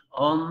conference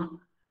on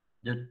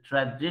the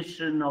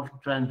tradition of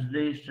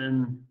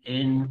translation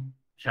in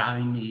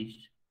Chinese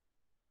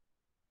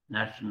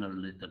national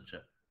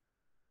literature.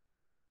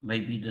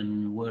 Maybe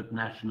the word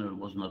national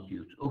was not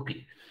used.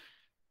 Okay.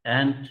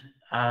 And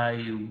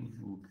I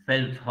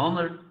felt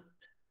honored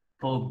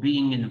for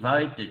being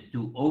invited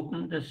to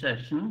open the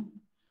session,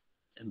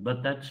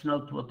 but that's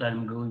not what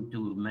I'm going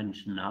to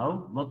mention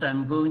now. What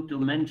I'm going to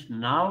mention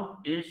now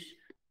is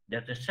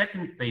that the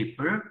second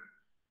paper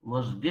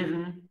was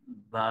given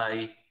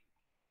by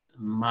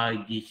my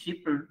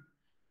disciple.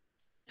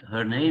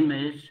 Her name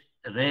is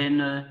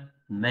Rene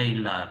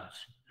Meillarts.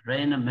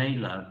 Rene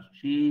Meillarts,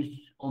 she's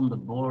on the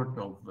board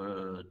of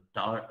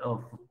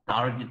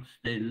Target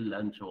still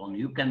and so on.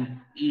 You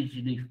can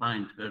easily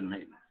find her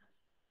name.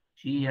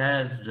 She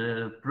has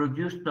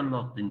produced a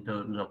lot in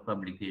terms of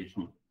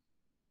publication.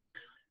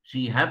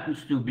 She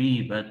happens to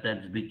be, but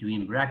that's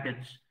between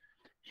brackets,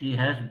 she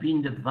has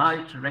been the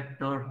vice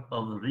rector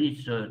of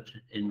research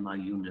in my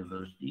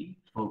university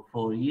for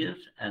 4 years,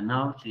 and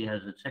now she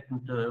has a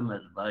second term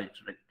as vice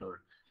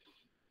rector,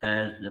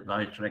 as the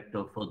vice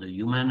rector for the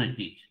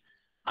humanities.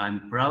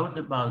 I'm proud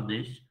about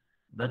this,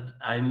 but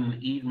I'm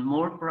even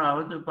more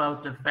proud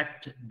about the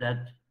fact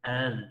that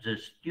as a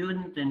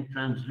student in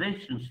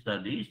translation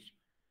studies,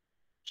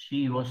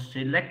 she was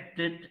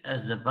selected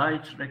as the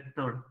vice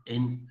rector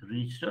in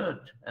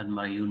research at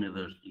my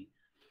university,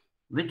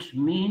 which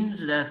means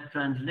that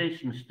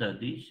translation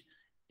studies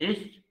is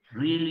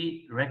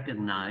really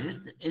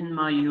recognized in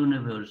my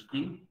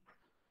university.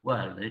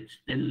 Well, it's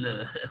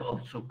still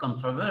also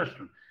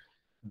controversial,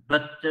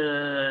 but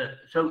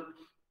so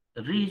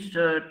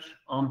research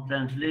on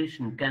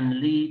translation can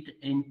lead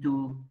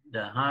into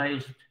the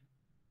highest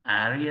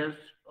areas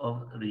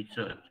of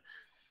research.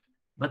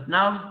 But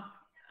now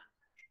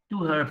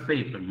to her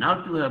paper,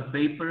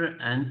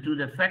 and to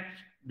the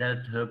fact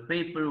that her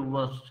paper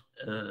was,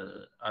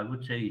 I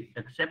would say,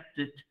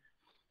 accepted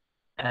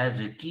as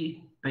a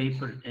key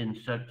paper in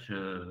such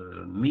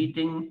a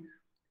meeting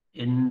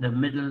in the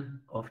middle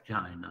of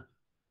China.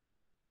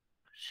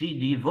 She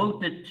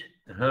devoted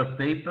her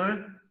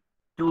paper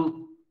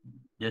to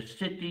the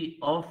city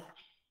of,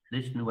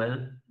 listen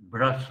well,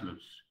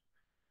 Brussels.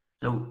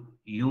 So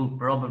you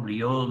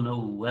probably all know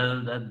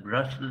well that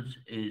Brussels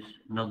is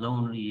not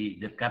only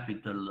the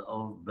capital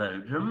of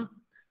Belgium,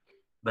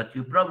 but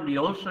you probably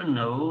also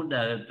know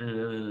that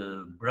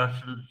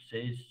Brussels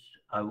is,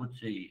 I would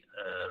say,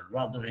 a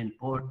rather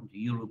important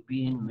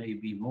European,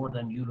 maybe more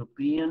than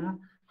European,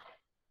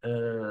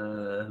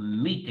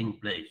 meeting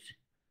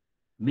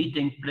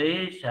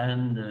place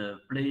and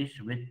place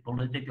with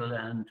political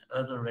and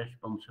other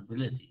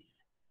responsibilities.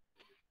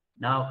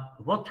 Now,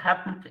 what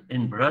happened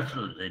in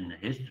Brussels in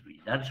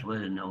history, that's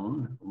well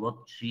known. What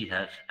she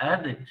has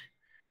added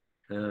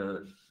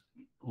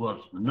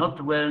was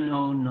not well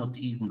known, not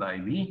even by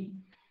me.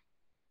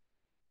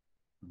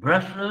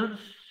 Brussels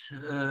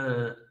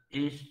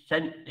is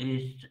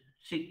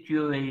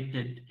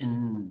situated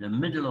in the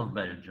middle of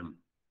Belgium,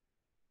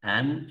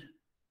 and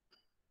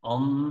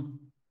on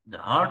the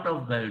heart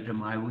of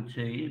Belgium, I would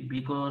say,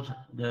 because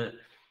the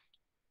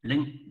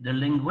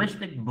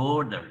linguistic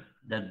border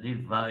that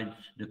divides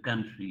the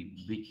country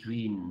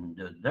between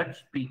the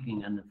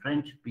Dutch-speaking and the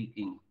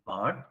French-speaking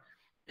part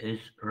is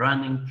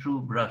running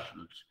through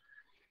Brussels.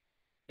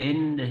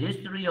 In the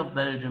history of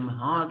Belgium,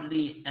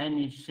 hardly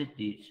any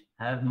cities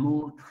have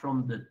moved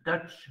from the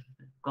Dutch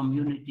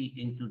community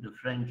into the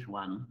French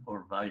one,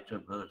 or vice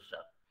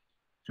versa.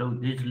 So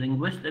this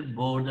linguistic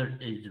border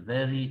is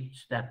very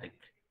static.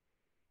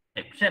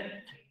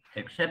 except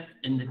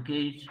in the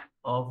case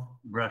of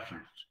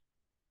Brussels.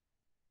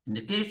 In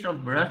the case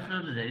of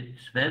Brussels,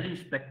 it's very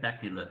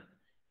spectacular.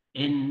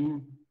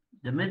 In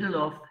the middle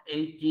of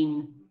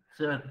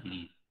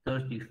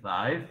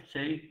 1835,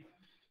 say,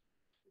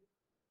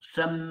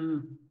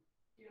 some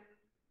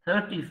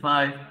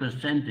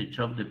 35%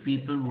 of the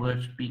people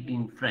were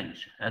speaking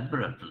French at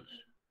Brussels.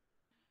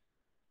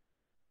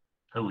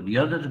 So the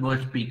others were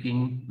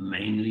speaking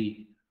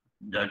mainly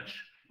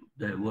Dutch.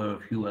 There were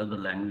a few other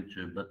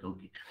languages, but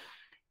okay.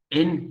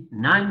 In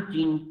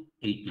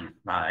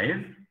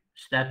 1985,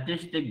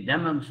 statistics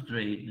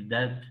demonstrate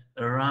that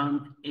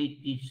around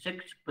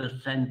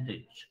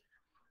 86%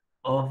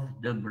 of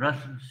the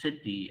Brussels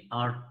city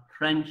are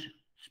French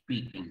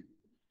speaking,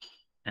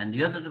 and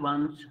the other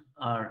ones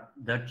are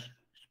Dutch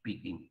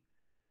speaking.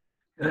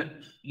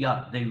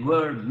 Yeah, they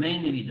were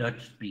mainly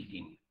Dutch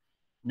speaking.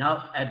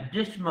 Now, at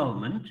this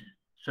moment,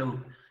 so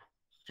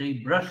say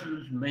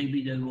Brussels,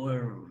 maybe there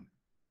were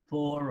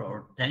 4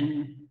 or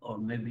 10 or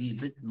maybe a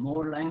bit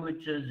more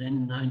languages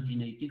in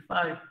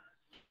 1985.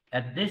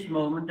 At this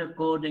moment,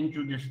 according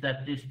to the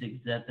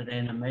statistics that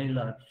René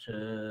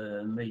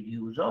Meelaerts made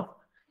use of,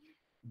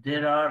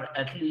 there are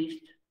at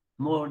least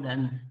more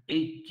than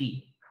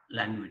 80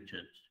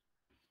 languages,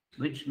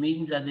 which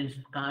means that it's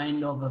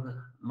kind of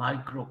a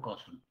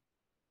microcosm.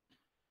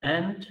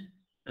 And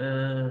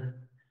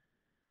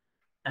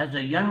as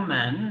a young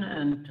man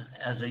and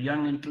as a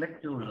young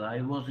intellectual, I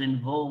was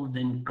involved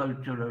in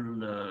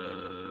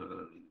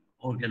cultural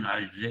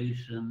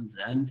organizations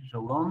and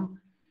so on.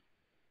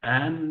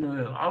 And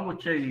I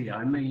would say,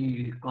 I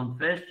may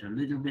confess, a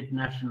little bit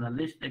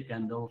nationalistic,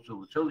 and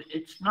also, so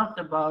it's not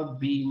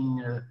about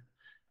being,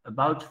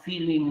 about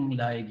feeling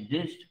like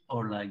this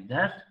or like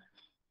that.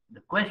 The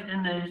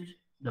question is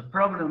the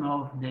problem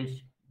of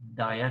this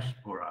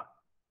diaspora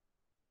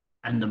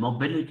and the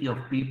mobility of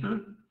people,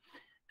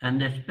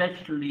 and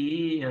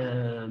especially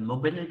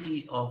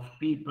mobility of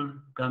people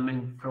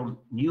coming from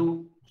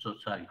new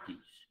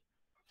societies.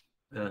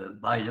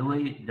 By the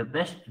way, the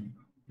best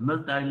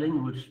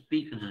multilingual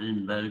speakers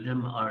in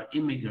Belgium are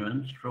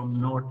immigrants from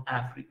North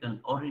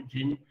African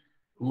origin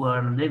who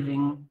are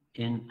living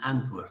in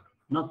Antwerp,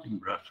 not in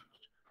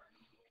Brussels.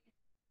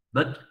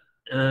 But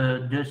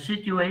the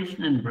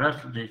situation in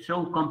Brussels is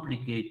so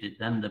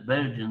complicated, and the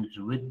Belgians,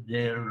 with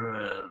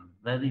their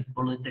very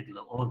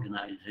political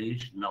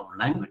organization of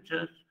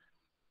languages,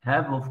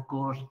 have, of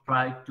course,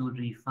 tried to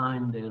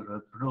refine their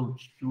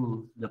approach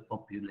to the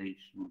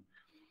population.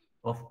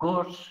 Of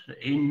course,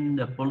 in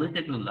the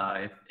political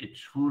life, it's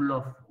full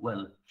of,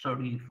 well,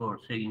 sorry for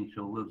saying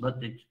so,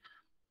 but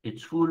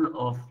it's full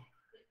of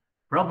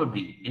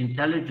probably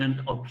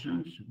intelligent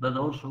options, but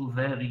also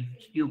very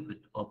stupid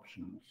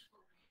options.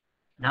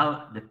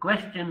 Now, the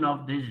question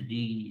of the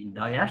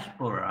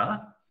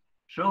diaspora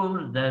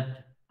shows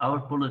that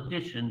our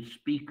politicians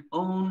speak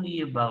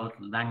only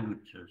about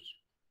languages,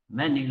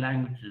 many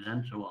languages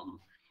and so on.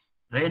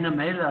 René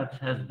Meelaerts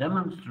has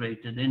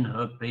demonstrated in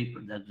her paper,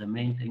 that's the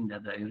main thing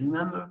that I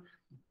remember,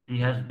 he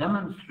has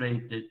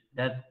demonstrated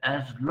that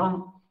as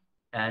long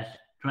as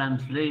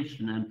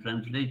translation and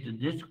translated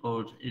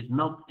discourse is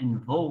not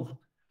involved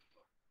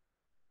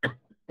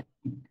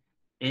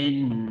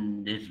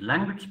in this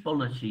language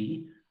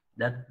policy,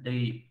 that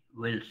they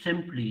will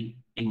simply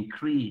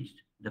increase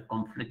the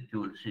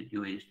conflictual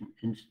situation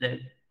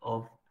instead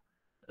of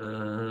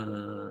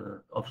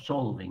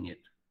solving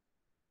it.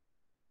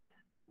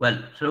 Well,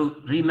 so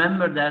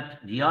remember that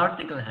the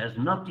article has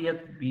not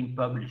yet been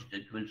published.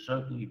 It will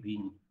certainly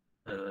be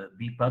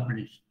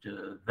published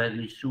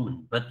very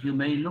soon, but you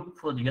may look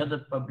for the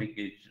other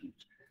publications.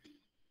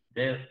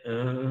 There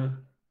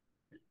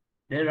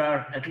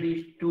are at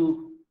least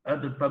 2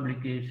 other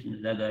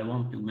publications that I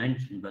want to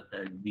mention, but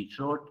I'll be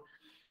short.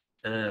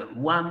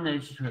 One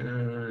is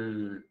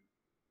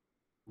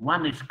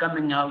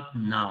coming out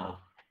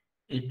now.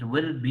 It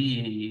will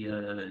be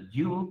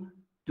due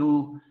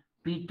to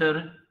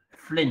Peter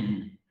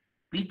Flynn.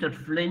 Peter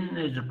Flynn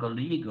is a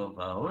colleague of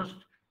ours,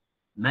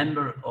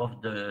 member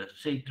of the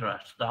CETRA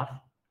staff,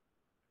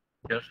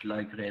 just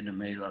like René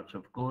Meelaerts,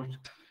 of course.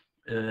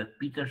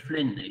 Peter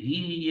Flynn,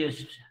 he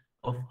is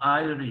of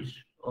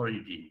Irish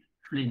origin,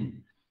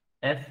 Flynn,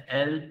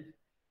 F-L-Y-N-N.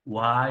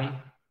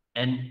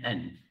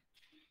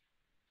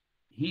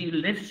 He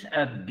lives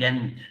at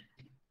Ghent,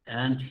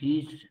 and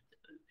he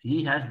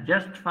has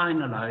just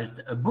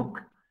finalized a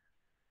book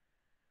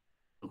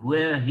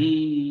where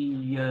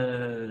he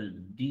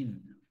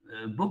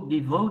book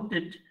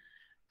devoted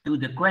to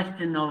the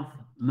question of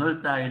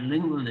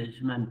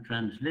multilingualism and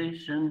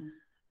translation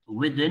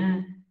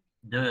within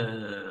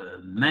the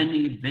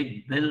many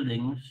big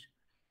buildings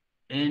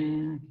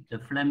in the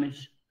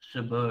Flemish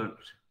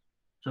suburbs.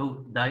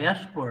 So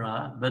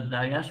diaspora, but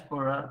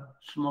diaspora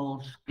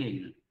small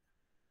scale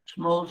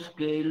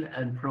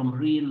and from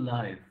real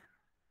life.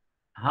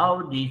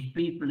 How these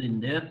people in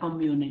their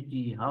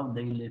community, how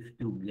they live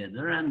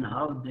together and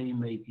how they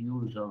make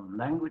use of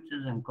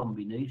languages and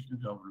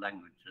combinations of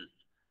languages.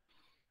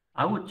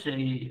 I would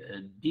say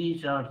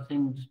these are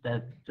things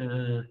that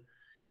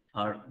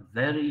are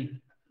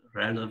very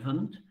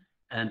relevant.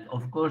 And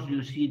of course,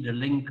 you see the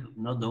link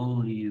not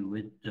only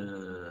with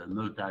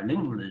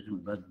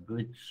multilingualism, but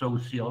with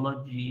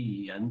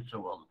sociology and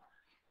so on.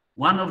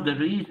 One of the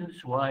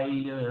reasons why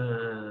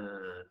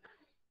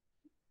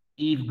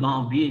Yves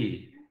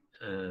Gambier,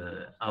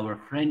 our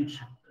French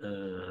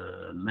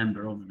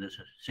member of the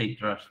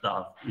CETRA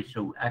staff, is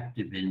so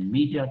active in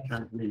media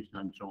translation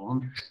and so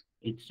on,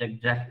 it's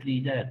exactly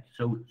that.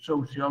 So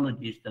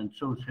sociologists and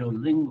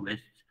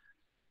sociolinguists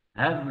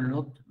have a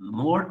lot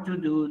more to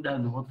do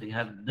than what they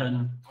have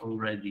done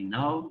already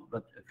now,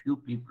 but a few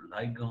people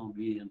like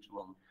Gambier and so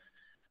on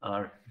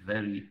are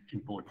very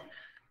important.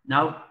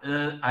 Now,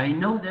 I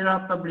know there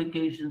are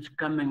publications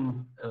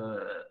coming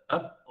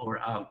up or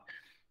out.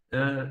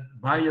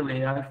 By the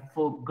way, I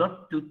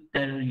forgot to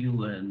tell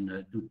you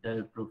and to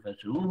tell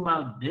Professor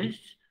Uma this.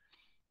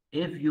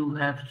 If you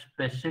have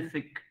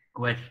specific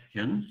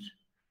questions,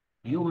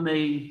 you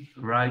may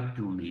write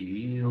to me.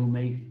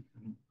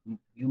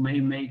 You may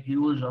make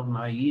use of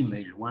my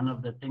email. One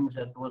of the things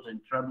that was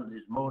in trouble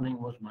this morning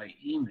was my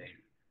email.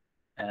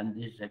 And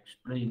this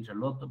explains a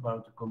lot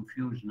about the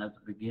confusion at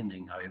the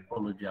beginning. I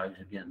apologize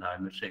again,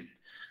 I'm ashamed.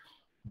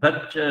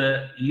 But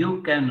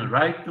you can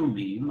write to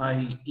me.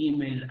 My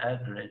email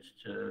address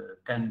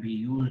can be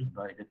used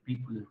by the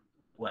people.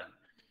 Well,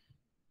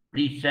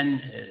 please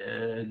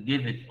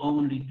give it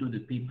only to the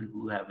people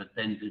who have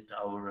attended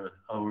our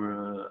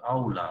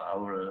aula,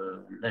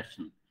 our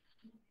lesson.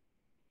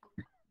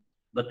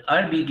 But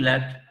I'll be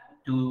glad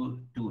to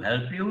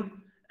help you,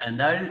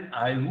 and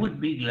I would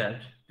be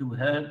glad to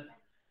help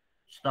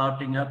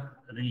starting up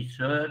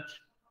research,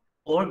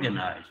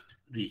 organized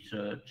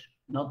research,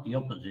 not the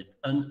opposite,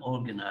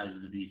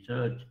 unorganized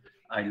research.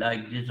 I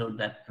like this or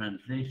that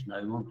translation,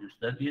 I want to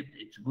study it.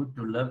 It's good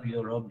to love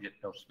your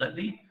object of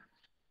study,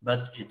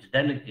 but it's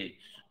delicate.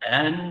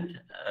 And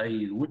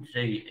I would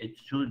say it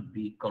should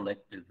be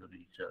collective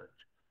research.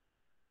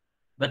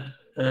 But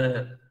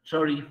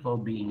sorry for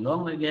being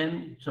long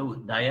again. So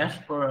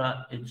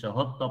diaspora, it's a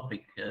hot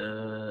topic.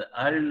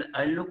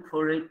 I'll look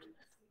for it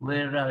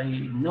where I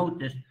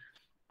noticed.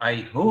 I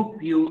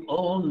hope you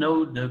all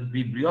know the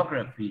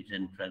bibliographies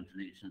in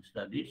translation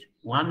studies.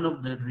 One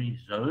of the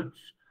results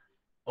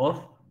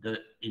of the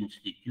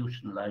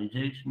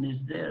institutionalization is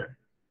there.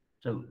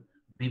 So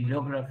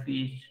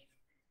bibliographies,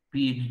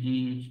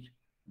 PhDs,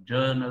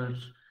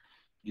 journals.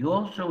 You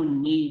also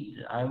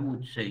need, I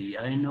would say,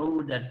 I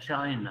know that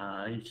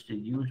China is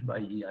seduced by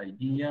the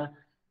idea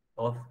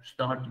of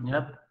starting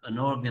up an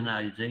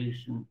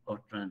organization of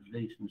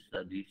translation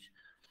studies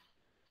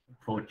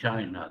for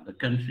China. The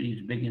country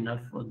is big enough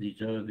for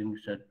deserving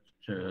such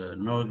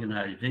an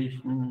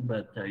organization,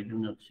 but I do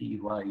not see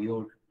why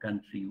your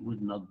country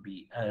would not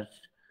be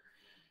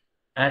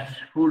as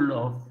full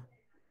of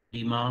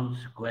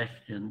demands,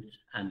 questions,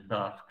 and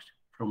tasks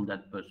from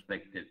that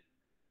perspective.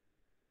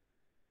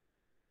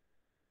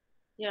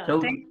 Yeah,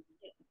 So,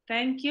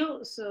 thank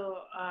you.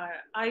 So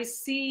I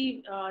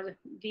see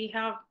we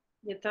have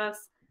with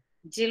us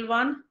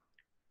Jilwan.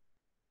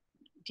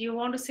 Do you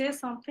want to say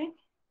something?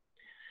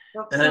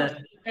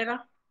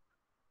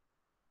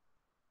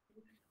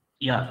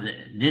 Yeah,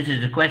 this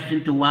is a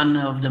question to one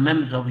of the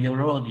members of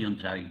your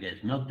audience, I guess,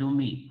 not to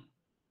me.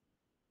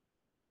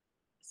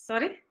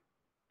 Sorry?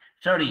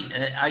 Sorry,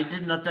 I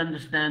did not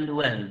understand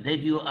well.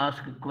 Did you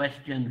ask a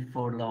question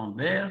for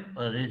Lambert,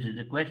 or is it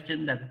a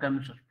question that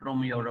comes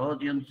from your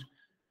audience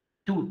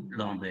to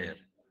Lambert?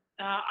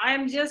 I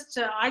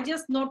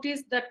just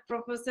noticed that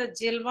Professor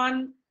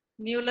Jilwan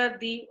Mueller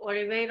de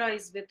Oliveira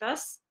is with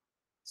us.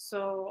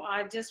 So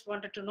I just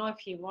wanted to know if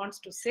he wants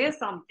to say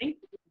something.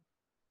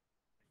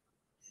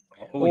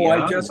 Oh,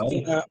 yeah. I just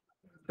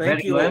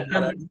thank you.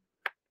 Welcome.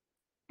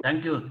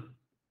 Thank you.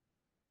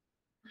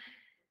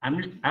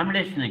 I'm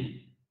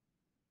listening.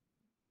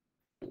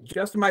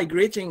 Just my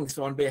greetings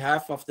on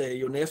behalf of the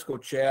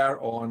UNESCO Chair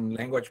on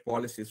Language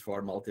Policies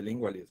for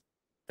Multilingualism.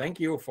 Thank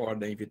you for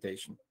the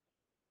invitation.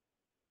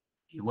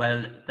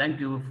 Well, thank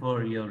you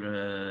for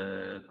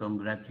your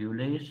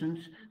congratulations.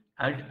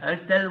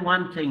 I'll tell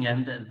one thing,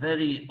 and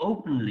very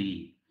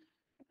openly,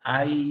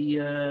 I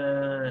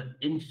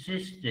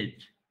insisted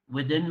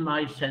within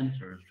my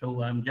center,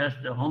 so I'm just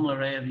a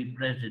honorary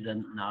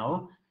president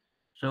now,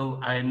 so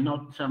I'm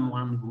not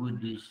someone who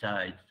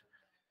decides.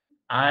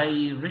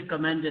 I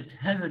recommended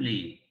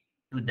heavily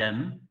to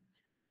them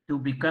to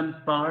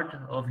become part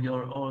of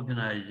your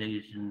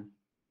organization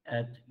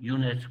at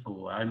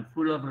UNESCO. I'm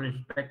full of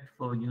respect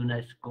for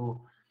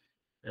UNESCO.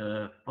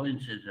 For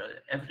instance,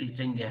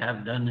 everything they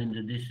have done in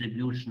the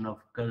distribution of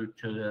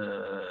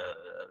culture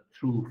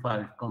through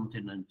 5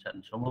 continents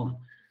and so on.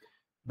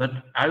 But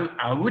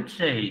I would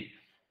say,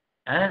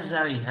 as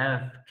I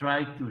have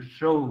tried to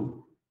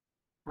show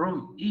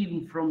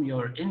even from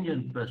your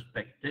Indian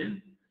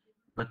perspective,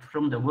 but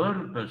from the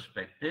world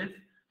perspective,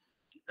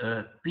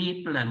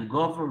 people and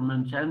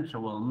governments and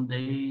so on,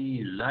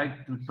 they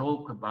like to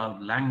talk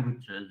about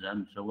languages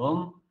and so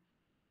on,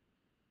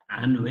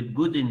 and with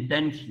good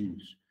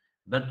intentions.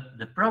 But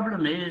the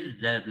problem is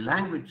that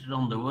languages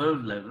on the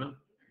world level,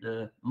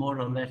 the more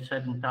or less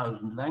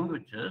 7,000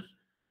 languages,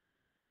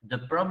 the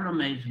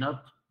problem is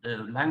not the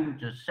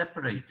languages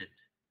separated.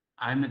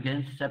 I'm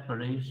against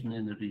separation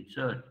in the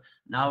research.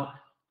 Now,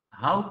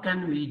 how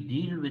can we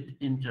deal with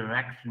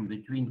interaction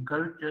between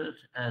cultures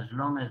as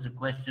long as the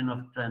question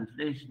of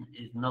translation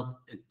is not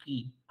a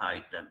key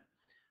item?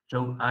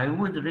 So I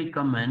would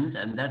recommend,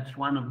 and that's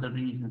one of the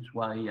reasons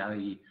why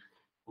I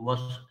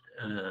was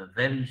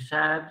very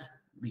sad,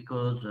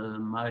 because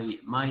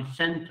my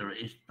center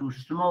is too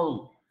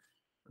small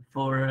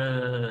for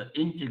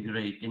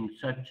integrating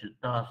such a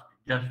task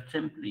just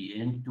simply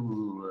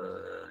into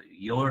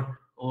your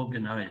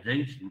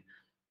organization.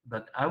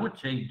 But I would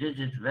say this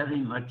is very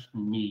much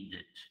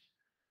needed.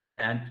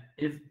 And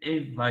if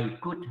I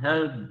could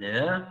help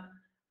there,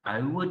 I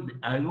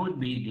would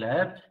be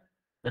glad.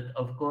 But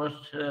of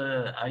course,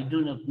 I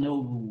do not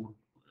know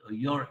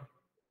your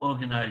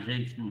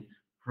organization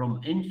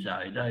from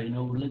inside. I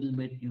know a little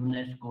bit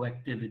UNESCO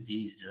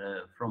activities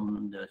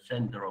from the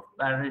center of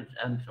Paris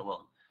and so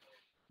on.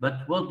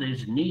 But what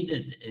is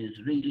needed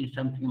is really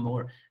something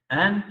more.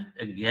 And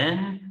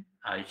again,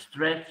 I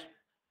stress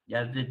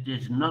that it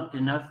is not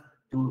enough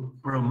to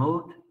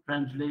promote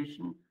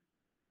translation.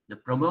 The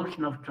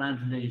promotion of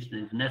translation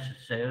is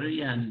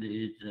necessary and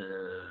is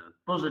a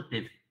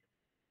positive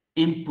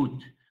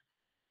input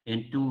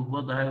into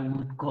what I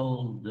would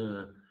call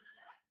the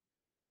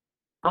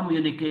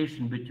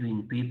communication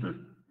between people.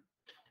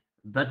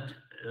 But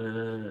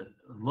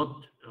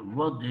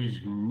what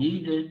is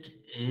needed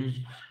is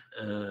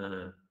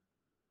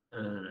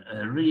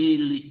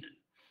really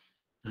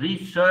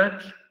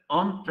research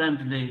on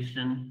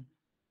translation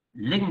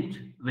linked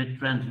with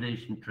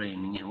translation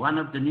training. And one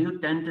of the new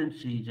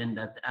tendencies in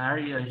that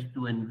area is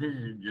to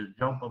envisage the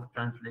job of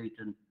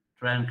translation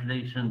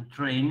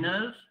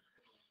trainers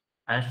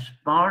as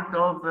part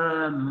of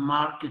a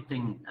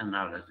marketing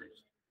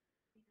analysis.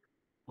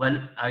 Well,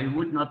 I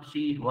would not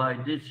see why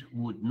this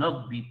would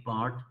not be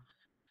part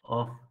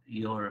of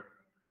your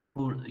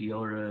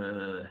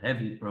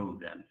heavy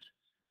programs.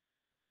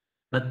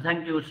 But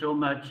thank you so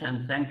much,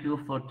 and thank you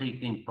for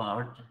taking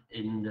part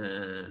in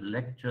the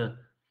lecture.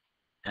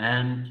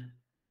 And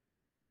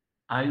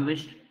I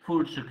wish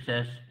full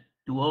success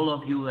to all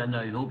of you, and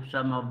I hope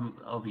some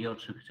of your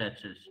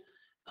successes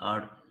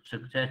are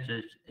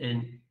successes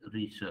in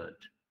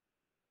research.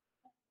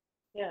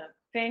 Yeah,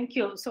 thank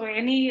you. So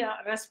any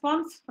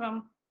response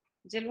from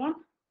Jilwan?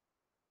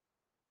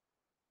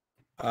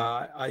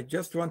 I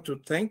just want to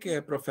thank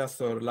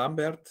Professor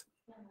Lambert.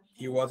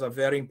 He was a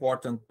very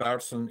important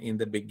person in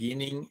the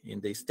beginning,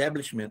 in the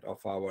establishment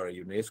of our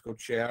UNESCO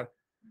chair,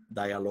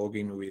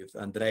 dialoguing with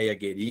Andrea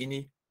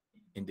Guerini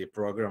in the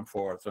program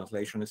for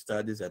translation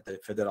studies at the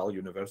Federal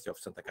University of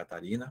Santa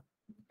Catarina,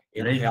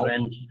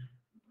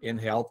 and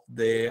helped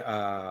the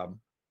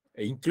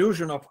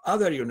inclusion of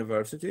other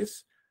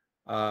universities.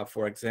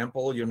 For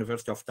example,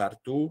 University of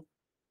Tartu,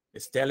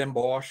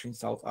 Stellenbosch in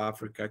South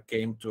Africa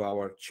came to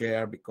our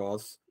chair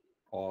because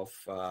of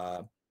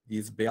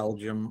this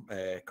Belgium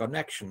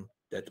connection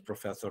that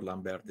Professor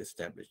Lambert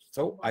established.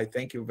 So I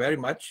thank you very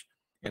much,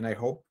 and I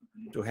hope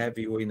to have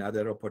you in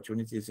other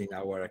opportunities in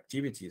our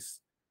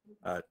activities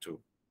too.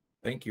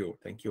 Thank you,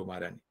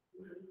 Marani.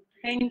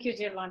 Thank you,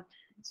 Jilwan.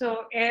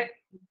 So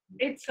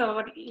it's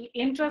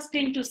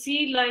interesting to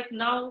see, like,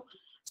 now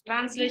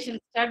translation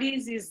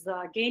studies is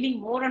gaining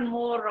more and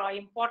more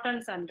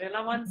importance and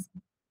relevance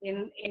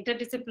in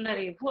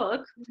interdisciplinary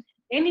work.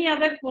 Any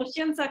other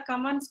questions or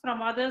comments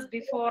from others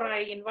before I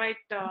invite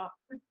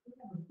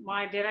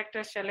my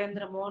director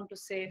Shailendra Mohan to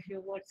say a few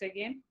words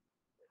again?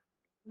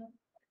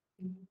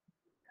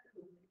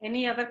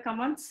 Any other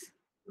comments?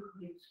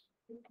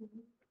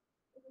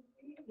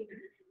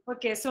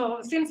 Okay,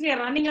 so since we are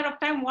running out of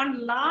time,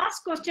 one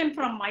last question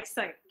from my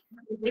side,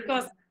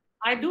 because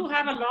I do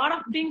have a lot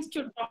of things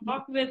to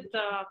talk with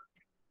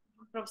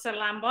Professor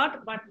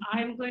Lambert, but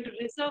I'm going to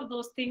reserve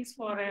those things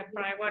for a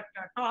private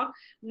talk.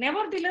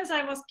 Nevertheless,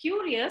 I was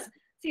curious.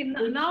 See,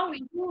 now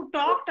you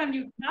talked and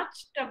you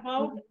touched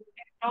about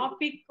a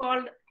topic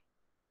called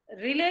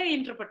relay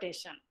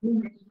interpretation.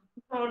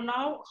 So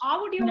now,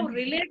 how would you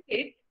relate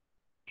it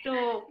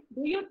to,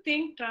 do you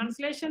think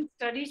translation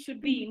studies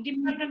should be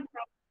independent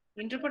from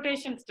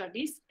interpretation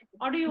studies,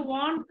 or do you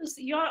want to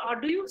see, or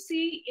do you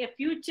see a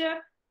future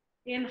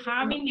in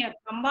having a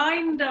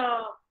combined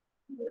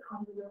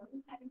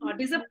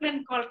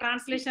discipline called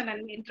translation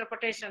and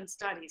interpretation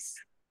studies?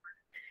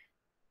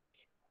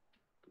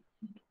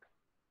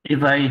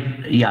 If I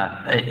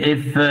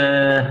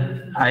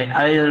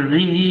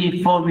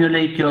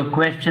reformulate your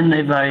question,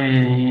 if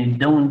I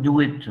don't do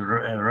it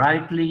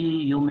rightly,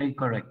 you may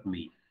correct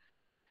me.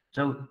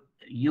 So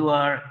you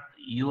are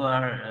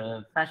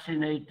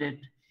fascinated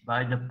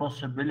by the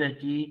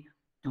possibility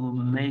to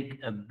make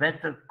a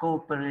better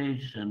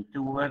cooperation,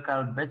 to work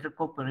out better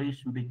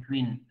cooperation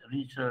between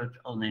research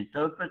on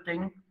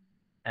interpreting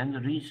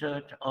and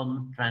research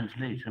on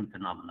translation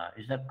phenomena.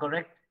 Is that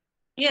correct?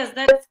 Yes,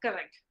 that's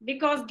correct.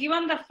 Because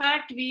given the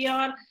fact we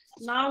are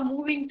now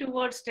moving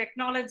towards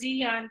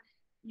technology, and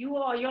you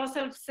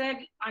yourself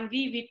said, and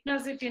we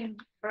witness it in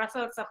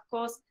Brussels, of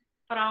course,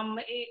 from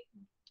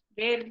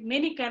where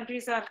many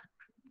countries are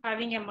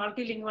having a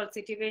multilingual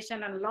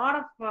situation and a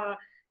lot of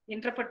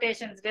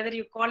interpretations, whether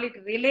you call it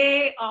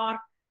relay or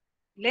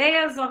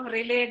layers of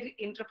relayed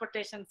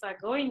interpretations are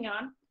going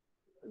on.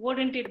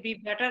 Wouldn't it be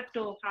better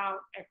to have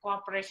a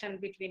cooperation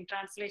between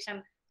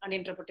translation and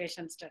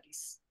interpretation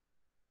studies?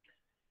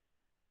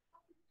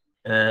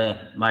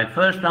 My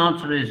first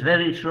answer is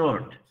very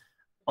short.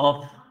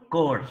 Of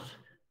course.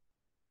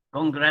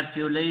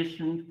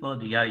 Congratulations for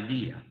the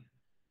idea.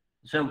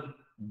 So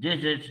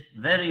this is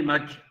very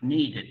much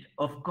needed.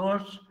 Of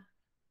course,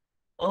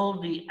 all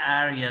the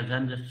areas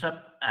and the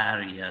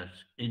sub-areas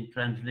in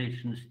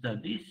translation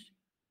studies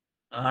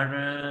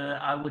are,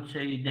 I would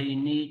say,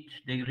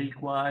 they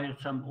require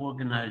some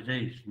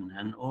organization,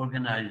 and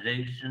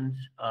organizations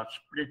are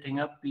splitting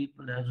up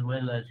people as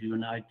well as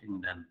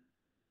uniting them.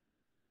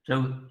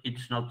 So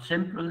it's not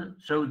simple.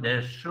 So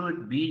there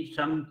should be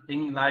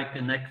something like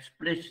an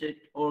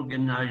explicit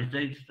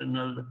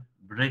organizational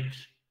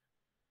bridge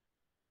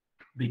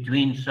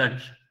between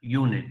such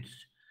units.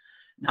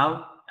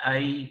 Now,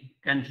 I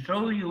can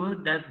show you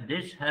that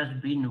this has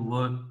been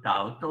worked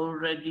out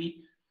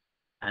already,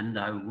 and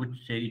I would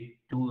say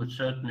to a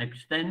certain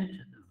extent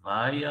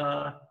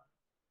via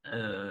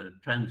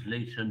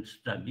translation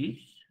studies,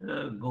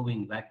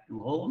 going back to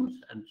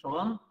Holmes and so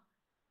on.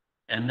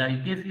 And I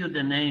give you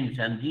the names,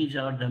 and these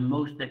are the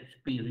most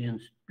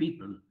experienced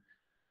people.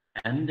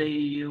 And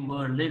they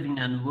were living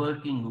and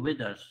working with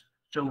us.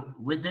 So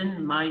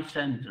within my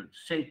center,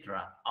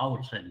 CETRA,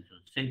 our center,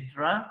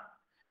 CETRA,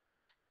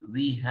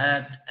 we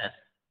had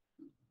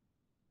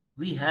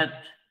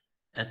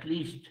at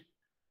least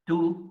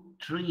 2,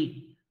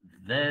 3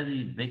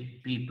 very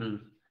big people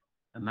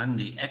among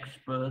the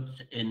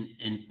experts in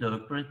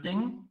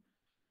interpreting.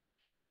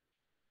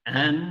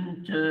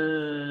 And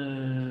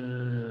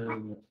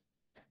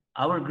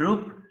our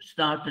group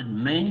started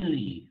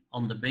mainly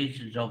on the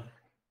basis of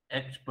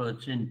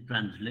experts in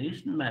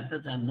translation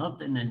methods and not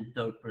in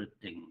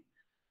interpreting.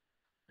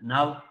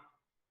 Now,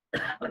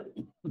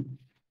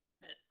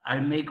 I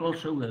make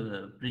also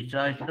a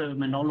precise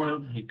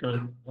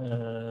terminological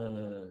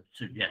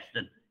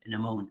suggestion in a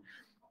moment.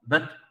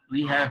 But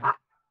we have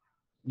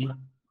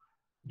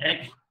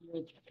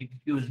experts,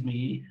 excuse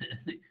me,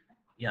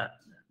 yeah,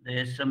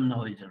 there's some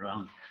noise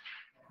around.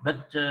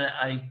 But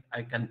I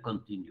can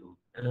continue.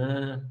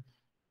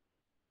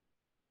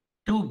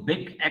 2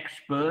 big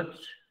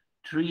experts,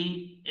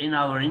 3 in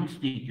our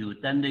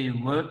institute, and they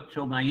worked.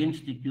 So my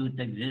institute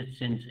exists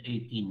since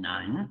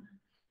 1989,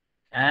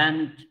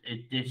 and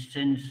it is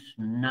since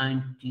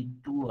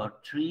 92 or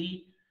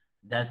 3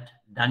 that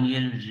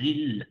Daniel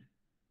Gilles,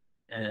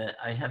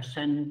 I have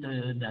sent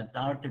that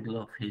article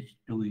of his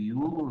to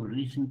you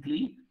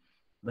recently,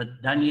 but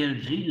Daniel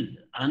Gilles,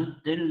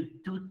 until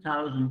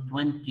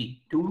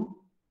 2022,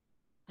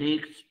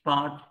 takes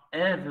part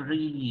every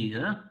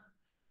year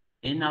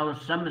in our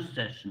summer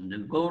session. The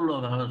goal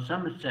of our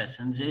summer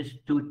sessions is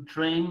to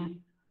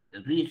train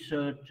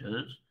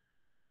researchers,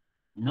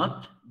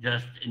 not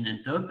just in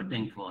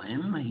interpreting for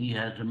him. He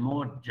has a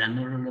more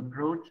general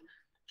approach.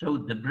 So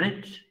the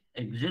bridge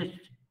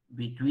exists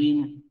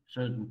between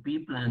certain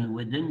people and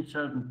within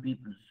certain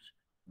people's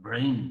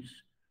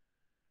brains.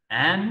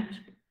 And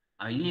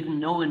I even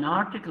know an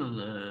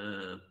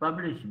article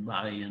published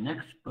by an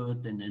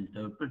expert in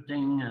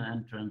interpreting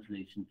and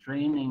translation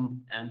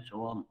training and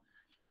so on.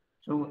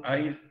 So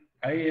I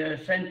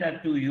sent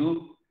that to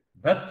you,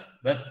 but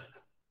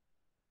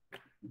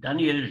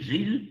Daniel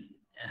Gilles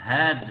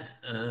had,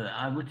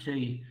 I would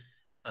say,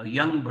 a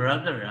young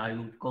brother. I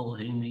would call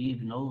him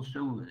even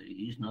also,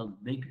 he's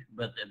not big,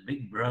 but a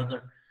big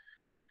brother,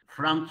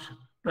 Frans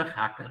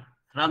Pughakker.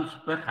 Frans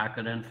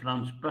Pughakker, and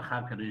Frans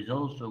Pughakker is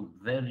also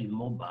very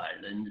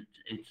mobile, and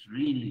it's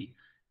really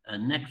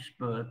an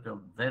expert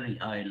of very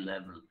high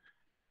level.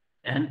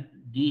 And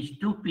these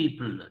 2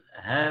 people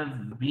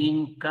have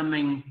been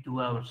coming to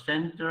our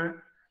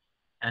center,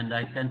 and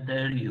I can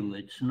tell you,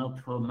 it's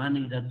not for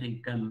money that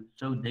they come.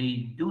 So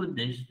they do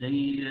this.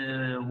 They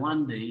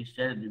one day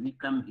said, we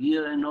come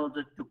here in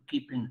order to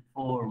keep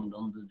informed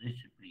on the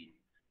discipline.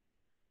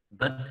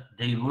 But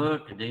they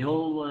work, they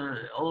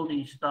all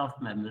these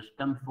staff members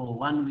come for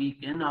 1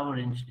 week in our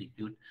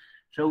institute.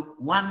 So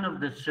one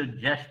of the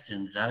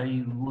suggestions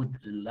I would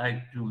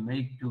like to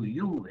make to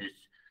you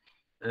is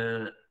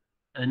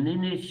an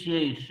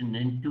initiation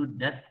into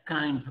that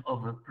kind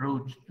of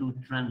approach to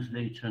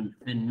translation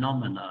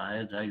phenomena,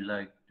 as I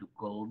like to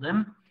call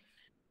them.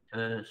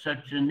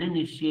 Such an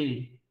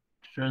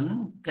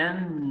initiation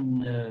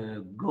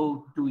can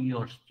go to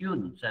your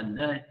students, and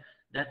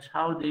that's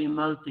how they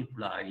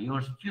multiply.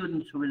 Your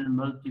students will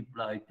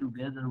multiply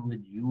together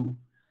with you.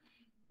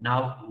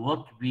 Now,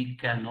 what we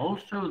can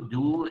also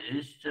do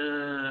is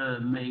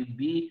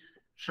maybe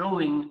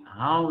showing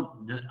how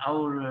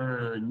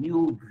our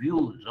new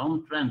views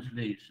on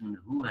translation,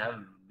 who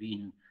have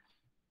been,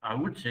 I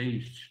would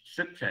say,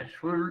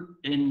 successful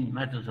in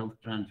matters of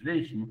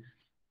translation,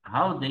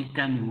 how they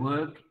can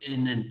work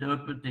in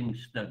interpreting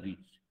studies.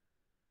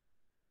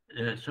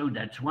 So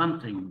that's one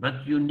thing,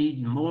 but you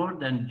need more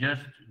than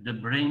just the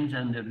brains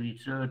and the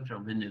research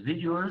of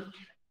individuals.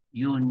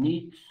 you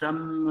need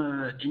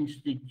some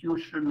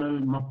institutional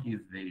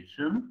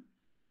motivation,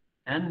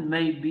 and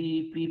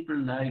maybe people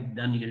like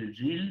Daniel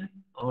Gilles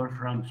or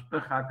Franz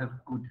Puchacker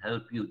could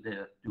help you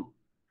there too.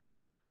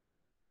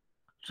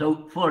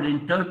 So for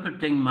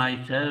interpreting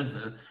myself,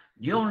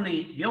 the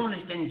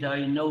only things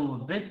I know a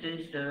bit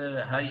is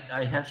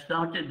I have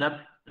started up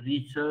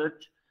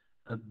research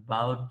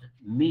about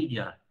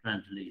media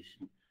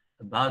translation,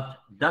 about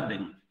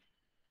dubbing.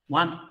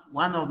 One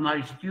of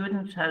my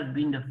students has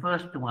been the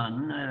first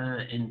one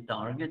in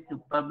Target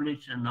to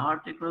publish an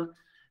article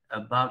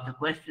about the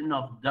question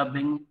of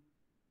dubbing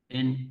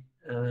in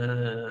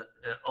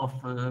of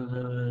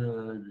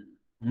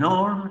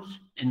norms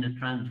in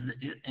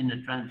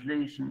the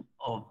translation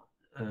of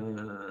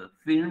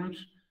films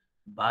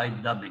by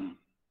dubbing.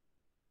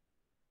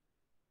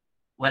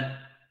 Well,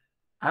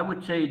 I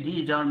would say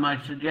these are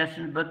my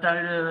suggestions, but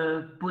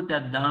I'll put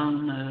that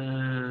down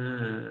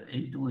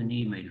into an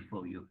email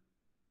for you.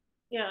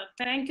 Yeah,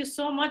 thank you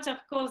so much. Of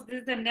course,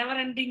 this is a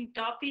never-ending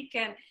topic,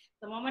 and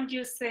the moment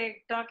you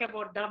say talk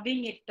about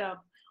dubbing, it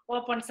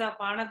opens up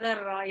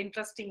another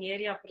interesting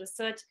area of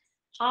research: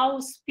 how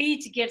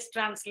speech gets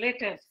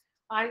translated.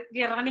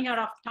 We are running out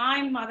of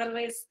time.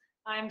 Otherwise,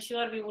 I'm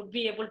sure we would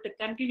be able to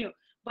continue.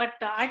 But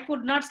I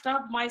could not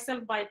stop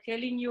myself by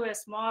telling you a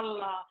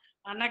small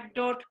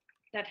anecdote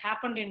that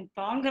happened in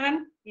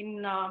Tongran,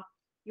 in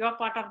your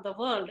part of the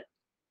world.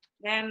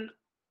 Then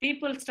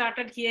people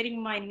started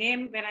hearing my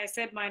name when I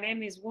said my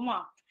name is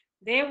Uma.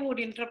 They would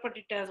interpret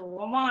it as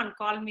Uma and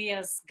call me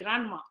as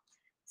grandma.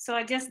 So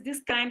I just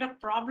this kind of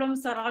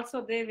problems are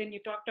also there when you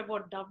talked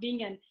about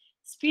dubbing and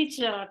speech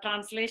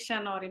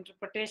translation or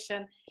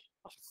interpretation.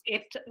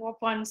 It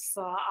opens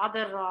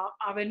other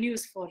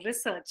avenues for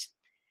research.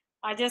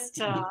 I just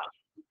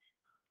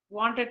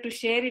wanted to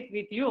share it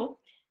with you,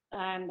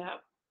 and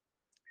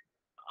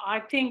I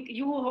think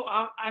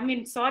I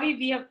mean, sorry,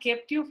 we have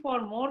kept you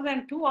for more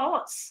than 2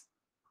 hours.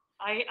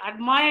 I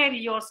admire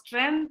your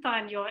strength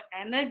and your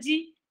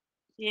energy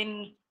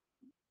in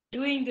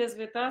doing this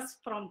with us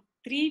from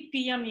 3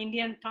 p.m.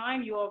 Indian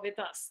time. You are with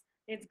us.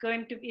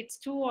 It's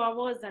 2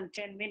 hours and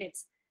 10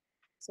 minutes.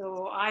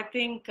 So I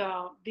think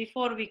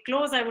before we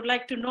close, I would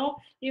like to know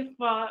if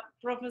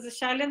Professor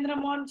Shailendra,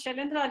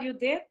 are you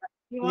there?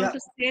 You want to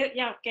say,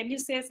 yeah, can you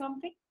say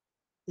something?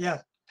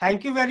 Yeah,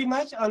 thank you very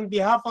much. On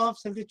behalf of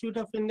Institute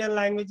of Indian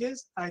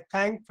Languages, I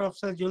thank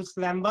Professor Jules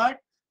Lambert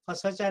for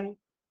such an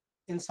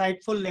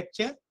insightful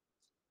lecture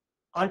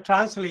on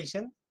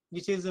translation,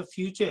 which is the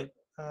future,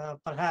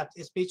 perhaps,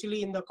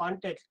 especially in the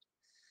context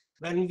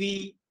when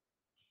we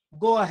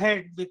go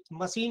ahead with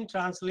machine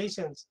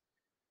translations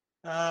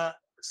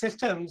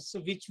systems,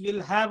 which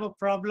will have a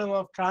problem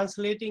of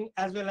translating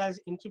as well as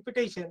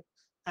interpretation.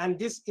 And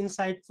this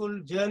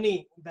insightful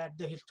journey that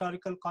the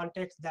historical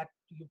context that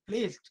you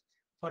placed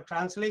for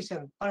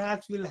translation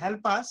perhaps will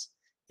help us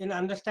in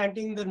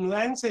understanding the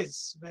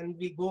nuances when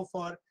we go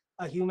for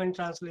a human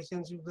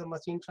translations with the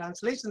machine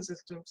translation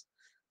systems.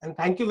 And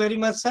thank you very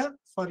much, sir,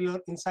 for your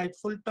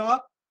insightful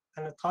talk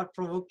and a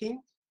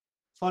thought-provoking,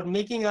 for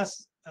making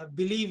us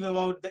believe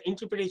about the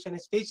interpretation,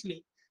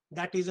 especially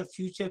that is a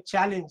future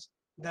challenge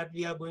that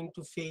we are going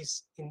to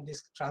face in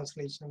this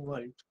translation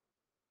world.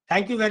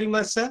 Thank you very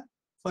much, sir,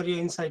 for your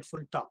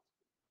insightful talk.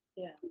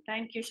 Yeah,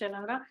 thank you,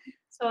 Shailendra.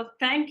 So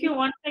thank you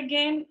once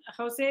again,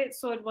 Jose.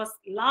 So it was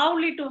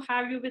lovely to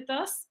have you with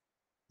us.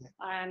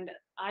 And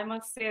I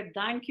must say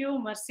thank you,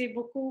 merci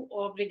beaucoup,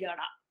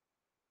 obrigada.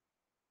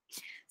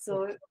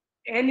 So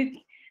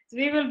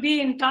we will be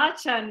in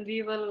touch and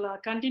we will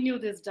continue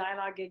this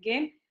dialogue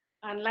again.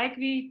 And like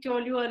we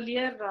told you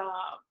earlier,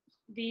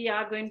 we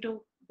are going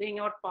to bring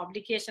out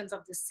publications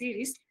of this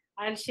series.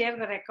 I'll share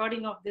the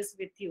recording of this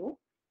with you.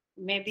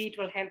 Maybe it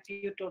will help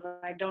you to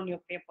write down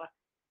your paper.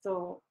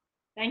 So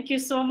thank you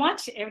so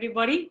much,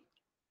 everybody.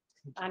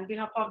 On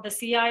behalf of the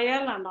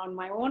CIL and on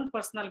my own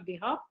personal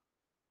behalf,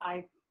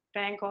 I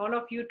thank all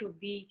of you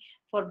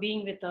for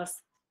being with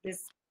us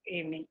this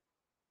evening.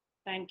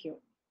 Thank you.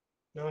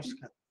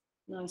 Namaskar.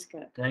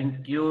 Namaskar.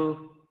 Thank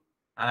you.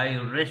 I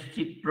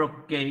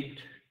reciprocate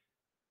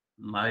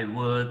my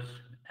words,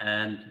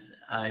 and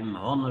I'm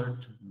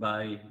honored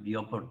by the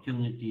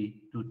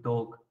opportunity to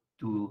talk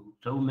to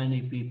so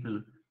many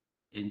people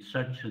in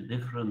such a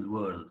different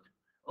world.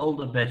 All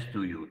the best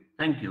to you.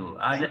 Thank you.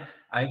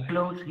 I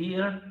close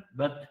here,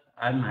 but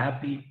I'm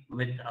happy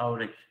with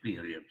our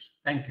experience.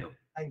 Thank you.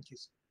 Thank you,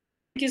 sir.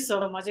 Thank you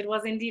so much. It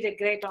was indeed a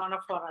great honor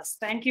for us.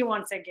 Thank you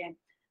once again.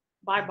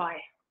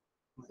 Bye-bye.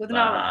 Good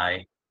night.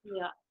 Bye.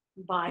 Yeah,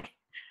 bye.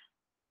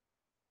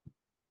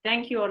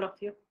 Thank you, all of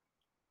you.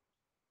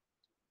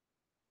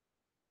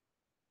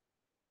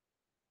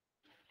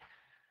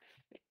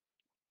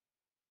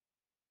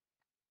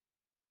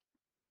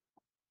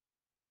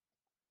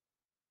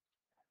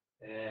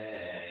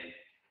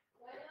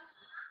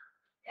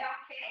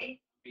 Ok.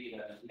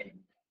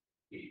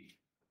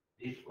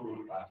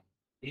 Disculpa.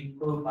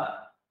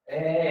 Disculpa.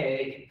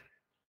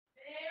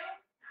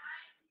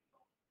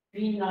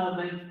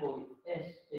 Finalmente foi.